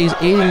 EC's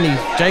eating these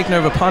Jake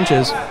Nova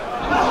punches.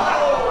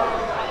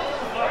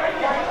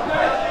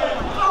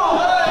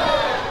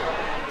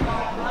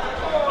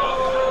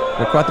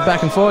 They're quite the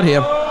back and forward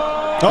here.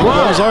 Oh,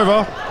 that was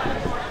over.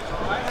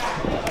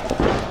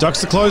 Ducks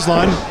the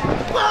clothesline.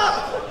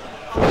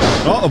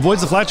 Oh,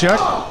 avoids the flat check.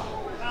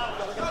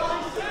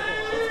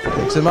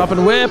 Picks him up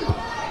and whip.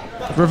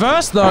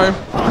 Reverse though.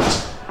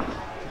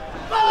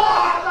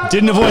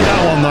 Didn't avoid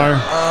that one though.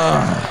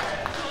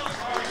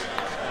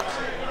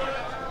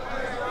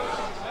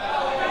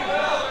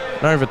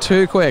 Nova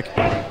too quick.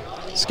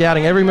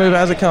 Scouting every move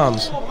as it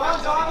comes.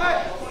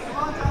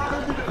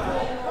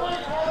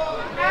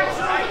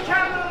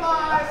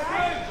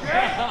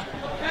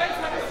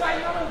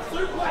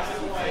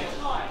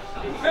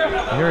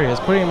 Here he is,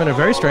 putting him in a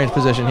very strange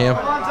position here.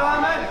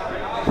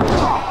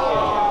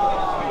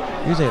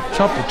 Using a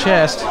chop to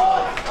chest.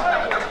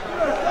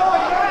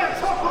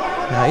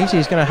 Now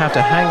EC's going to have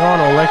to hang on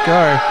or let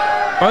go.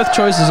 Both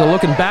choices are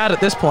looking bad at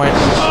this point.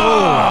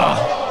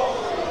 Oh.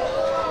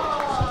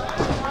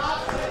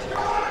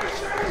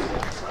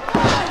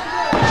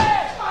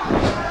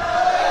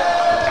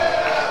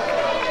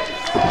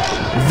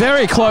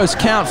 Very close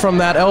count from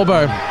that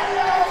elbow.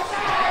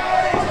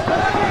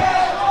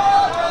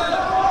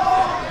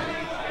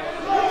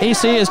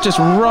 EC is just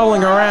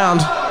rolling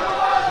around.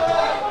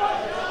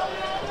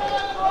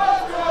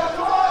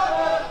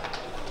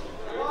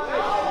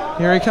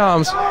 Here he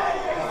comes.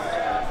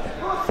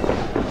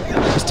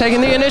 He's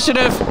taking the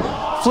initiative.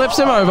 Flips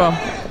him over.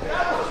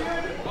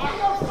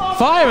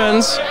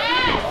 Fireman's.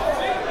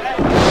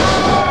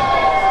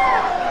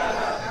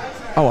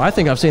 Oh, I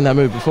think I've seen that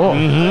move before.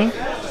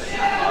 Mm-hmm.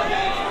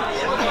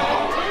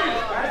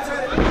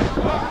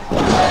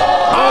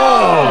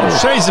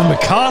 Shades of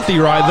McCarthy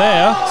right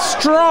there.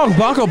 Strong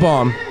buckle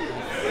bomb.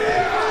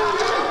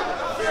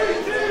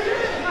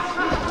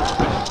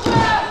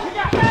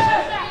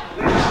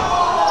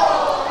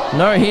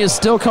 No, he is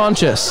still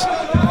conscious.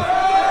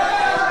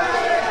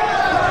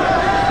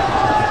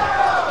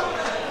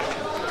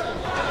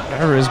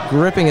 Trevor is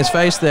gripping his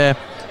face there.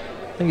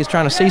 I think he's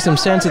trying to see some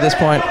sense at this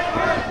point.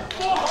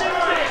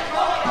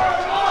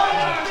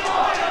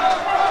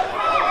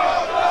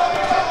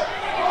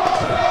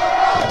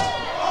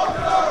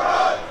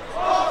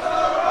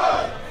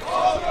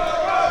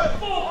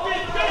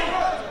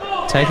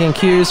 Taking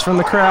cues from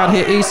the crowd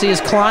here. EC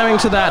is climbing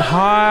to that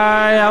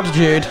high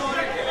altitude.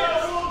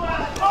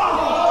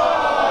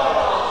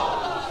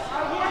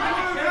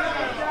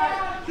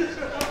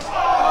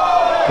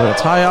 But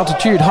it's high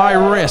altitude, high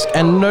risk,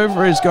 and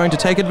Nova is going to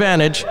take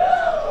advantage.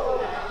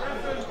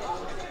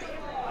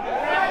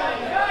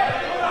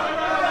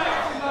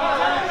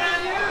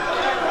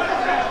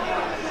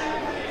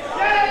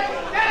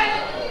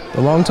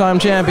 The longtime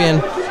champion.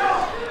 You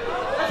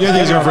don't think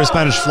he's going for a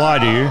Spanish fly,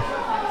 do you?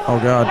 Oh,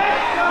 God.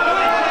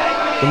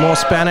 The more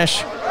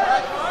Spanish,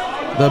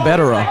 the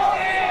better.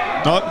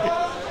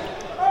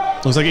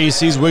 Oh, looks like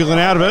EC's wiggling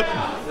out of it.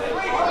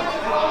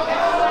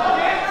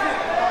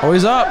 Oh,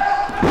 he's up.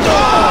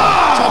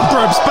 Top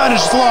rope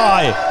Spanish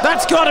fly.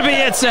 That's got to be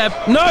it, Seb.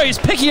 No, he's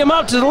picking him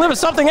up to deliver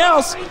something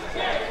else.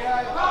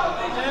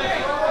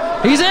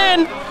 He's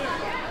in.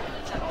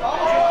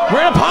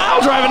 We're in a pile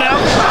driver now.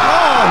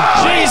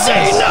 Oh,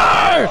 Jesus.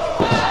 No!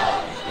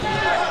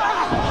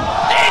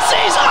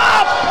 EC's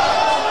up!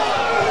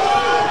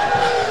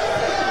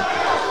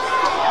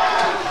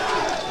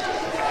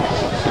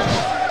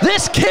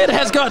 This kid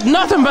has got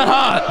nothing but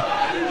heart.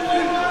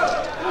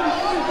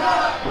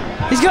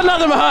 He's got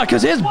nothing but heart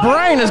because his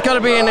brain has got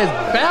to be in his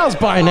bowels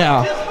by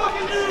now.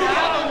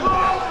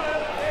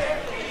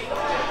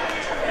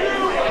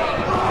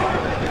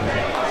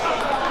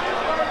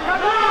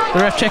 The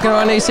ref checking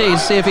on EC to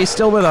see if he's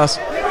still with us.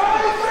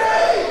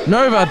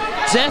 Nova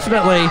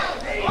definitely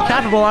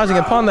capitalizing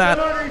upon that.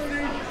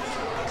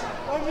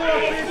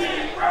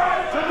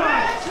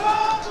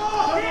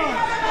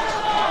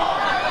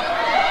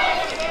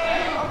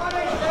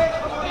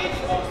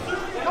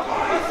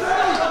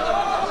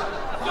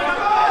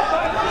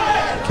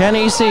 Can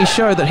EC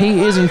show that he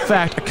is in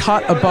fact a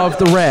cut above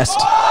the rest?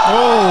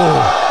 Oh!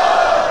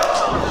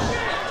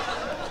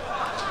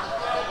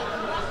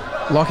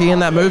 Locking in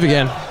that move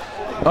again.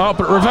 Oh,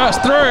 but reverse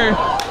through.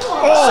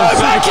 Oh,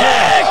 super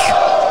kick!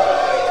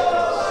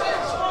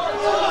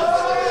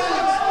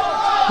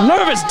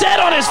 Nova's dead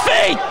on his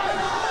feet.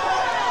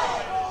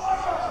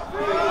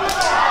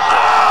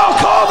 Oh,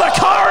 call the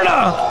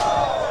coroner.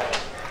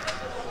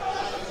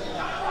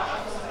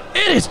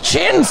 It is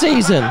chin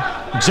season.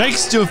 Jake's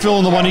still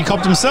feeling the one he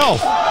copped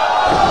himself.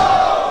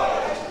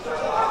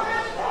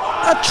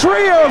 A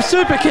trio of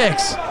super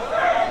kicks.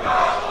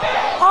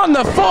 On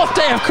the 4th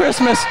day of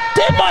Christmas,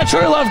 did my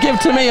true love give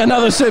to me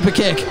another super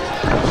kick?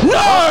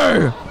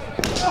 No!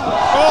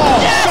 Oh,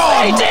 yes,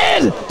 God! he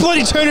did!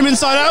 Bloody turned him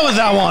inside out with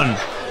that one.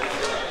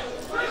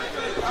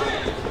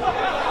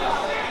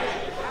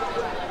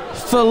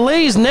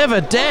 Feli's never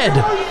dead.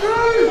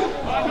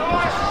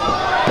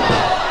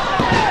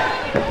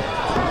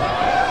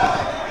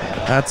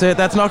 That's it.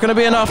 That's not going to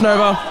be enough,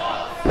 Nova.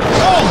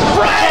 Oh,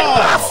 brand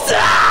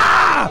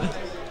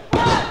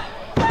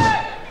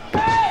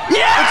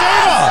Yeah! It's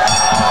over!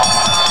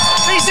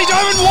 BC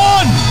Diamond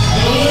won!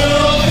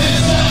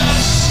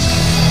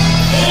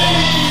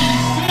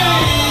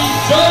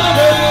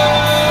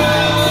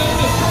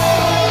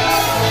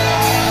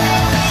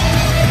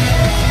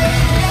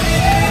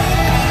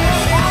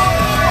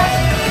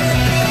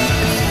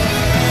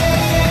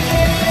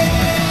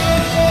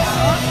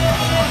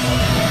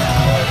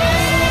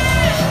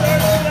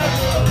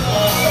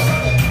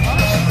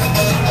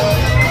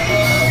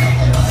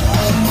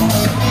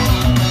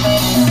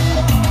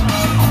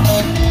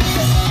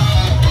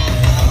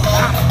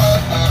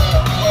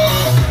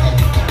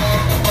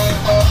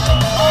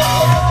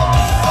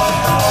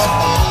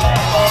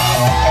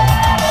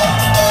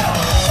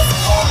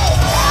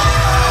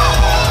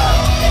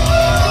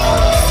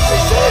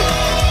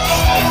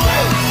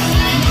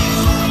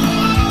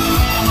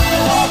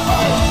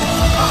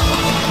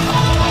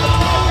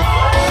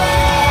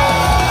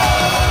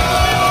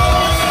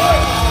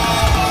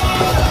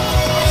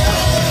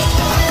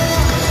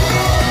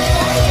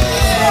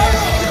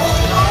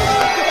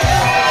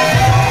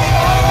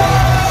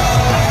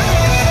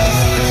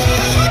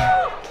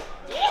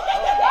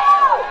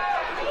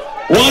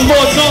 One more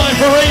time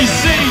for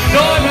AC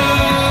Diamond.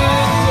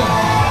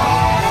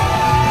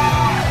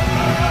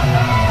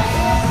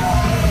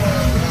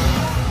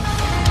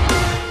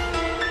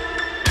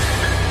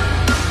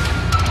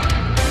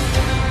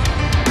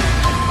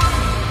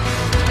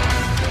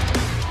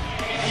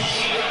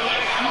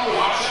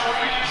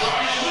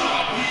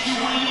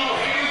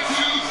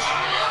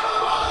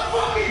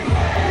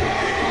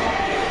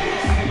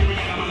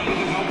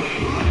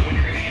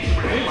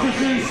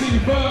 Introducing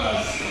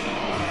first.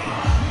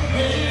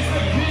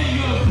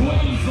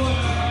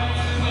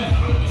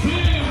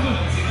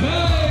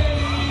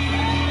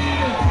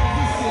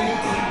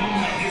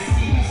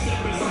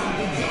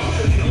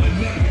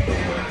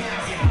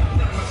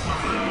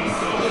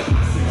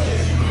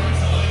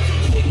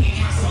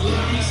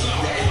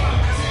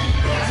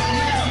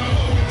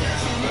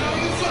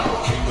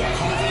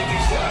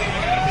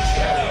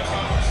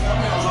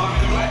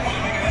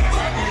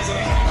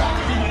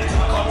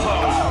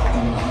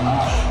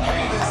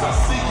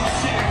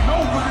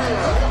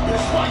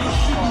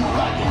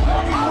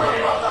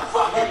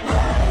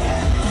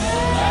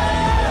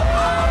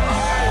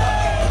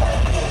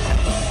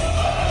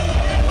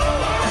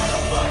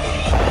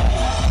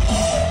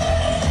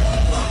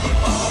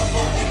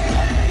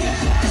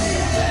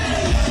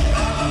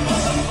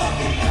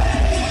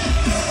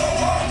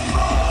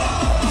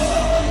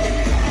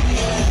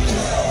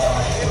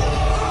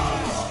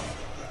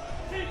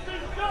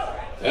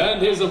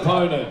 And his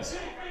opponent.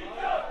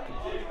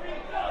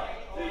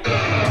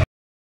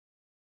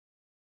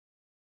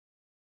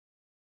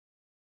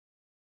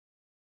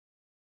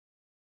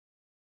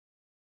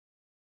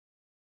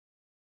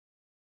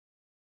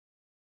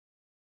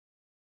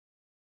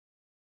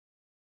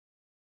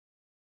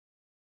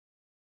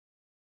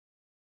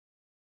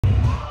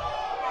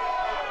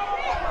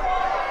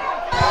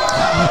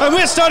 And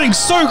we're starting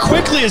so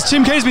quickly as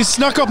Tim Kade's been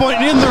snuck up on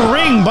in the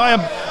ring by a...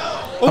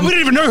 Oh, we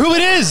don't even know who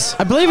it is.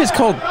 I believe it's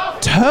called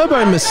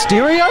Turbo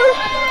Mysterio?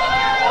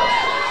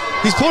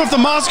 He's pulled off the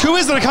mask. Who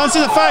is it? I can't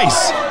see the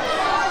face.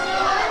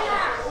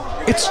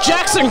 It's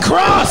Jackson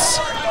Cross!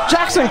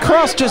 Jackson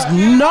Cross just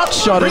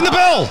nut-shot Ring it. the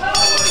bell.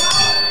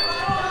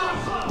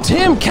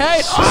 Tim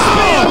Kade.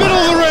 Oh, middle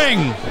of the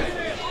ring.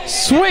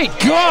 Sweet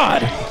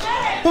God!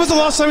 When was the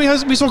last time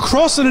we saw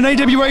Cross in an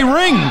AWA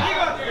ring?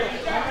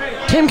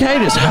 Tim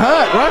Kade is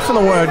hurt right from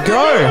the word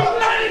go.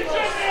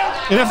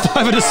 An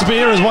F5 and a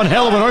spear is one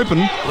hell of an open.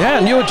 Yeah,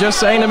 and you were just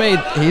saying to me,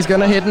 he's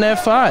going to hit an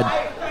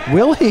F5.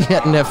 Will he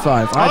hit an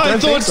F5? I don't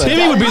thought think so.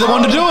 Timmy would be the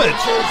one to do it.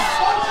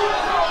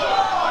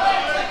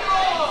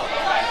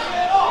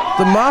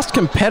 The masked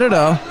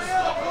competitor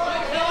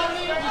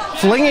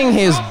flinging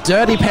his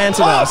dirty pants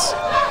at us.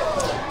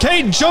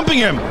 Kade jumping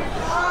him.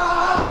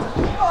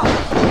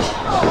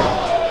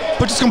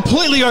 But just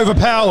completely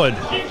overpowered.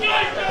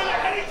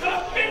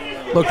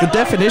 Look, the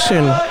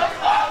definition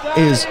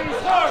is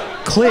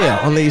clear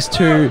on these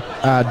two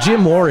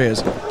gym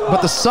warriors,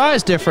 but the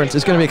size difference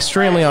is going to be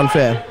extremely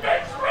unfair.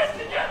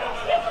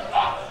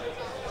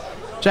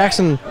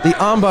 Jackson, the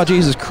armbar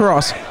Jesus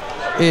Cross,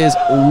 is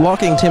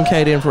locking Tim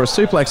Kade in for a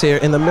suplex here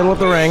in the middle of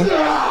the ring.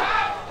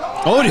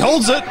 Oh, and he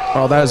holds it.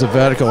 Oh, that is a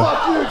vertical.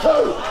 Laid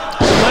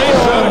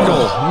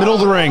vertical, middle of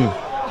the ring.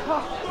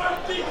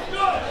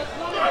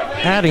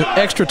 Adding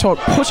extra torque,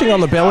 pushing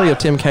on the belly of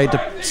Tim Kade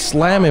to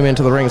slam him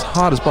into the ring as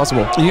hard as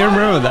possible. You gotta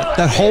remember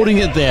that holding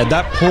it there,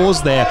 that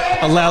pause there,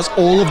 allows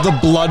all of the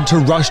blood to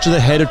rush to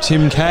the head of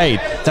Tim Kade.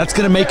 That's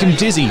gonna make him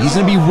dizzy. He's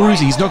gonna be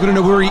woozy. He's not gonna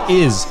know where he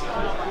is.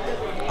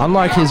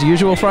 Unlike his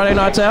usual Friday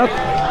nights out.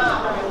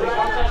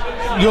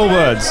 Your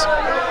words.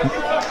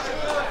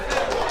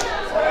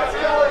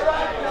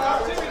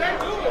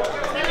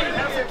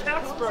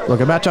 Look,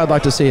 a match I'd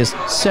like to see is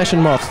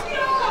Session Moth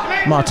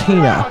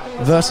Martina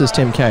versus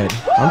Tim Kade.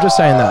 I'm just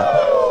saying that.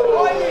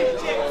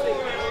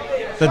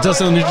 That does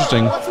sound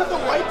interesting.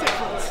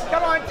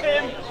 Come on,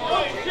 Tim.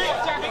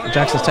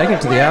 Jackson's taking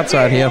it to the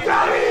outside here.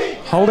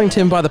 Holding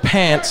Tim by the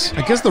pants.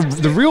 I guess the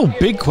real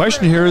big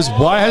question here is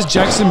why has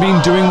Jackson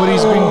been doing what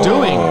he's been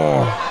doing?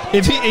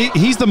 If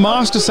he's the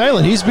master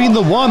sailor, he's been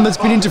the one that's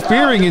been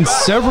interfering in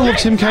several of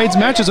Tim Kade's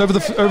matches over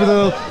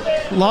the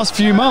last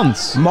few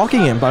months.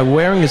 Mocking him by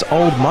wearing his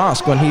old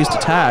mask when he used to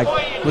tag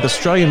with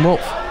Australian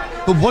Wolf.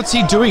 But what's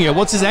he doing here?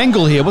 What's his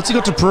angle here? What's he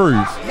got to prove?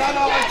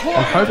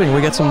 I'm hoping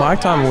we get some mic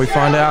time and we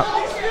find out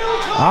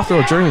after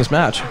or during this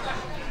match.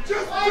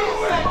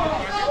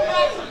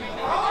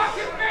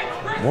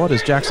 What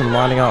is Jackson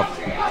lining up?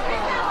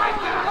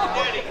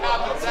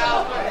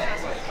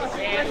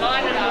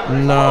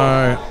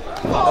 No.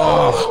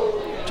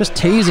 Oh, just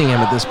teasing him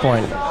at this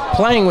point.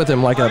 Playing with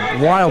him like a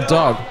wild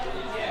dog.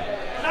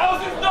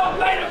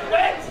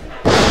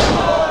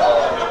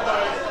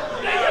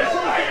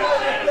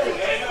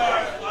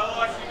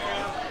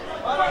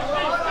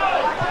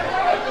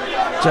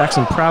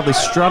 Jackson proudly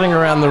strutting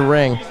around the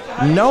ring,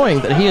 knowing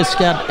that he has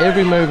scouted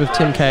every move of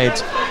Tim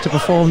Kade's to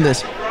perform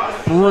this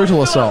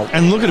brutal assault.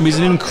 And look at him, he's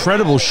in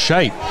incredible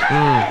shape.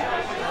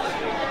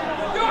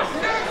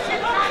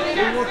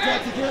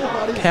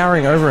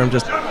 Cowering over him,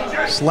 just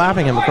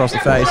slapping him across the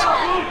face.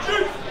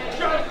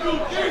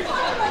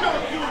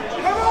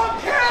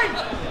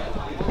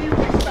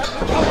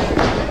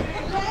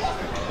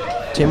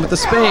 Tim with the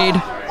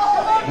speed.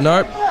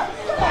 Nope.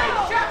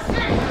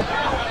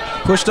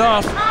 Pushed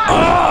off.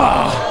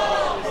 Oh!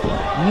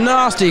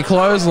 Nasty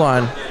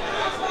clothesline.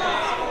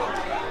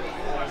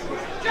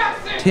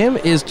 Tim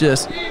is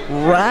just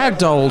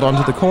ragdolled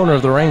onto the corner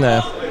of the ring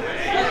there.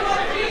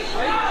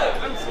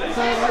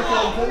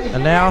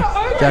 And now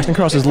Jackson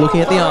Cross is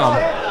looking at the arm.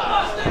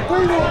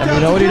 And you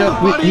know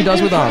what he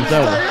does with arms,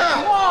 don't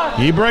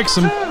we? He breaks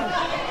them.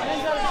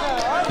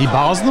 He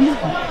bars them?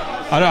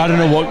 I don't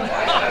know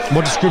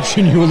what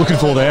description you were looking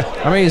for there.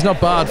 I mean, he's not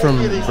barred from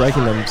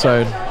breaking them, so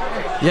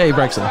yeah, he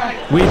breaks them.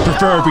 We'd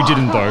prefer if he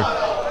didn't, though.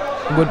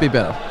 It would be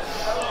better.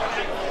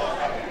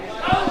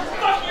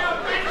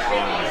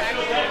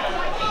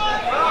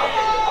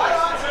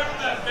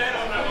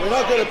 We're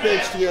not going to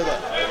bench together.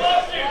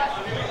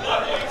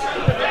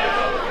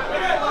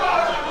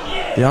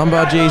 The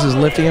armbar G's is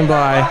lifting him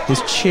by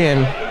his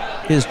chin.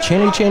 His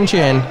chinny chin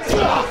chin.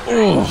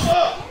 Ooh.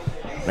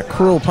 And a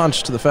cruel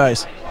punch to the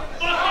face.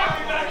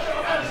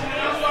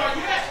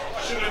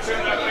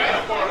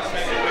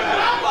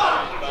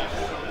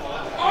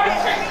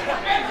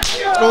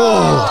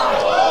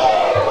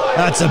 Oh,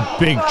 that's a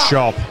big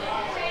chop.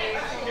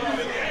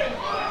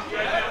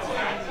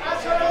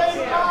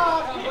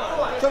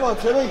 Come on,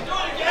 Timmy.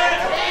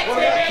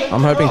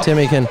 I'm hoping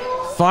Timmy can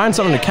find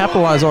something to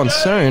capitalize on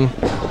soon.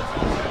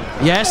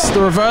 Yes,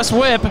 the reverse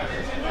whip.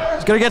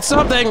 He's going to get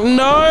something.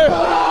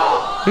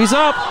 No. He's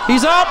up.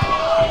 He's up.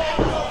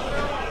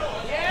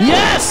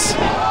 Yes.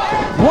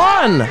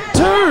 1,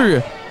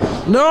 2.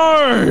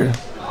 No.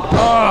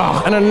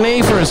 Oh, and a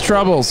knee for his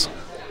troubles.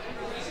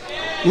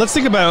 Let's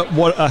think about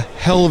what a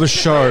hell of a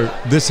show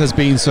this has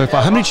been so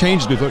far. How many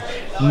changes we've got?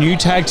 New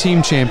tag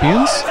team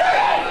champions.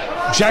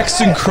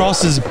 Jackson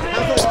Cross is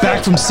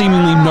back from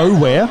seemingly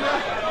nowhere.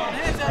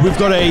 We've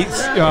got a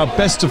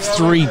best of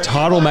 3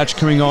 title match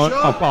coming on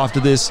up after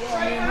this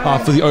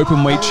for the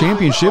Openweight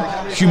Championship.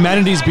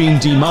 Humanity's being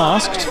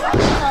demasked.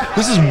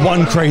 This is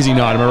one crazy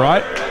night, am I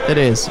right? It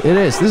is. It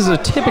is. This is a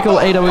typical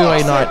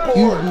AWA night.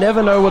 You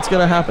never know what's going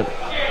to happen.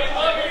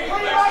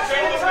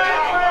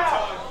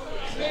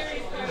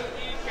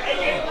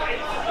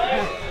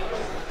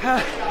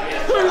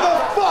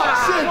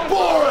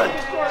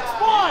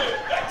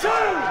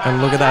 And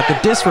look at that, the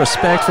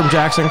disrespect from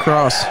Jackson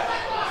Cross.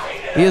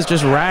 He is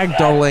just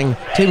ragdolling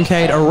Tim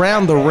Kade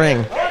around the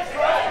ring,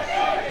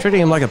 treating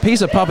him like a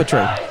piece of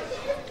puppetry.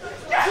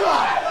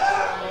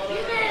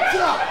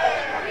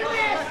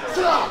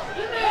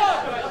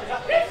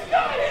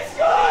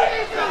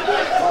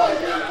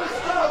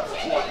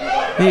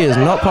 He is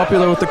not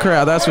popular with the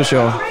crowd, that's for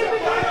sure.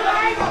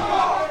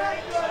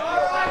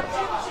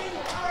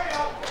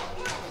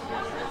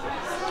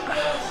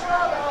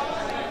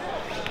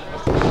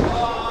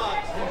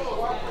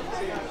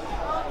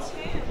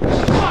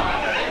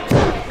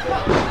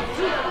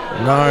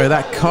 No,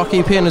 that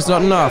cocky pin is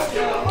not enough.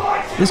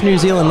 This New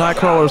Zealand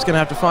Nightcrawler is going to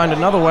have to find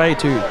another way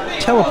to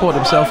teleport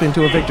himself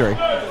into a victory.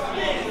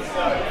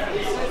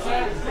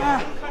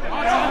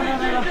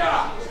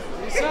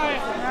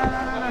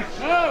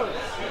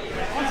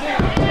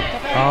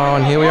 Oh,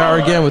 and here we are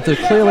again with the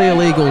clearly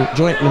illegal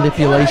joint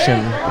manipulation.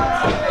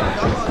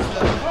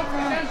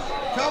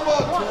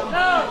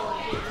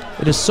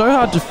 It is so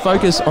hard to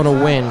focus on a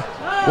win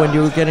when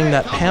you're getting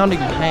that pounding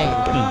pain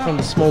from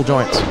the small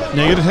joints.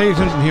 Now you got to pay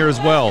attention here as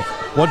well.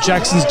 What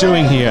Jackson's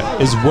doing here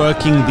is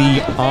working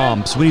the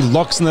arm. So when he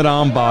locks in that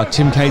arm bar,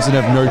 Tim Kade's going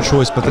to have no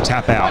choice but to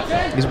tap out.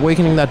 He's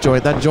weakening that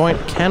joint. That joint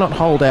cannot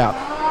hold out.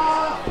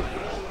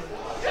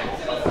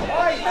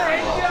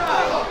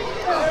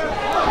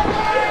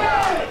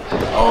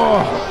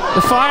 Oh,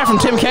 the fire from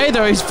Tim Kade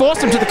though. He's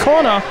forced him to the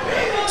corner.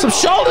 Some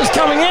shoulders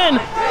coming in.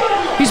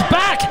 He's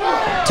back.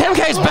 Tim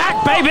Kade's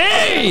back,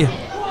 baby.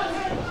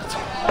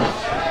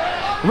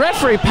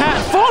 Referee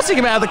Pat forcing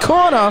him out of the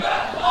corner.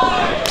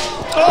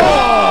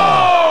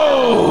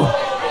 Oh!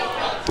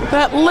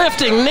 That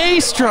lifting knee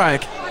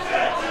strike.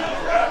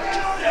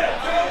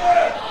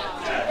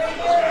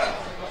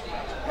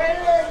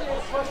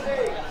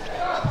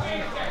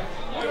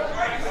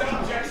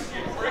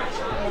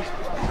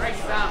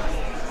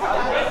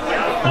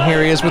 And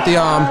here he is with the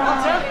arm.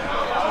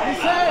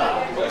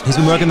 He's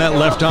been working that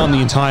left arm the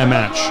entire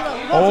match.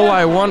 All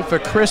I want for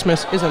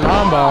Christmas is an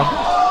armbar.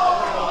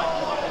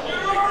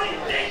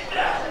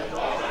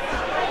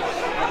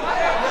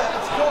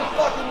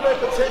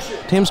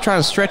 Tim's trying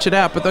to stretch it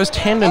out, but those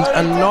tendons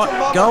are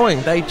not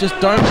going. They just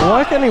don't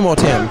work anymore,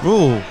 Tim.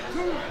 Ooh,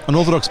 an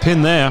orthodox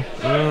pin there.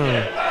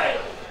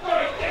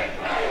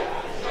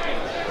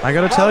 I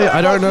gotta tell you,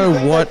 I don't know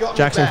what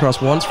Jackson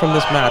Cross wants from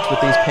this match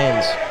with these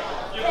pins.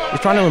 He's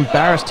trying to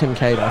embarrass Tim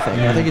Kade, I think.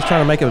 I think he's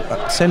trying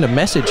to send a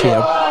message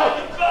here.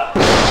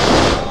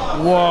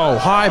 Whoa,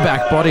 high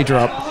back body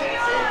drop.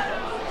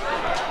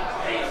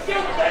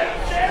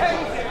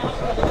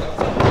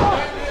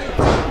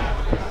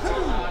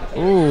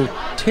 Ooh,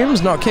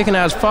 Tim's not kicking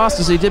out as fast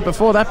as he did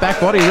before. That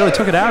back body really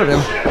took it out of him.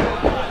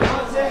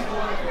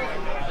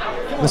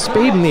 The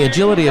speed and the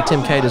agility of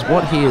Tim Kade is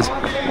what he is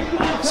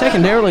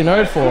secondarily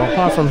known for,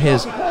 apart from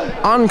his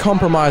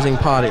uncompromising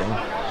partying.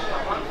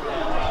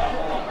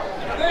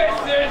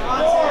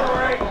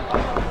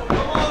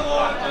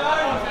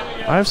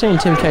 I've seen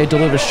Tim Kade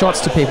deliver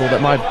shots to people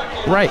that might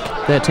break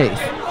their teeth.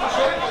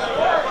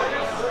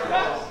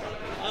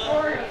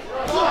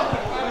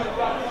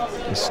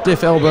 A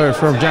stiff elbow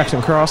from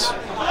Jackson Cross.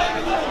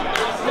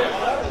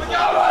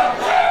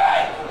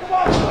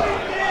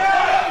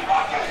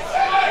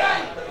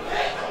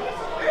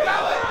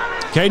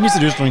 Kade needs to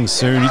do something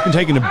soon. He's been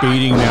taking a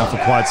beating now for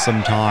quite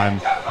some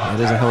time. It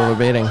is a hell of a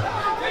beating.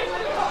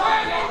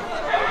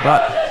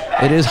 But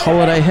it is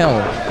holiday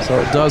hell, so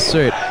it does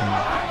suit.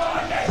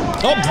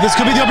 Oh, this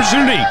could be the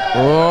opportunity.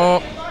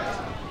 Oh,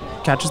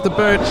 catches the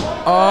boot.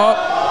 Oh,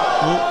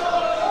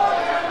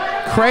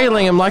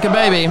 cradling him like a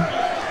baby.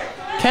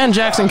 Can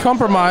Jackson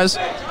compromise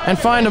and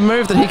find a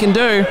move that he can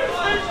do?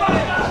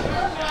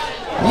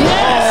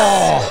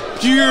 Yes! Oh,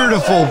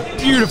 beautiful,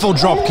 beautiful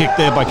drop kick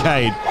there by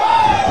Kade.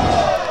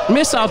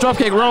 Missile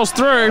dropkick rolls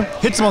through.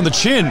 Hits him on the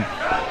chin.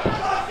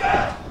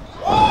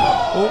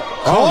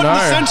 Oh no. The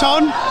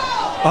senton.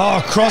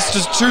 Oh, Cross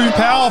just too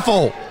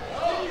powerful.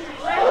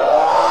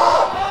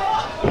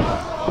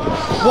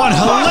 One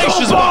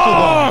hellacious buckle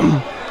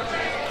bomb.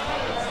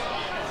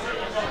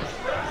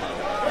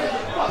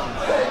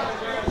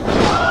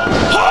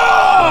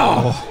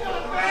 Oh.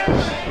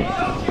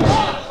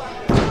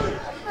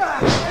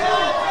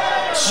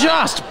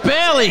 Just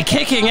barely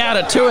kicking out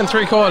at 2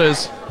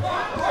 3/4.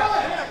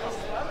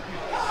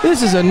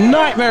 This is a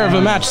nightmare of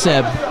a match,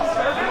 Seb.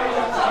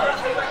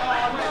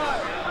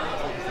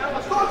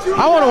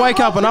 I want to wake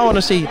up and I want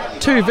to see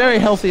two very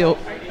healthy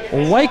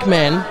awake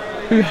men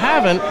who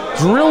haven't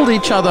drilled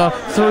each other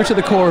through to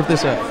the core of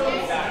this earth.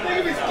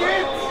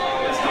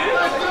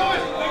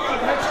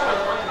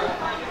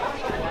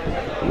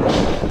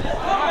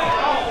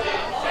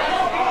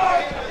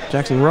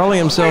 Jackson rolling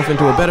himself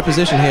into a better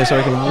position here so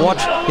he can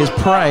watch his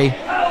prey.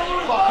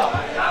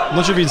 I'm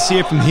not sure if you can see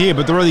it from here,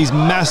 but there are these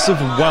massive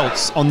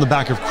welts on the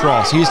back of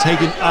Cross. He has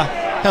taken a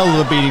hell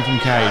of a beating from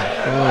Kade.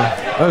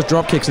 Oh, those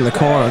drop kicks in the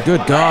corner,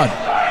 good God.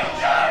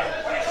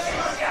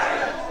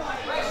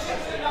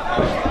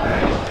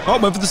 Oh,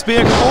 went for the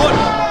spear,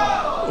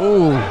 caught.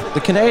 Ooh,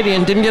 the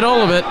Canadian didn't get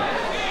all of it.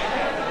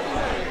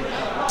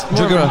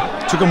 Took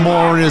him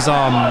more in his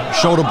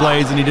shoulder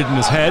blades than he did in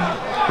his head.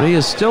 But he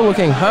is still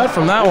looking hurt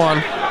from that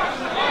one.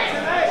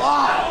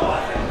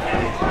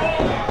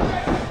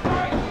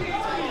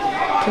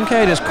 Tim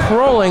Kade is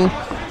crawling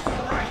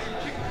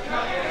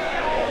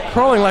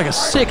like a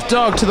sick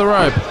dog to the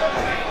rope.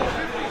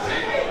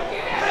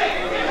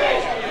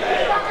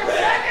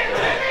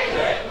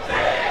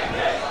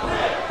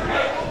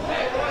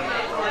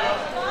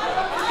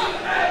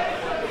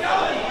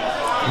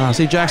 I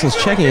see Jackson's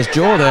checking his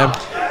jaw there.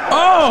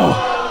 Oh!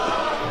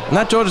 And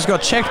that jaw just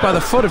got checked by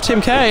the foot of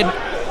Tim Kade,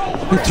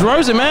 who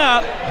throws him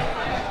out.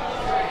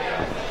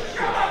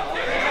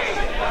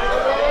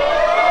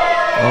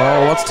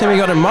 Oh, what's Timmy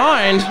got in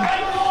mind?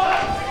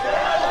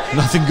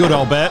 Nothing good,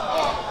 I'll bet.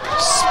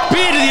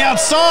 Spear to the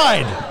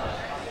outside!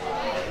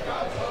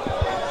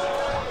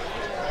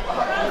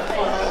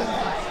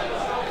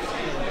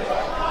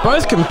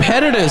 Both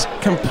competitors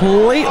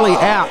completely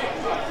out.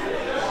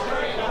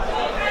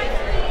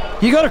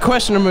 You got to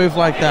question a move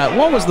like that.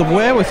 What was the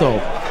wherewithal?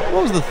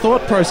 What was the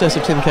thought process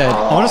of Tim Kade?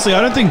 Honestly,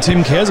 I don't think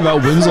Tim cares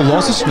about wins or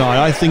losses tonight.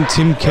 I think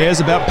Tim cares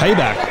about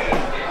payback.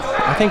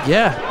 I think,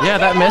 yeah,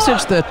 that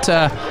message that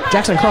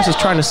Jackson Cross is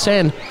trying to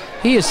send,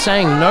 he is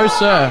saying, no,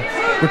 sir.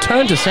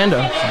 Return to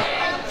sender.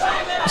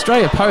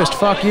 Australia Post,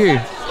 fuck you.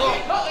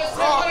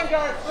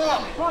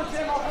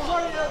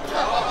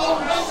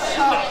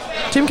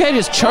 Tim Kade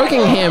is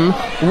choking him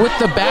with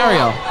the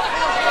barrier.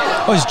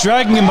 Oh, he's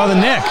dragging him by the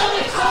neck.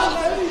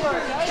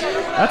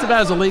 That's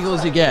about as illegal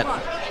as you get.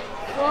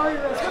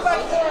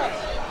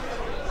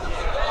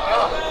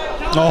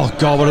 Oh,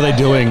 God, what are they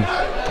doing?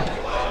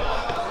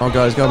 Oh,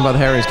 God, he's going by the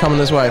hair. He's coming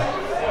this way.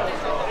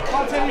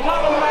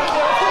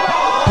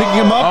 Picking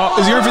him up.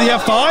 Is he going for the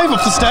F5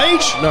 off the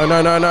stage? No.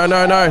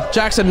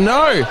 Jackson,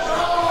 no.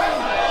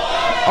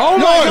 Oh,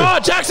 my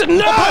God, Jackson,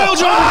 no. Pile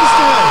driver off the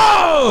stage.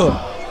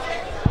 Oh!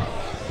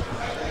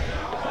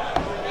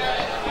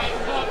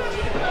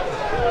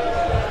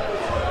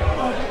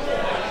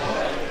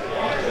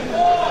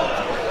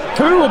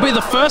 Who will be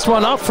the first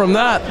one up from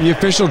that? The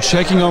official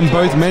checking on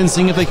both men,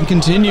 seeing if they can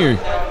continue.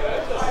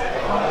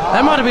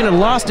 That might have been a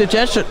last-ditch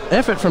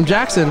effort from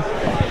Jackson.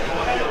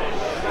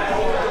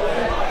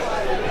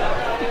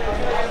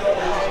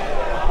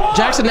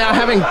 Jackson now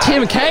having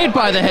Tim Kade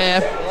by the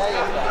hair.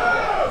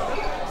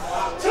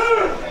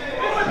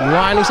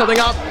 Winding something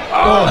up.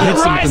 Oh,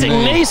 hits him with the rising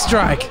knee. knee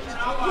strike.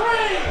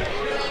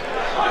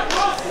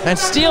 And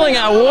stealing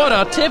our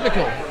water,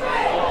 typical.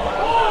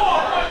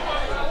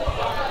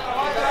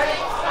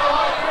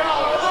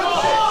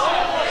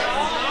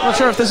 Not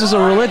sure if this is a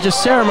religious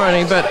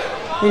ceremony, but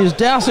he's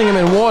dousing him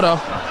in water.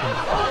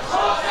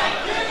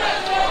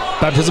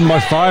 Baptism by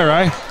fire,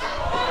 eh?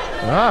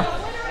 Ah.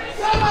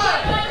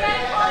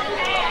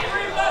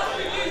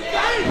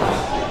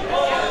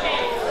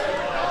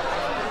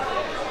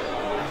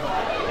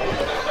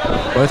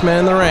 Both men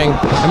in the ring,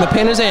 and the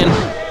pin is in.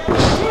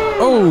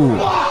 Oh!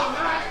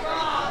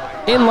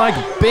 In like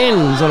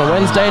bins on a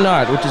Wednesday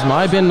night, which is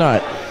my bin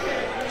night.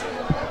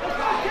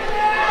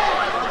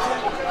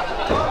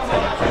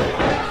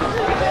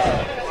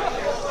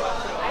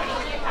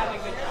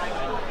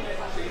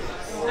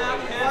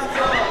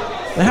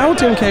 Now, how will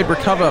Tim Kade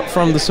recover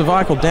from the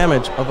cervical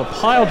damage of a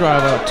pile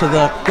driver to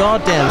the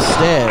goddamn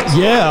stairs?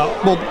 Yeah,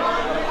 well,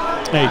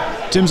 hey,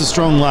 Tim's a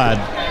strong lad.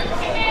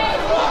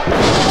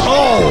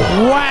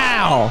 Oh!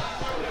 Wow!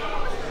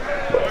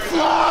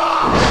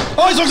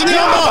 Oh, he's locked in the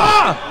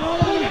armbar!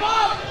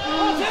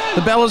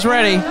 The bell is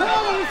ready.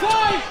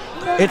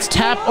 It's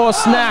tap or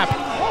snap.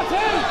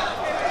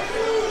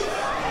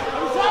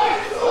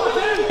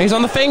 He's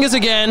on the fingers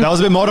again. That was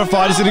a bit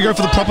modified. He's going to go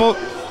for the proper...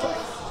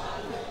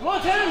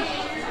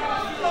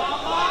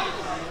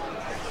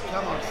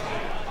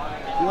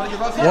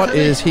 What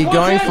is he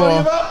going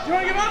for?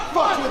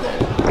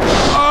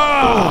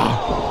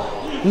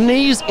 Oh!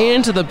 Knees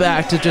into the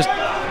back to just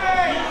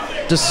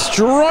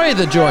destroy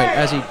the joint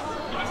as he,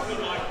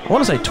 I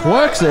want to say,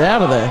 twerks it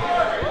out of there.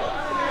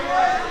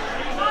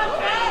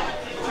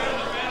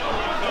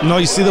 No,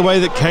 you see the way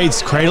that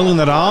Kade's cradling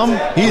that arm?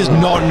 He is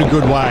not in a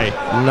good way.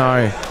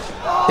 No.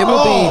 It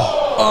will be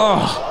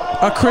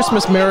a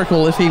Christmas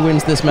miracle if he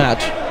wins this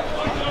match.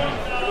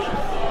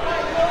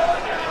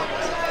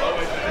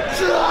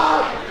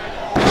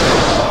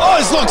 Oh,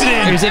 he's locked it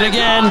in! Here's it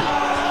again.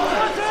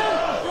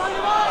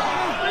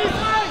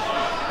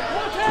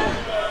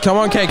 Come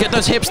on, Kade, get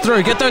those hips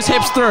through, get those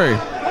hips through.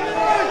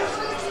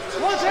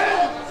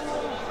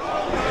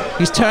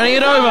 He's turning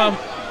it over.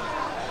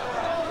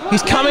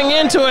 He's coming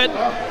into it.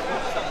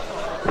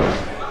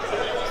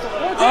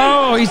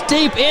 Oh, he's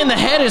deep in, the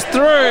head is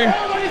through.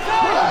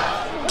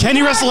 Can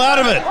he wrestle out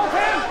of it?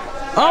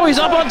 Oh, he's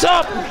up on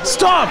top.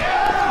 Stop.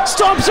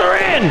 Stops are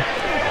in.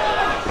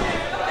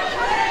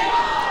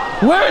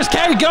 Where is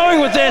Kade going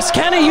with this?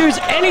 Can he use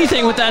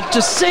anything with that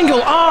just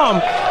single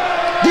arm?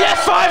 The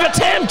F5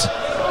 attempt.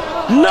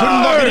 No.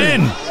 Couldn't lock it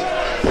in.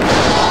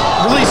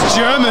 Release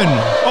German.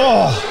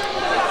 Oh.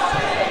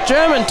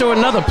 German to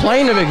another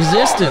plane of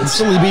existence.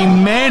 Suddenly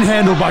being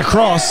manhandled by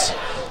Cross.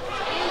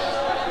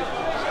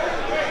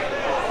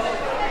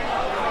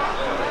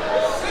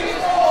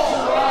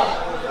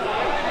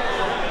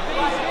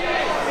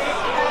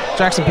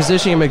 Jackson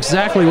positioning him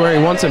exactly where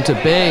he wants him to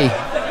be.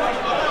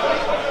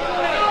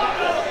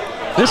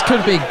 This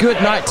could be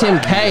good night, Tim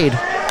Kade.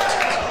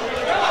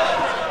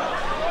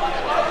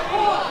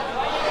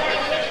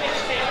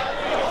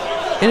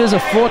 It is a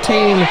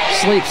 14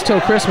 sleeps till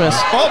Christmas.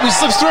 Oh, he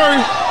slips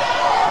through.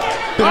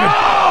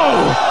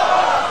 Oh!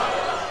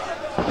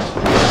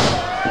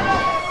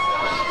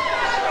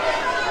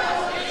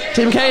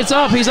 Tim Kade's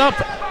up. He's up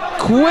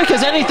quick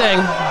as anything.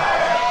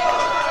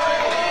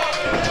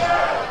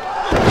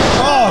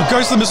 Oh,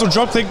 goes to the missile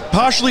drop kick,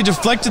 partially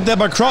deflected there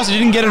by Cross. He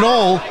didn't get it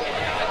all.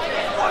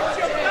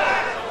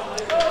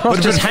 Cross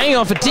just hanging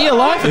on for dear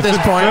life at this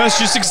point. First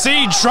you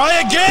succeed,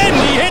 try again.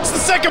 He hits the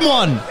second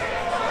one.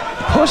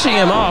 Pushing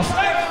him off.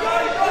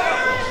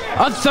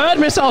 A third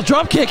missile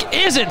dropkick,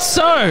 is it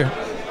so?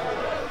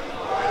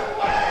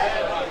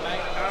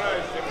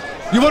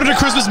 You wanted a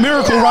Christmas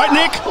miracle, right,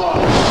 Nick?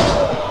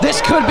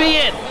 This could be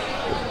it.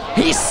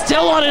 He's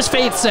still on his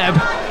feet, Seb.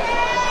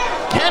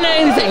 Can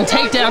anything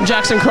take down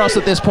Jackson Cross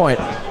at this point?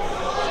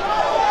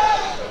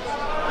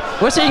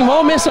 We're seeing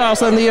more missiles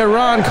than the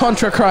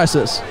Iran-Contra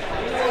crisis.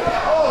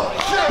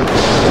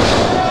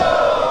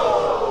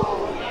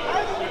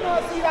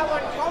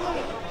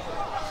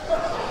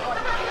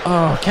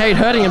 Oh, Kade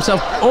hurting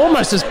himself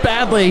almost as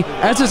badly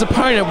as his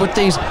opponent with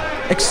these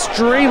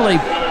extremely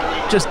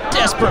just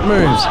desperate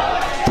moves.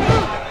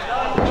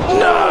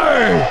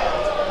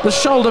 No! The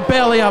shoulder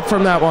barely up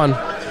from that one.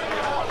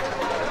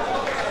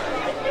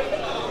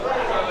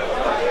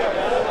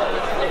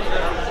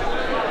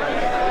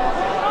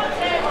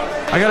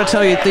 I gotta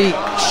tell you, the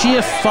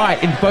sheer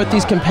fight in both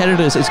these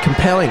competitors is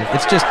compelling.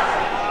 It's just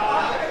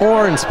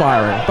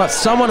awe-inspiring. But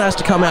someone has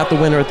to come out the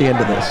winner at the end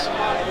of this.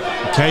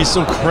 Okay,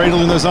 still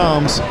cradling those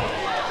arms.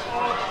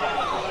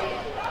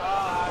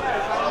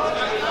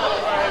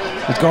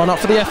 He's gone up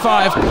for the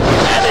F5.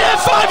 And the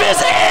F5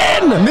 is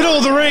in! Middle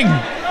of the ring.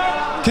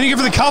 Can you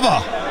go for the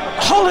cover?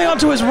 Holding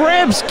onto his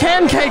ribs.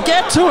 Can Kade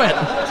get to it?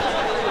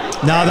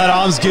 Nah, that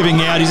arm's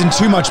giving out. He's in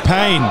too much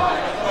pain.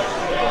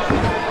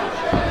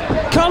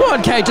 Come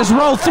on, Kade, just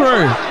roll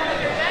through.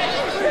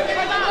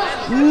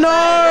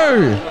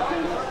 No!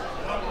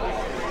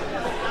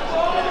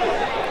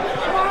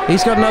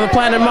 He's got another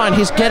plan in mind.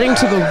 He's getting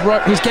to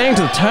the he's getting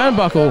to the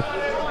turnbuckle.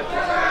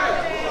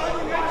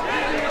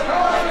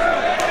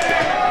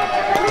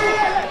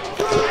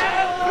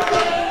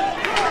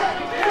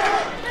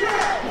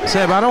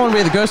 Seb, I don't want to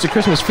be the ghost of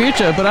Christmas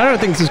future, but I don't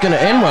think this is going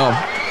to end well.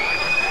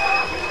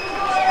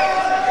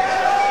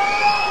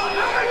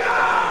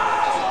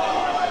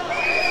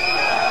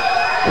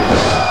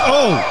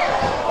 Oh!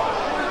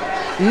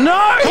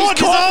 No! He's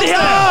caught the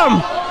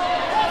arm!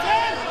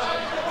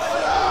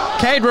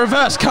 Kade,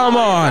 reverse, come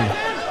on!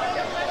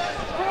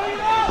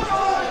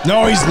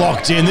 No, he's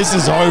locked in. This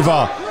is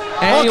over.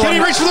 Oh, can he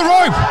reach for the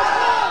rope?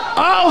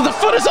 Oh, the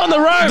foot is on the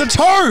rope! The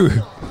toe!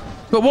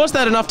 But was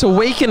that enough to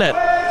weaken it?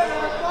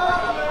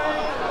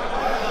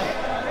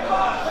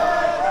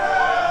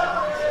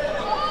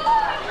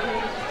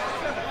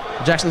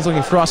 Jackson's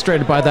looking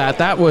frustrated by that.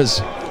 That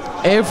was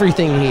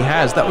everything he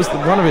has. That was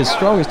one of his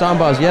strongest arm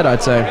bars yet,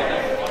 I'd say.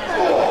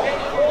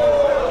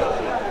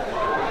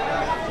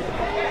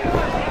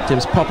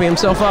 Tim's popping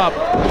himself up.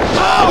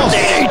 Oh,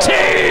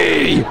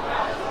 DDT!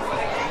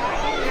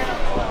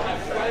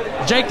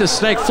 Jake the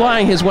Snake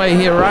flying his way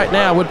here right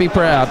now would be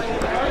proud.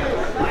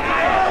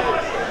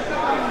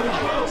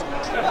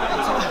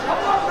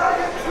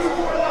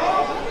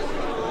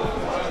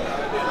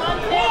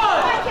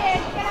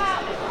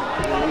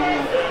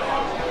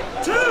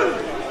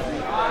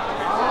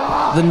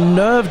 The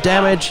nerve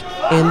damage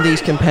in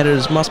these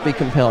competitors must be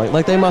compelling.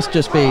 Like, they must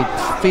just be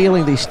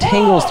feeling these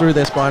tingles through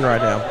their spine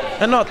right now.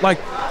 And not like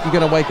you're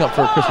going to wake up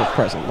for a Christmas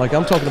present. Like,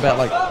 I'm talking about,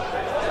 like,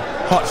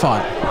 hot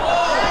fight.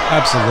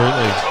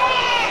 Absolutely.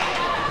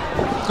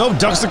 Oh,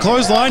 ducks the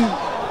clothesline.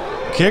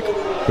 Kick.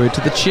 Boot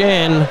to the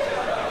chin.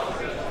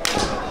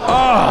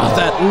 Oh,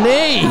 that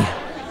knee.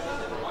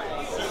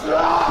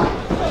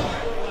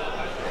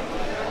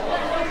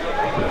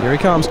 Here he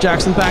comes.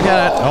 Jackson back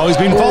at it. Oh, he's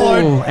been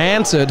followed. Ooh,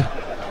 answered.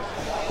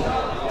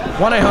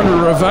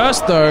 1-800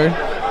 reverse, though.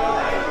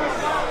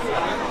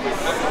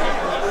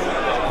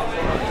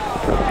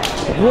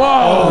 Whoa!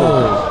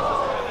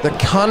 Oh. The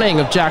cunning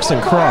of Jackson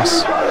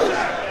Cross.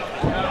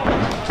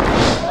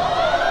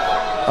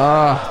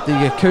 The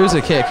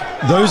Yakuza kick.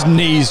 Those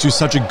knees do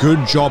such a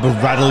good job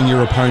of rattling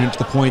your opponent to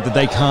the point that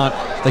they can't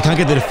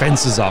get their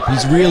defenses up.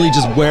 He's really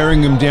just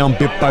wearing them down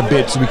bit by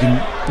bit so we can,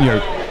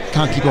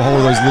 can't keep a hold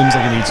of those limbs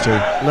like he needs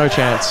to. No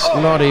chance.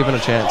 Not even a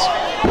chance.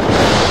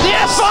 The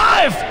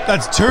F5!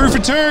 That's 2 for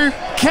 2.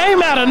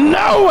 Came out of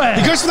nowhere.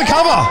 He goes for the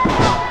cover.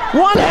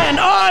 One hand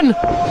on.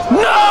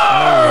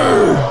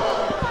 No!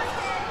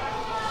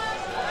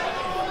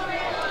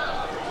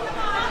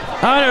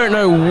 I don't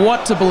know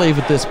what to believe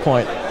at this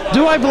point.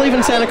 Do I believe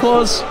in Santa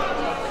Claus?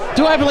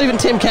 Do I believe in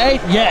Tim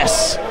Kade?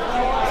 Yes.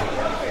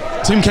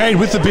 Tim Kade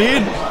with the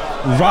beard,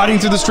 riding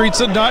through the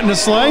streets at night in a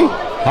sleigh.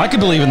 I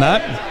could believe in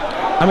that.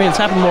 I mean, it's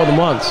happened more than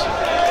once.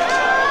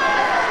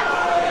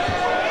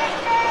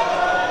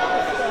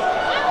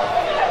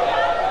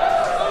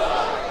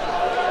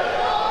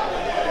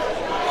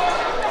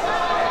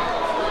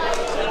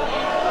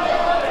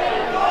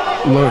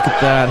 Look at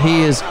that.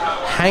 He is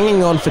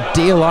hanging on for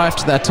dear life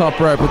to that top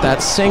rope with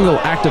that single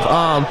active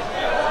arm.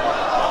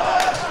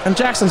 And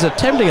Jackson's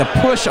attempting a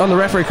push on the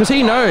referee because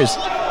he knows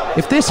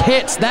if this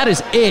hits, that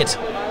is it.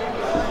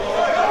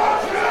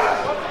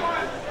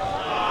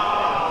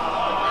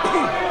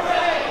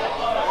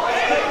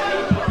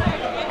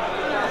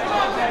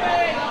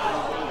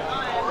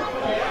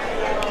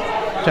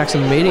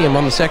 Jackson meeting him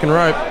on the second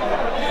rope.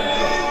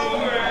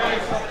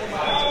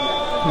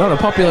 Not a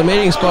popular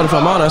meeting spot, if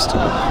I'm honest.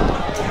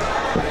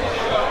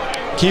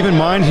 Keep in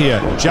mind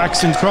here,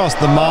 Jackson Cross,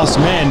 the masked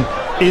man,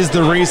 is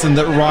the reason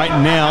that right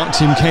now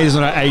Tim Kade is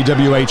not an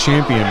AWA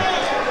champion.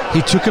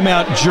 He took him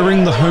out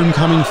during the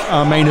homecoming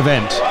main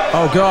event.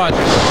 Oh, God.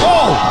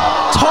 Oh!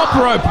 Top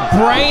rope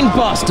brain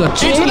buster.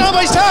 Jeez.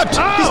 He's tapped!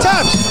 Oh. He's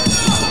tapped!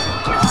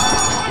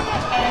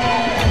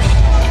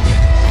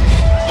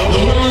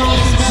 The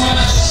world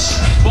match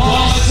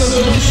by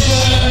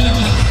submission.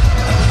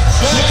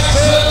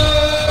 Jackson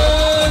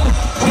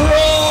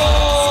Cross.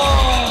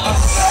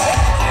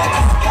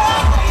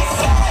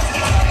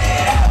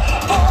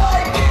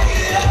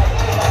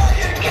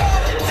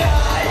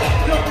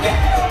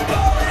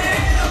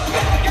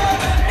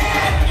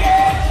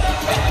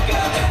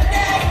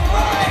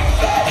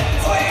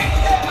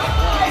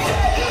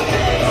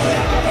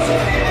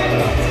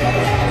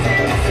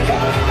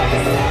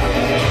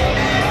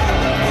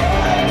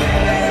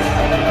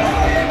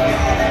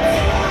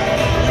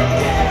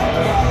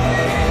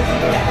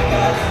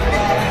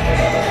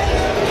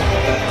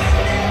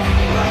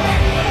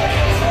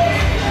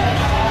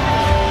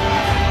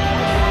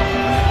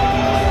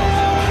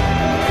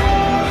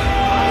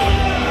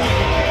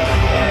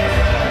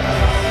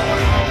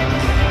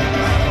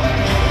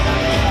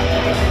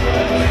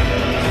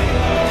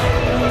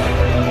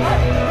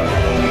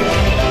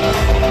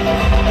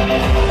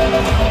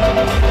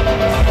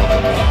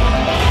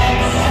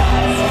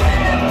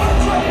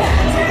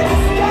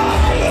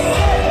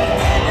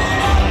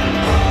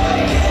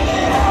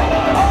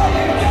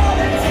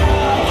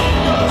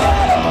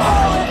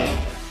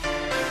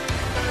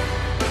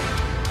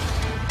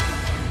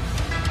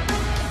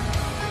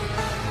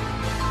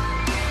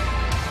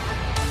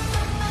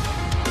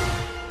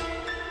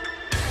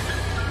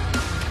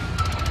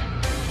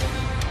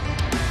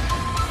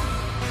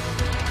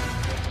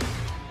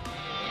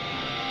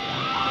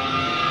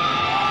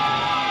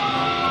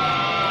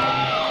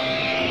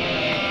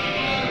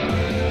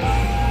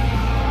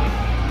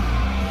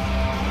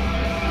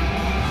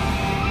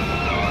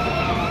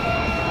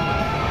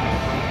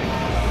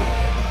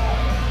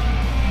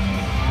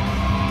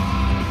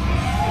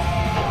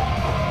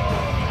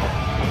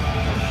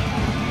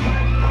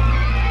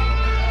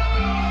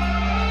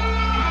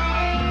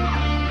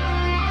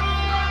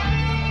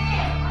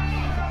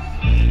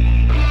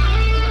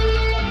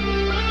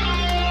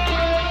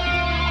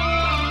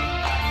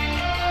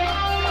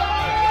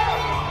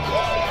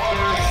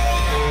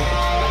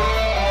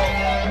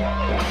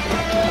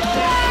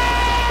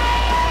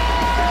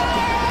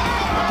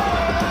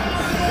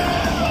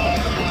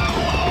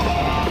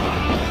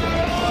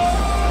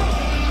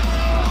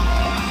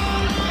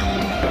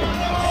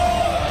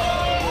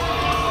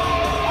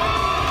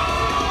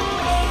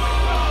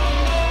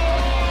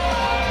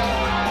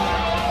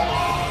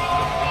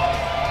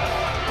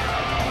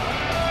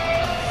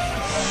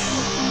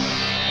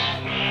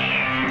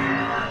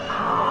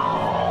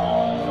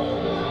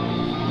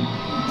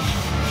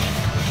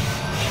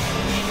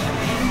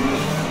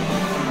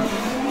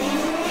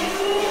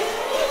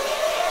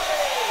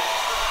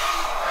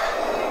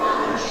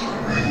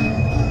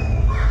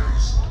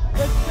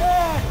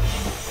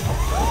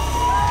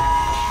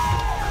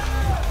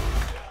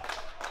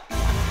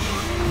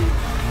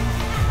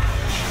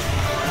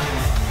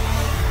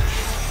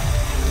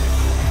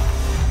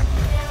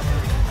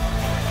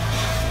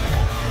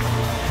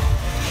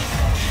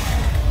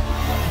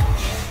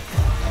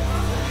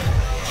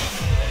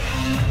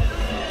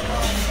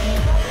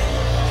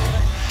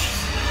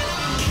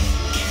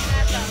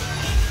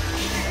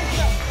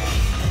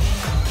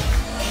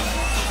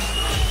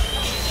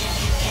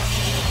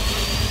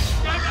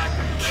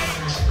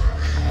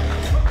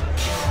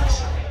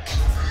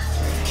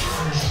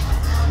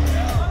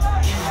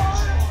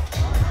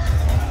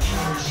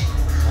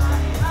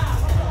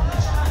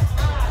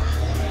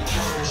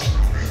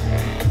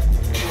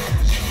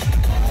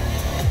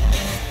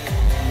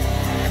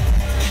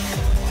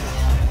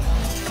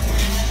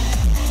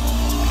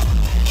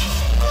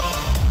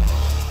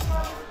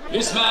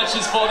 match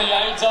is for the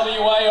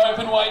AWA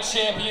Openweight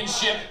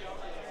Championship.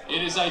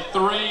 It is a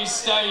 3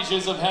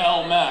 stages of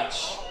hell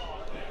match.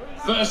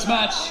 First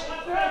match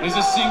is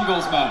a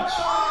singles match.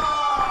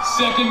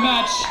 Second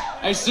match,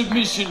 a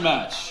submission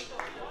match.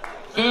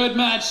 Third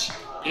match,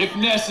 if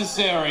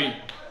necessary,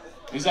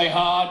 is a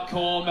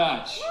hardcore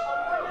match,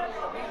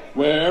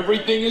 where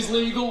everything is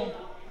legal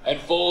and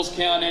falls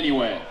count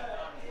anywhere.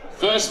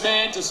 First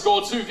man to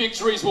score 2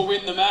 victories will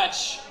win the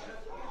match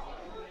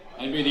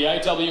and be the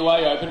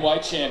AWA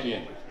Openweight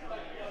Champion.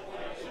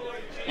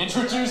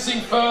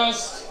 Introducing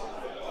first,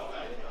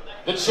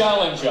 the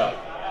challenger.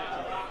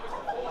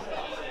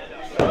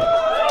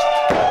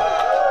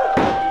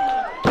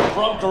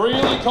 From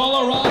Greeley,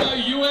 Colorado,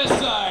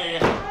 USA,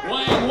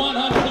 weighing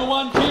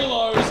 101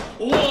 kilos,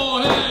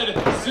 Warhead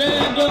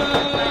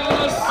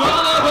Xander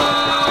Sullivan!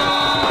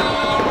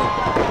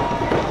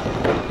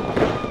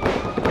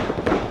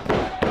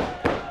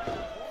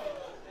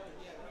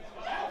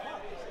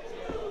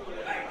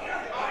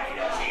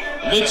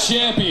 The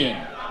champion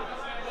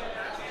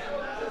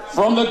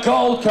from the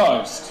Gold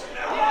Coast.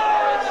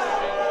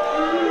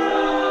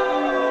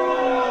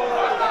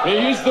 He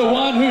is the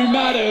one who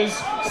matters,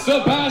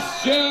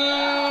 Sebastian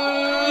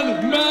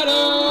Matters.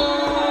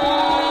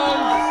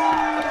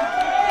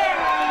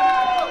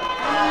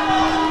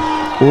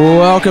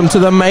 Welcome to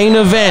the main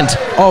event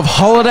of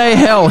Holiday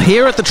Hell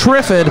here at the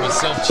Triffid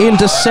in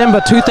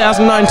December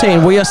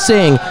 2019. We are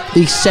seeing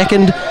the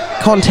second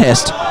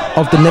contest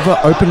of the Never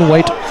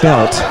Openweight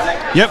belt.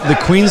 Yep, the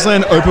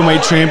Queensland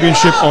Openweight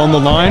Championship on the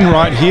line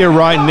right here,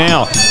 right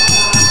now.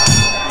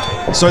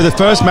 So the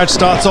first match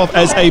starts off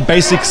as a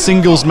basic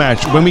singles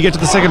match. When we get to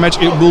the second match,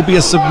 it will be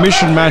a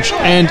submission match.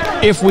 And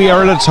if we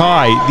are at a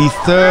tie, the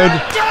third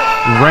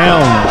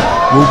round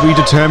will be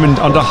determined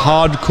under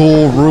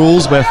hardcore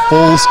rules where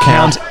falls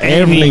count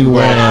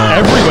everywhere.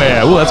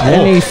 Everywhere. Oh, that's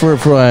more.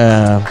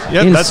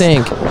 In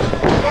sync.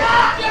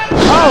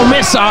 Oh,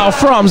 missile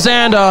from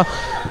Xander.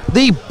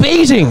 The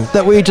beating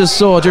that we just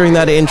saw during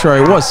that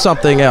intro was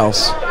something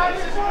else.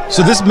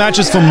 So this match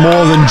is for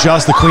more than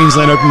just the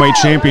Queensland Openweight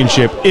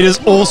Championship. It is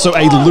also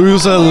a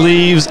loser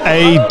leaves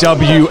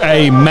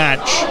AWA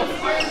match.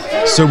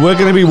 So we're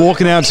going to be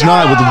walking out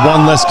tonight with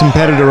one less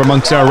competitor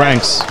amongst our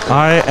ranks.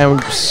 I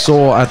am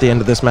sore at the end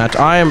of this match.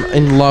 I am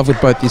in love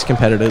with both these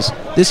competitors.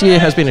 This year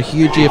has been a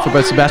huge year for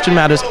both Sebastian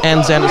Matters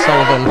and Xander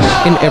Sullivan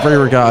in every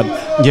regard.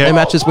 Yeah. Their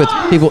matches with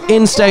people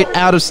in state,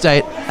 out of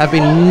state have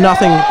been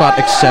nothing but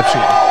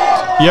exceptional.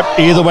 Yep,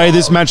 either way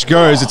this match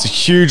goes, it's a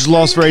huge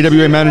loss for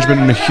AWA management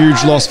and a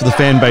huge loss for the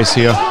fan base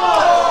here.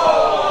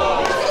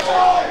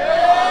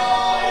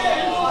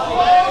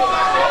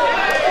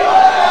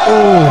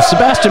 Oh,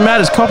 Sebastian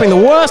Matters copping the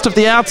worst of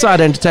the outside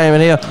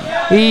entertainment here.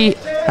 He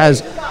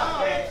has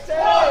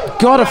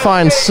got to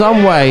find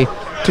some way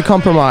to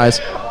compromise.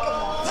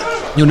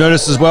 You'll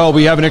notice as well,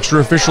 we have an extra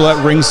official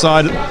at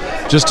ringside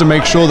just to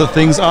make sure that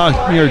things are,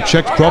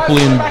 checked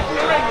properly. And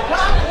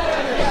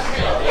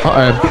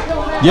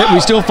yep, we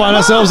still find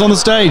ourselves on the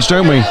stage,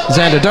 don't we?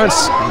 Xander, don't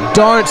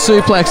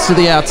suplex to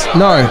the outs.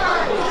 No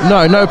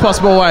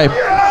possible way.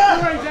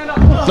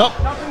 Nope.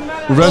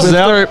 Reverses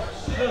out.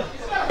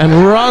 And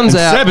runs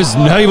out. Seb is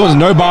he wants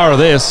no bar of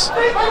this.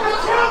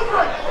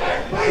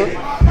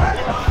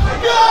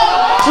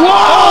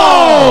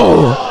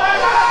 Whoa!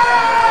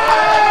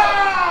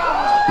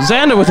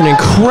 Xander with an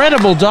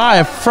incredible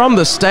dive from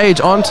the stage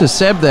onto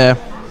Seb there.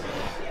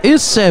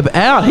 Is Seb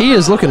out? He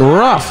is looking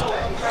rough.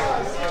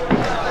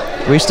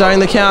 Restarting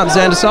the count,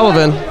 Xander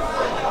Sullivan.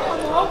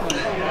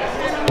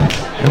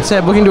 And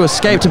Seb looking to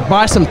escape to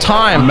buy some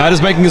time. Matt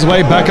is making his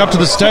way back up to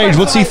the stage.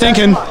 What's he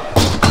thinking?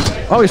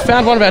 Oh, he's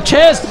found one of our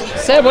chairs.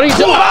 Seb, what are you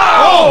doing?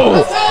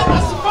 Oh!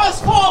 That's the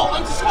first fall.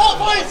 I'm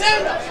disqualifying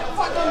Xander.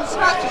 Fucking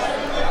scratches.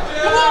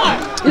 Come on.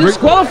 You're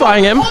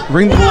disqualifying him.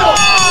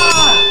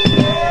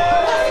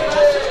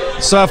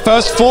 So our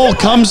first fall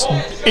comes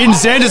in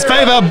Xander's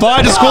favor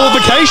by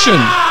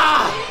disqualification.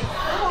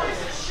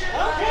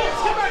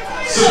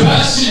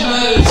 Sebastian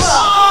Matters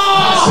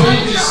has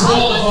been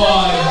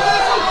disqualified.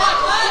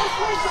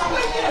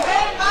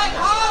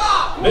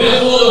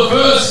 Therefore, the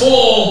first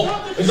fall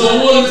is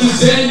awarded to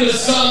Xander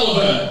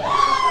Sullivan.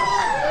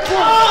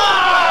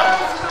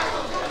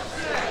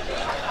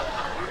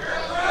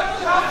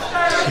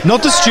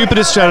 Not the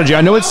stupidest strategy.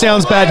 I know it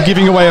sounds bad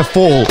giving away a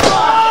fall.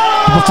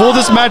 But before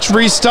this match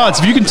restarts,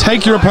 if you can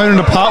take your opponent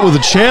apart with a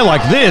chair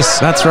like this,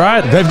 that's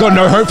right. They've got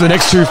no hope for the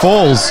next 2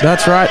 falls.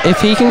 That's right.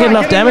 If he can get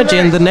enough damage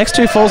in, the next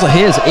 2 falls are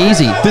his.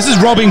 Easy. This is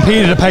robbing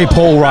Peter to pay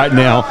Paul right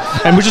now,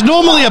 and which is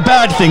normally a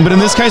bad thing, but in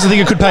this case, I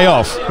think it could pay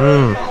off.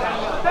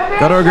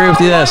 Got to agree with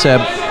you there,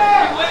 Seb.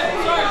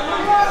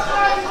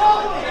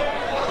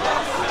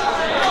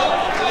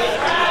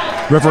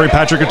 Referee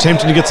Patrick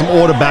attempting to get some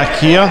order back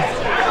here.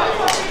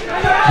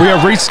 We are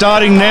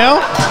restarting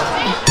now.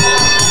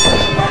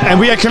 And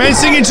we are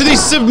commencing into the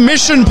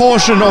submission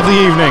portion of the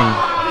evening.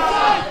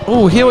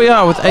 Oh, here we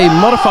are with a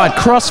modified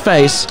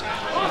crossface.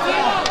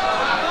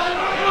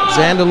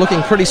 Xander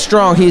looking pretty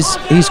strong.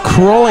 He's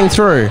crawling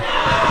through.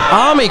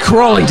 army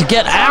crawling to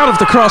get out of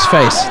the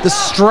crossface. The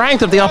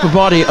strength of the upper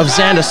body of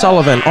Xander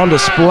Sullivan on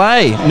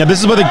display. Now this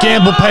is where the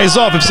gamble pays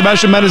off. If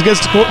Sebastian Matters gets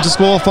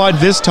disqualified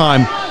this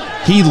time,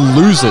 he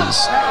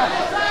loses.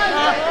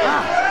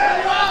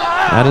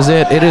 That is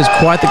it. It is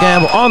quite the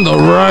gamble. On the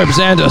rope,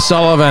 Xander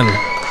Sullivan.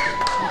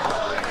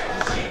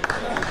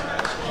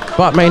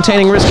 But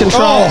maintaining wrist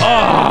control.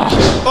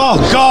 Oh,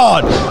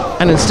 God.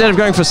 And instead of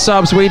going for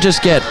subs, we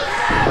just get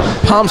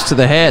pumps to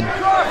the head.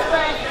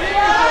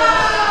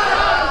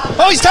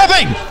 Oh, he's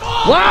tapping!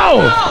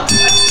 Wow!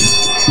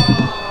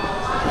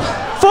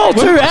 Fall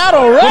 2 out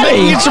already. We're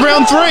making it to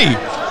round 3.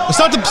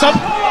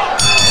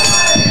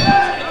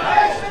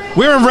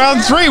 We're in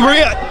round 3.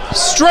 We're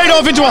straight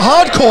off into a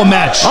hardcore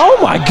match. Oh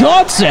my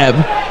God, Seb.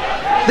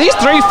 These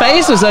 3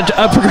 phases are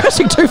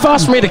progressing too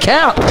fast for me to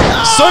count.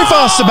 So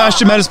far,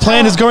 Sebastian Matters'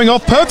 plan is going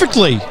off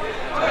perfectly.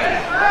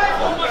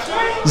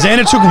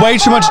 Xander took way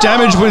too much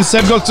damage when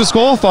Seb got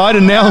disqualified,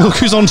 and now look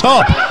who's on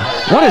top.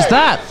 What is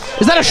that?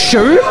 Is that a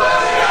shoe?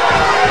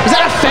 Is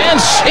that a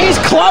fan's he's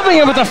clubbing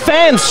him with a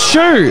fan's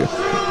shoe.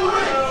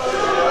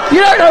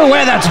 You don't know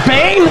where that's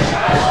been.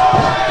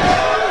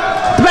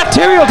 The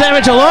bacterial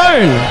damage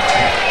alone.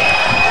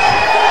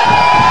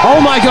 Oh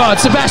my God,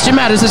 Sebastian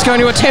Matters is going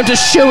to attempt a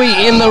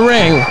shoey in the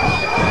ring.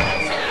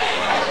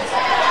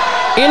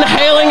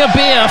 Inhaling a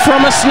beer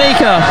from a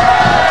sneaker.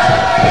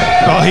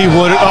 Oh, he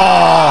would.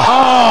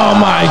 Oh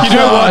my God. You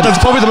know what? That's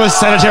probably the most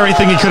sanitary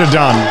thing he could have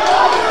done.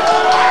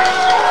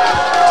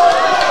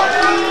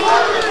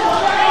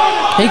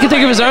 He can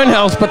think of his own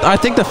health, but I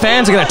think the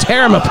fans are going to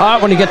tear him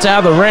apart when he gets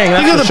out of the ring.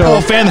 Think of the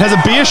poor fan that has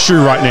a beer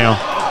shoe right now.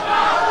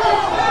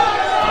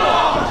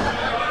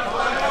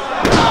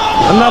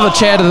 Another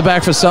chair to the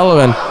back for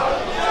Sullivan.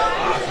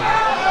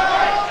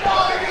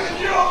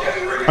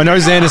 I know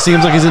Xander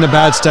seems like he's in a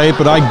bad state,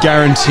 but I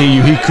guarantee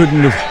you he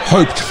couldn't have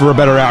hoped for a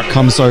better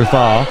outcome so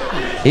far.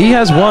 He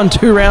has won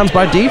 2 rounds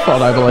by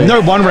default, I believe. No,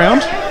 1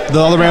 round.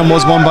 The other round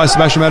was won by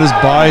Sebastian Matters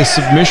by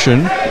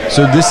submission,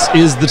 so this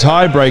is the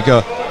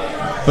tiebreaker.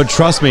 But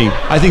trust me,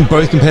 I think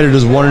both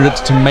competitors wanted it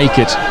to make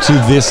it to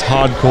this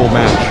hardcore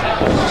match.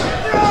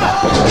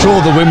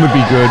 Sure, the win would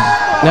be good.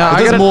 Now,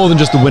 there's more than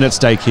just the win at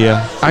stake here.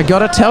 I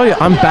gotta tell you,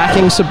 I'm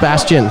backing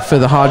Sebastian for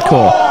the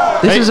hardcore.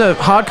 This is a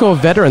hardcore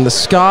veteran. The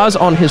scars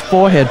on his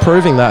forehead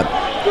proving that.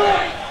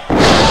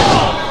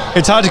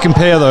 It's hard to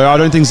compare, though. I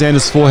don't think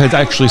Xander's forehead's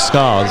actually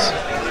scars.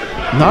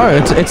 No,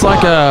 it's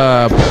like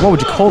a, what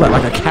would you call that?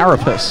 Like a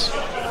carapace.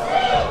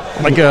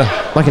 Like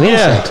an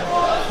insect.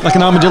 Like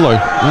an armadillo.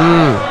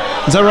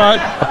 Is that right?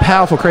 A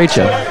powerful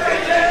creature.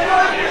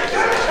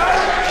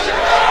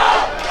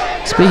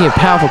 Speaking of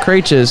powerful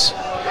creatures,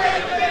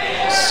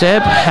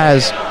 Seb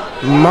has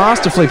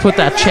masterfully put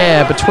that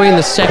chair between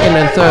the 2nd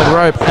and 3rd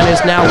rope and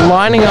is now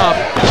lining up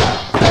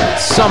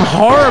some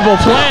horrible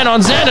plan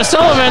on Xander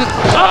Sullivan.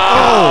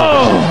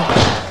 Oh!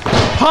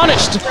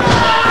 Punished.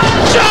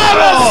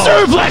 German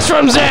suplex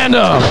from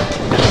Xander.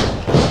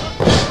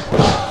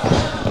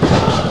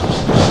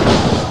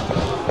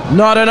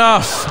 Not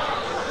enough.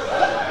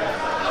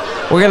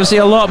 We're going to see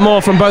a lot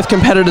more from both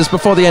competitors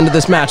before the end of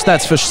this match,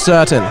 that's for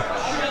certain.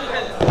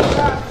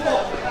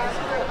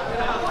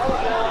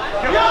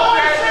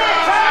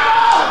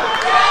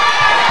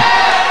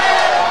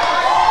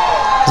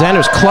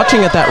 Xander's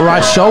clutching at that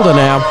right shoulder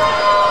now.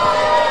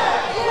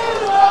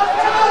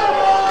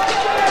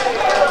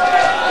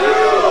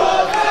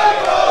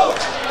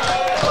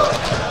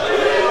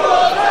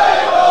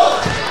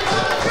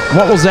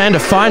 What will Xander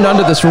find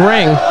under this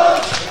ring?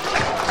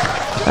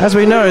 As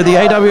we know, the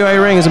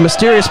AWA ring is a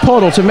mysterious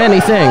portal to many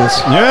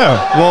things. Yeah,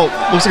 well,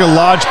 looks like a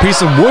large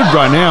piece of wood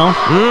right now.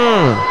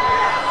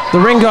 The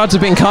ring gods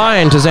have been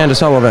kind to Xander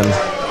Sullivan.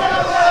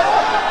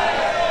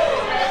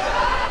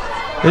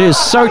 It is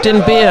soaked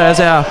in beer, as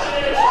our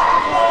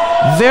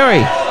very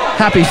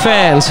happy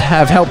fans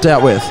have helped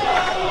out with.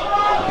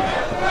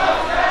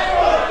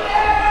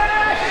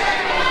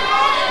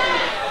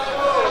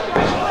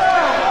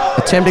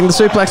 Attempting the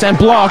suplex and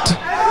blocked.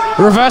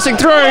 Reversing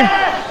through.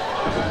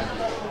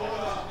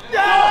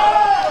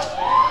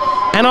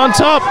 And on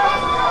top.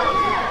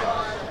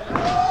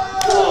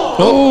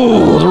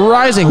 Oh, the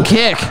rising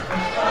kick.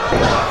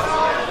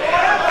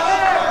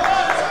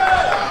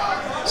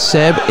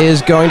 Seb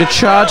is going to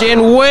charge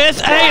in with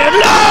a...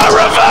 No!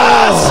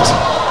 Reversed!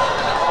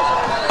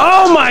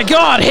 Oh my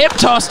God! Hip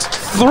tossed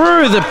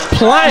through the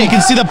plank. You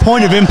can see the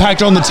point of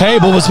impact on the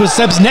table was where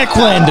Seb's neck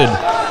landed.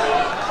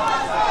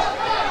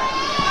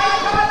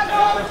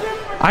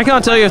 I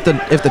can't tell you if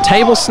the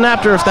table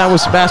snapped or if that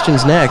was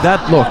Sebastian's neck.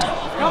 That looked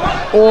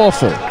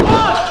awful.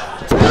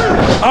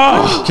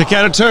 Oh! Kick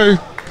out at 2.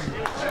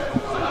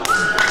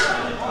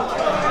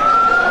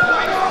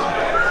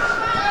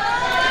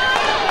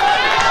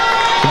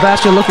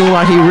 Sebastian looking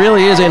like he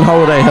really is in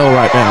holiday hell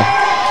right now.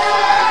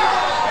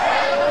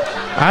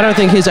 I don't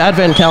think his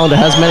advent calendar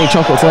has many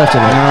chocolates left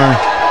in it. No.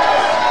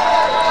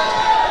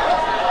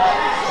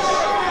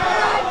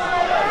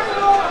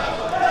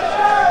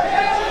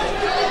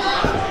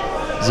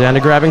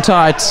 Xander grabbing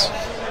tights.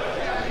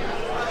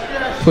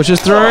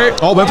 Pushes through.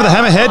 Oh, went for the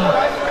hammerhead.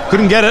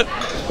 Couldn't get it.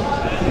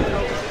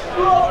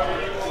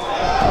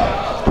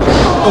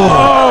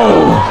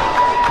 Oh!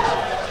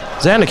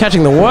 Xander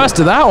catching the worst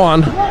of that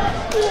one.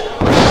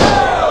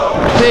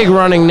 Big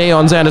running knee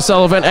on Xander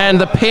Sullivan, and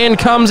the pin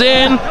comes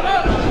in.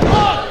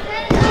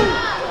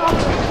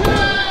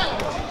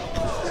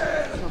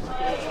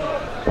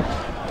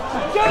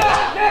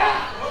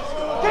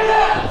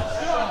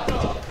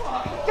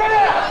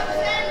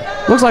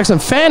 Looks like some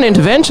fan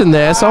intervention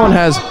there. Someone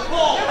has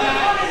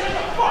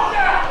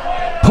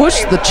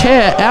pushed the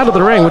chair out of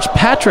the ring, which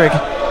Patrick,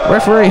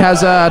 referee,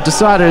 has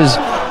decided is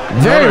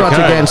very much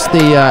against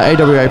the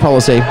AWA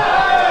policy.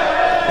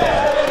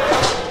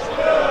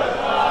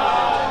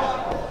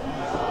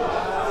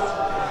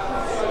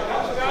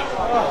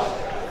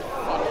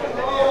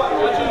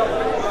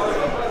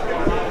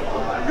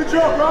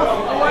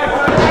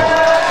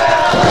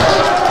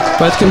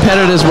 Both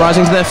competitors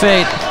rising to their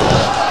feet.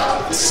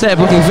 Seb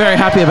looking very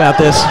happy about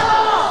this.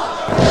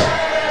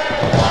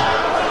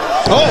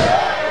 Oh!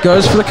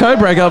 Goes for the code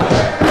breaker.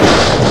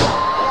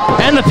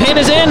 And the pin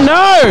is in.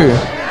 No!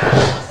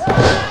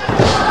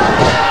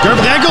 Go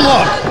for the ankle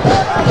lock.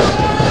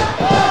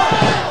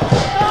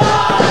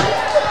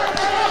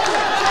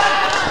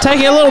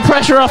 Taking a little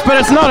pressure off, but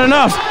it's not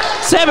enough.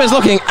 Seb is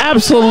looking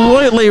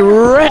absolutely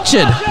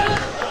wretched.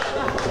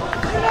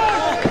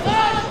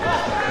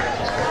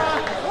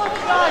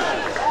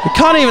 You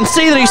can't even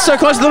see that he's so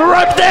close to the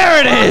rope. There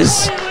it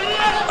is.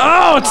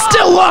 Oh, it's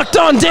still locked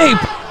on deep.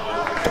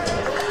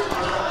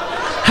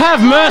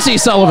 Have mercy,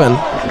 Sullivan.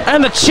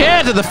 And the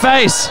chair to the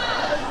face.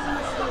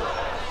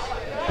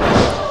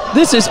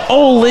 This is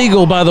all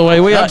legal, by the way.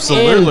 We are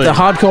in the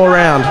hardcore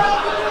round.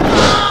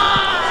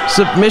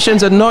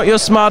 Submissions are not your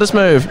smartest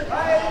move.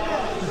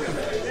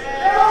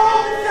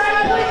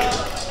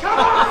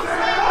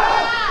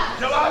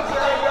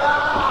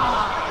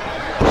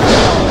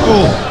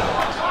 Ooh.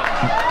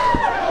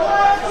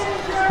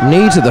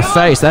 Knee to the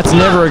face. That's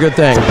never a good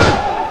thing.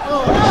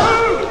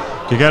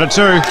 You got it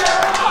too.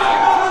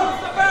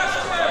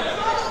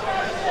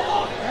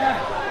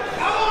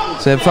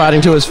 Seb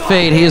fighting to his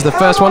feet. He is the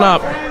first one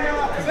up.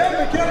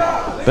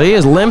 But he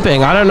is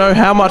limping. I don't know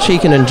how much he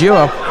can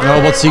endure.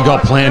 Oh, what's he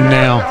got planned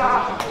now?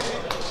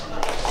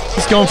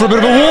 He's going for a bit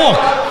of a walk.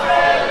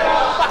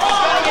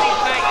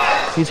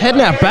 He's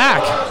heading out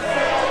back.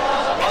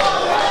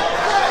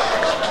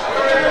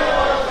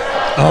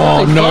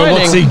 Oh no,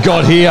 what's he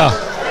got here?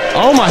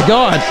 Oh my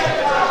God.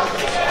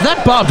 Is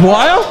that barbed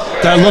wire?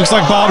 That looks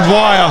like barbed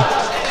wire.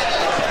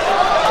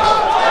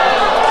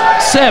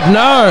 Seb,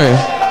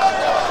 no.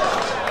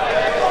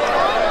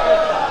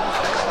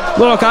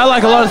 Look, I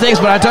like a lot of things,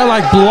 but I don't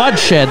like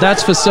bloodshed,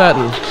 that's for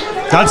certain.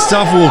 That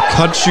stuff will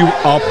cut you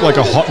up like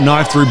a hot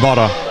knife through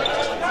butter.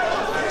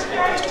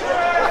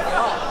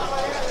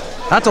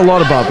 That's a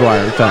lot of barbed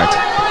wire, in fact.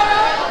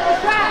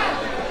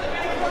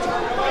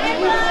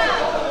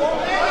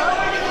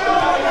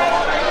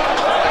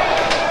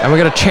 And we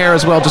got a chair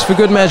as well, just for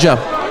good measure.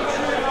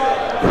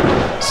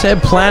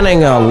 Seb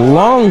planning a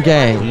long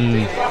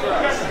game.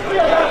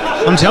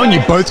 I'm telling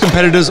you, both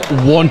competitors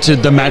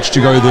wanted the match to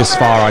go this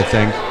far, I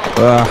think.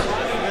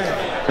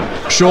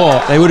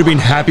 Sure, they would have been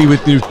happy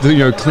with the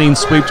clean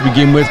sweep to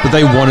begin with, but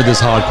they wanted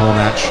this hardcore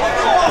match.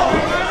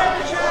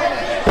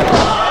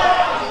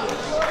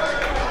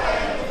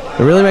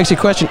 It really makes you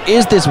question,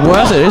 is this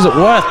worth it? Is it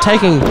worth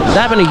taking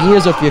that many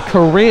years of your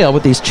career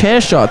with these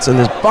chair shots and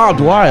this barbed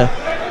wire,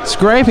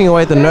 scraping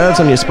away the nerves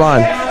on your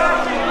spine?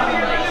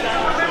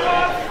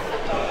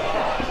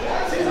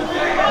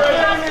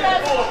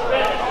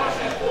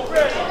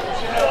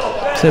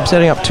 Seb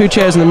setting up two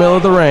chairs in the middle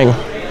of the ring.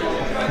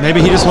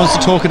 Maybe he just wants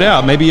to talk it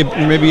out. Maybe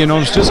an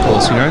honest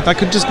discourse, That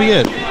could just be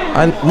it.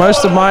 And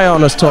most of my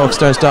honest talks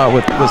don't start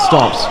with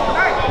stops.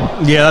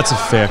 Yeah, that's a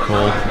fair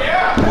call.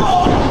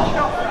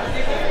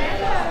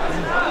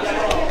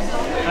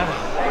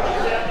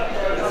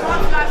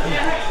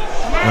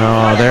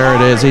 Oh, there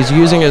it is. He's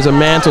using it as a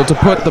mantle to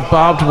put the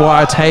barbed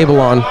wire table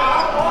on.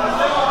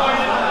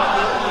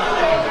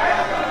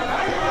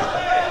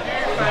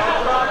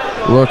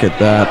 Look at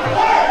that.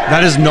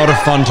 That is not a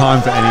fun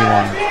time for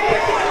anyone.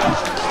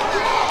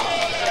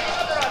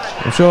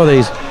 I'm sure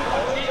these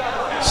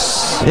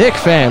sick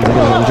fans are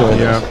going to enjoy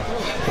this.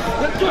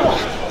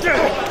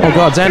 Oh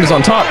God, Xander's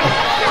on top.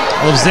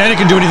 Well, if Xander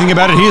can do anything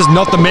about it, he is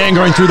not the man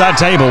going through that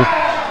table.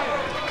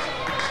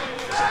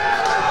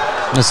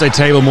 I say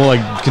table, more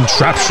like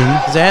contraption.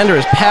 Xander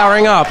is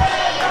powering up.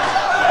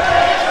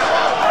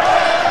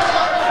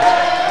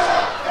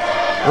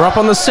 We're up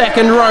on the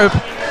second rope.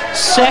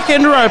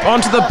 Second rope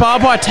onto the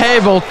barbed wire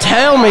table.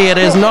 Tell me it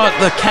is not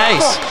the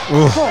case.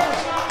 Ooh.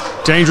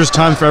 Dangerous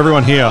time for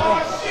everyone here.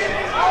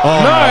 Oh,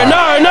 no.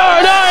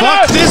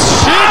 Fuck this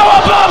shit.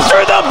 Power bomb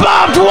through the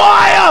barbed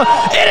wire.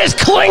 It is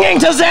clinging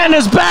to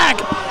Xander's back.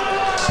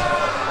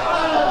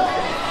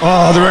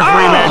 Oh, the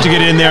referee managed to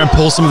get in there and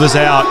pull some of this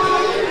out.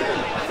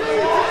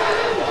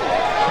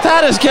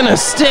 That is gonna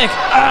stick.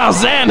 Oh,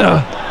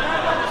 Xander.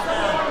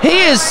 He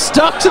is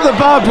stuck to the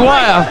barbed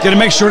wire. Gotta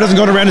make sure it doesn't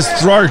go around his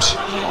throat.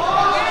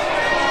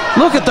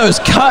 Look at those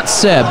cuts,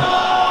 Seb.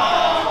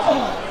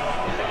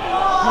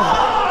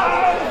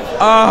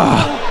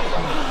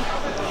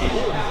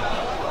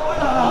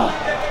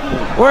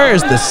 Where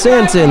is the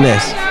sense in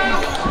this?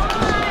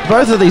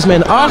 Both of these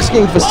men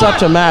asking for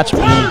such a match.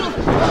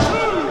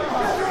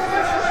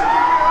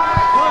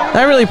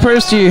 That really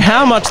proves to you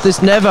how much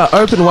this never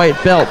open weight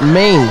belt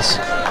means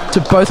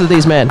to both of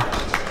these men.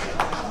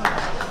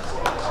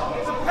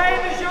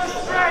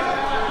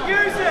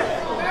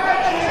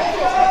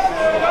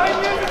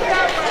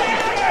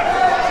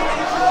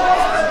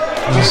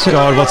 Oh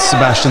God, what's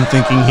Sebastian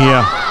thinking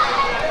here?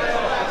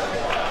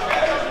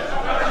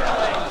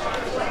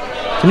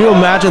 Can you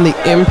imagine the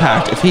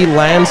impact if he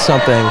lands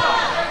something?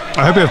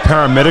 I hope we have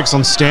paramedics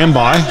on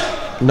standby.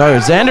 No,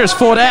 Xander's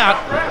fought out.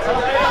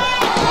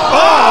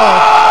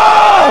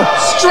 Oh!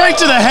 Straight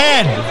to the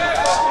head!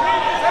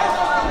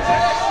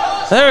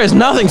 There is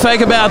nothing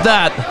fake about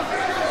that.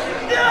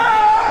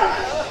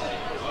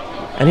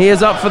 And he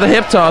is up for the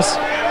hip toss.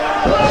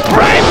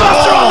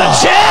 Brainbuster on the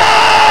chair!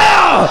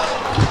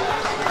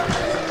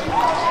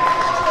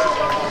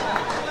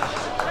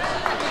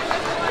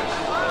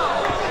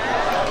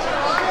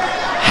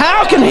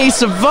 How can he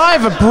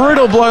survive a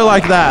brutal blow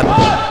like that?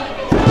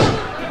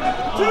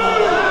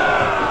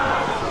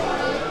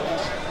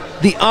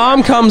 The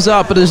arm comes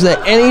up, but is there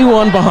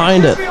anyone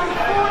behind it?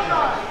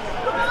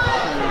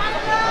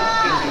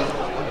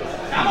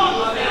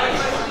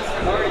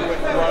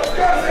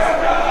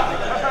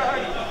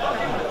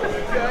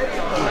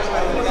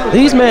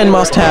 These men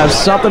must have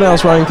something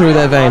else running through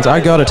their veins,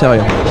 I gotta tell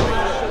you.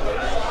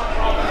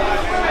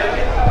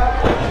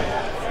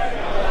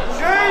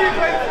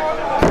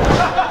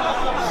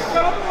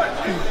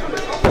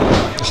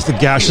 The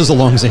gashes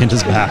along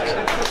Xander's back.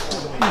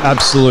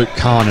 Absolute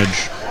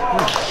carnage.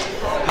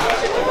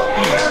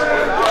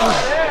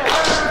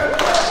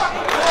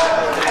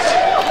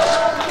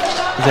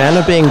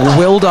 Xander being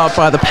willed up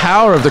by the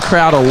power of the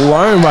crowd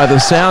alone by the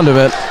sound of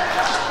it.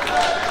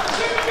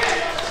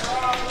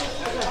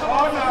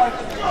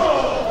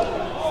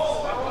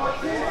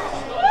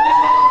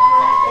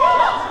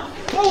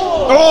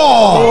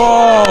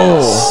 Oh!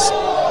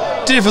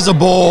 Whoa! Stiff as a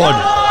board.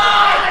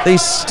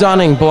 These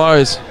stunning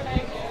blows.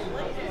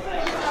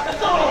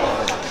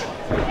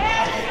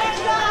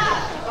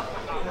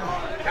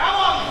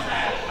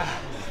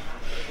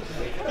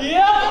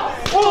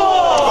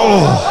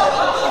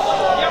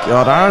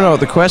 God, I don't know what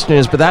the question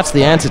is, but that's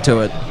the answer to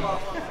it.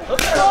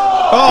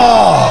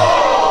 Oh!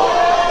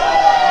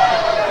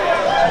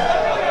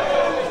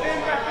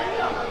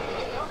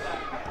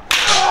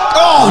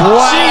 Oh,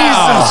 wow.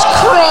 Jesus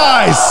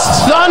Christ!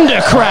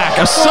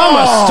 Thundercrack, a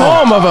summer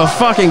storm of a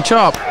fucking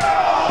chop.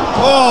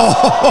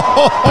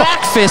 Oh!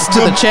 Back fist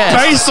to the chest.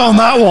 Base on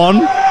that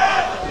one.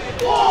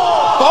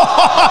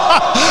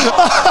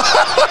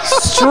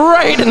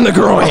 Straight in the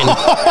groin.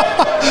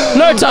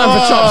 No time for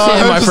chops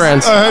here, my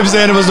friends. I hope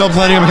Xander was not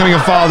planning on becoming a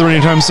father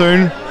anytime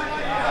soon.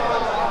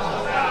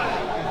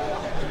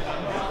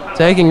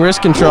 Taking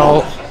wrist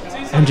control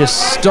and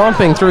just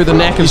stomping through the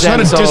neck of He's trying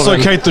to Sullivan.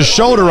 dislocate the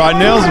shoulder right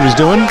now, is what he's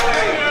doing.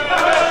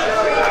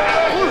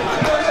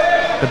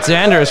 But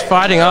Xander is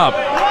fighting up.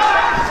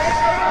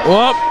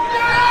 Whoop.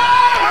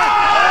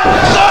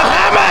 The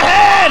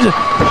hammerhead!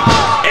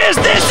 Is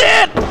this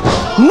it?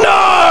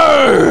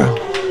 No!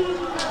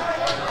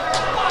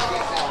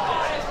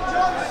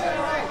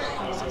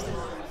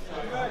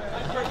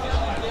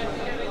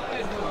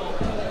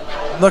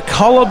 The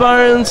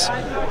collarbones,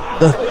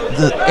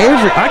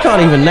 I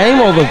can't even name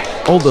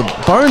all the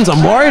bones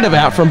I'm worried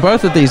about from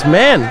both of these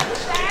men.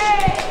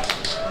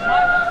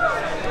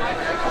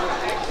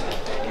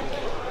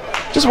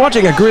 Just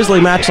watching a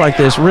grisly match like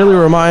this really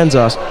reminds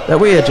us that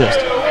we are just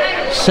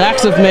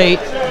sacks of meat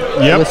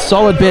with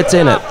solid bits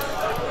in it.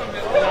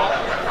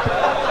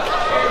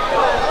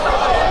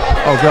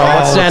 Oh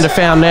God, what's Xander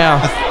found now?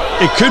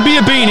 It could be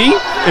a beanie.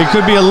 It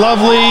could be a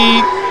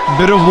lovely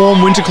bit of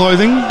warm winter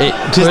clothing.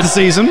 Tis the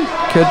season.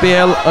 Could be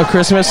a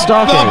Christmas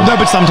stocking. Oh, no,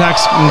 but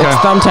thumbtacks. Okay. It's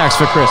thumbtacks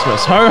for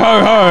Christmas. Ho, ho,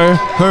 ho.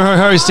 Ho, ho,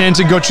 ho.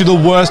 Santa got you the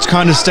worst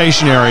kind of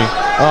stationery.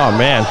 Oh,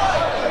 man.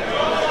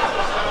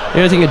 The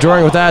only thing you're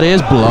drawing with that is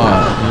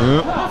blood.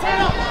 Yep.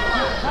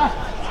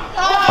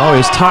 Oh,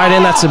 he's tied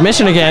in that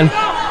submission again.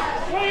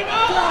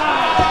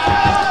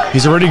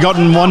 He's already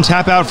gotten one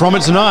tap out from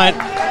it tonight.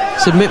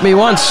 Submit me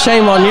once,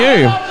 shame on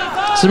you.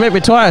 Submit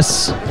me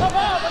twice.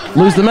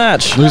 Lose the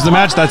match. Lose the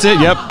match, that's it,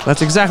 yep.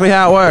 That's exactly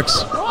how it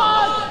works.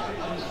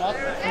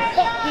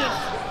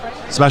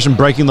 Sebastian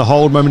breaking the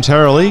hold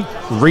momentarily,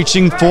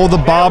 reaching for the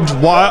barbed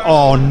wire.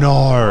 Oh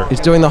no. He's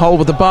doing the hold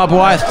with the barbed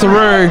wire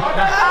through.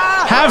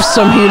 Have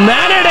some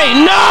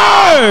humanity.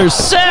 No!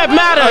 Seb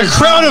matters. A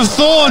crown of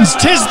thorns,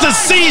 'tis the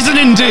season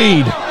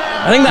indeed.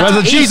 I think that's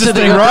the Jesus Easter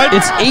thing, right?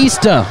 It's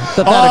Easter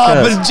that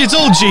occurs. But it's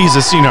all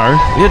Jesus, you know.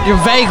 You're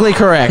vaguely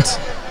correct.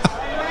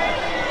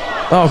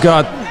 Oh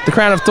God, the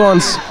crown of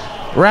thorns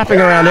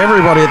wrapping around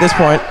everybody at this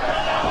point.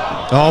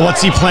 Oh,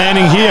 what's he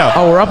planning here?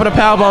 Oh, we're up at a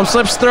powerbomb,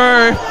 slips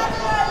through.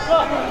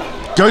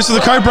 Goes to the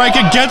code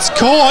breaker, gets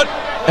caught.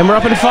 And we're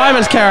up in a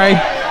fireman's carry.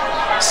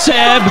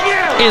 Seb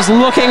is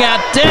looking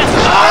at death.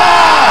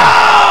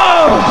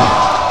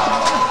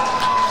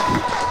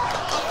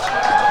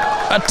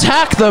 Oh!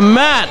 Attack the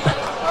mat.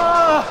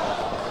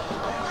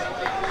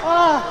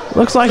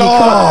 Looks like he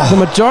caught the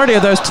majority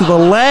of those to the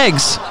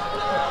legs.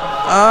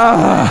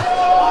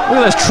 Look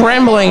at those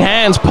trembling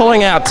hands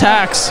pulling out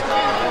tacks.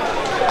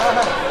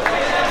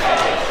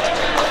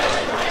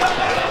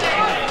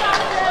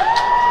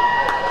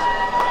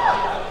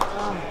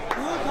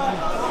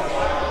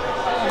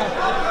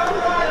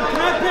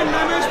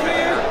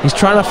 He's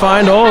trying to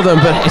find all of them,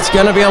 but it's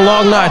going to be a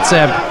long night,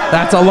 Seb.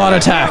 That's a lot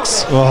of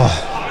tacks. Oh,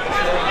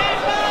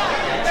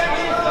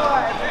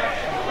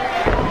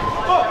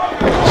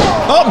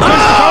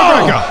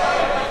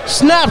 codebreaker!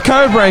 Snap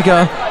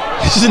codebreaker.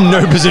 He's in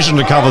no position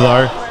to cover,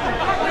 though.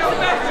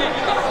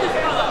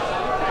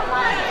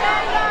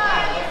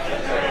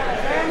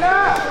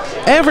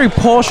 Every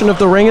portion of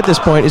the ring at this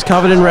point is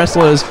covered in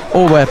wrestlers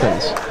or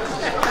weapons.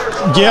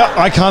 Yeah,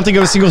 I can't think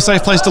of a single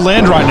safe place to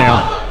land right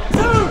now.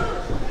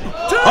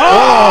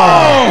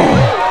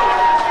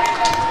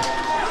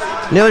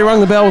 Nearly rung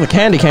the bell with a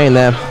candy cane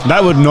there.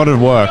 That would not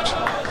have worked.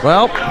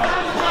 Well,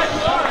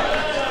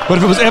 but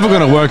if it was ever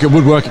going to work, it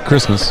would work at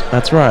Christmas.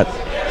 That's right.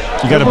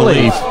 You got to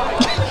believe.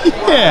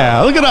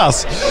 Yeah, look at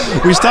us.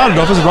 We started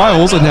off as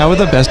rivals and now we're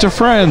the best of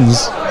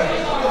friends.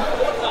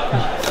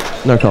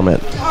 No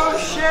comment. Oh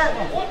shit!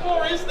 What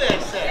more is there,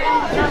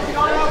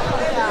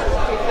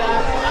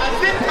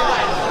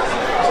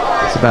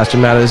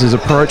 Sebastian Matters is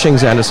approaching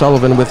Xander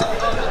Sullivan with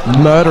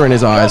murder in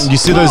his eyes. You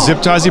see those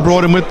zip ties he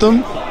brought in with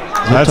them?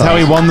 That's how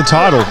he won the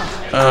title.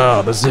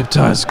 Oh, the zip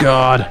ties,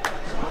 God.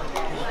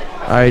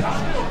 I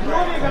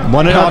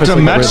won it after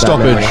match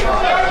stoppage.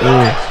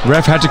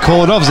 Ref had to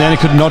call it off. Xander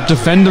could not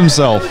defend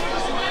himself.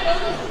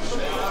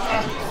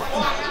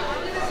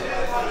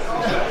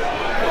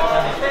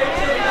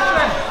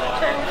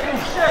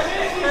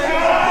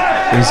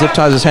 He zip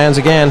ties his hands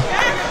again.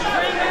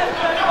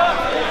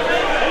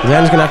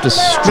 Xander's going to have to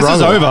struggle. This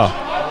is over.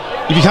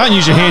 If you can't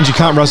use your hands, you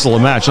can't wrestle a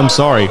match. I'm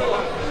sorry.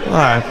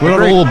 We're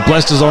not all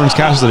blessed as Orange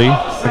Cassidy.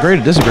 Agree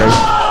to disagree.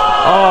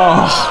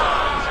 Oh,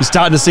 you're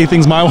starting to see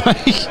things my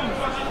way.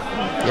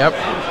 Yep.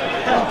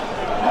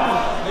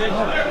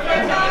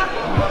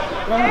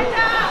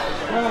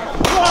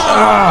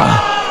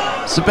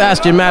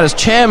 Sebastian Matters,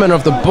 chairman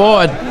of the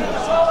board,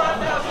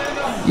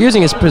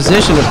 using his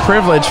position of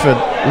privilege for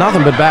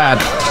nothing but bad.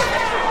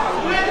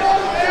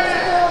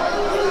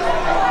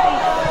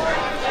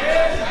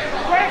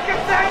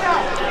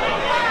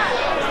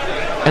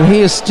 And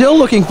he is still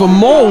looking for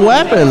more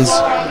weapons.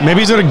 Maybe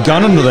he's got a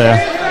gun under there.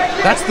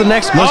 That's the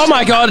next. Oh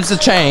my God, it's a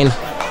chain.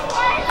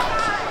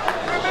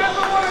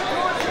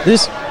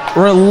 This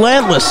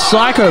relentless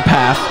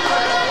psychopath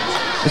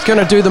is going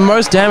to do the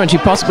most damage he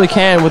possibly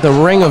can with a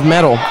ring of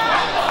metal.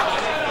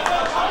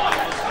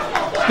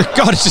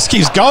 God, it just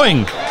keeps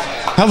going.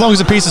 How long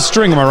is a piece of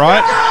string, am I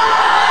right?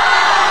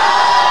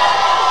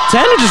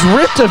 Xander just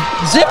ripped a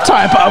zip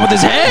tie apart with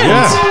his hands.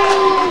 Yeah.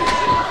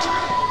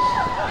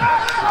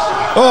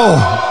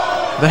 Oh.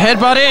 The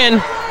headbutt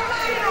in.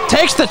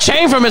 Takes the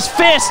chain from his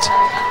fist.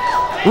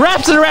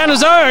 Wraps it around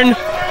his own.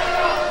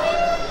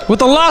 With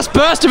the last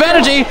burst of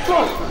energy.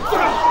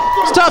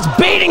 Starts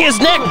beating his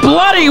neck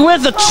bloody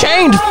with the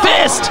chained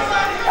fist.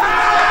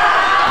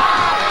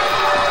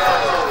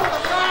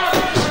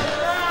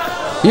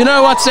 You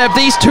know what, Seb?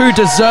 These two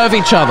deserve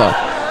each other.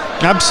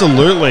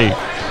 Absolutely.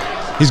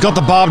 He's got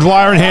the barbed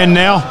wire in hand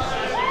now.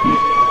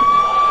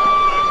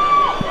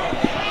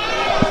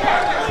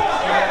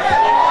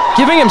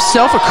 Giving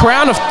himself a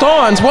crown of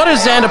thorns. What is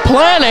Xander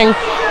planning?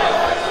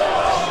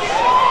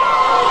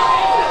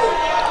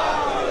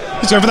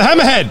 He's going for the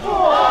hammerhead.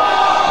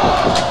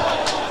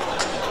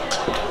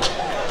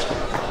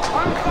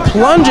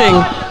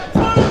 Plunging.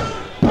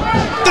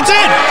 That's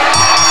it!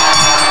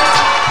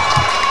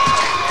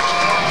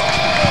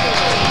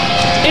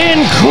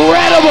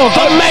 Incredible!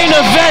 The main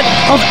event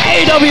of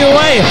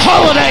AWA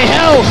Holiday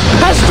Hell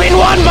has been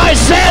won by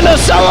Xander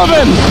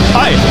Sullivan!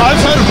 Hey, I've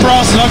heard of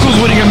brass knuckles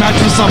winning a match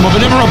with someone,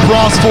 but never a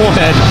brass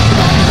forehead.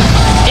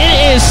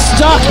 It is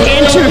stuck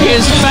into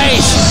his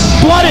face.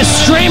 Blood is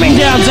streaming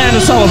down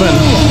Xander Sullivan.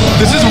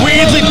 This is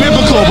weirdly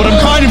biblical, but I'm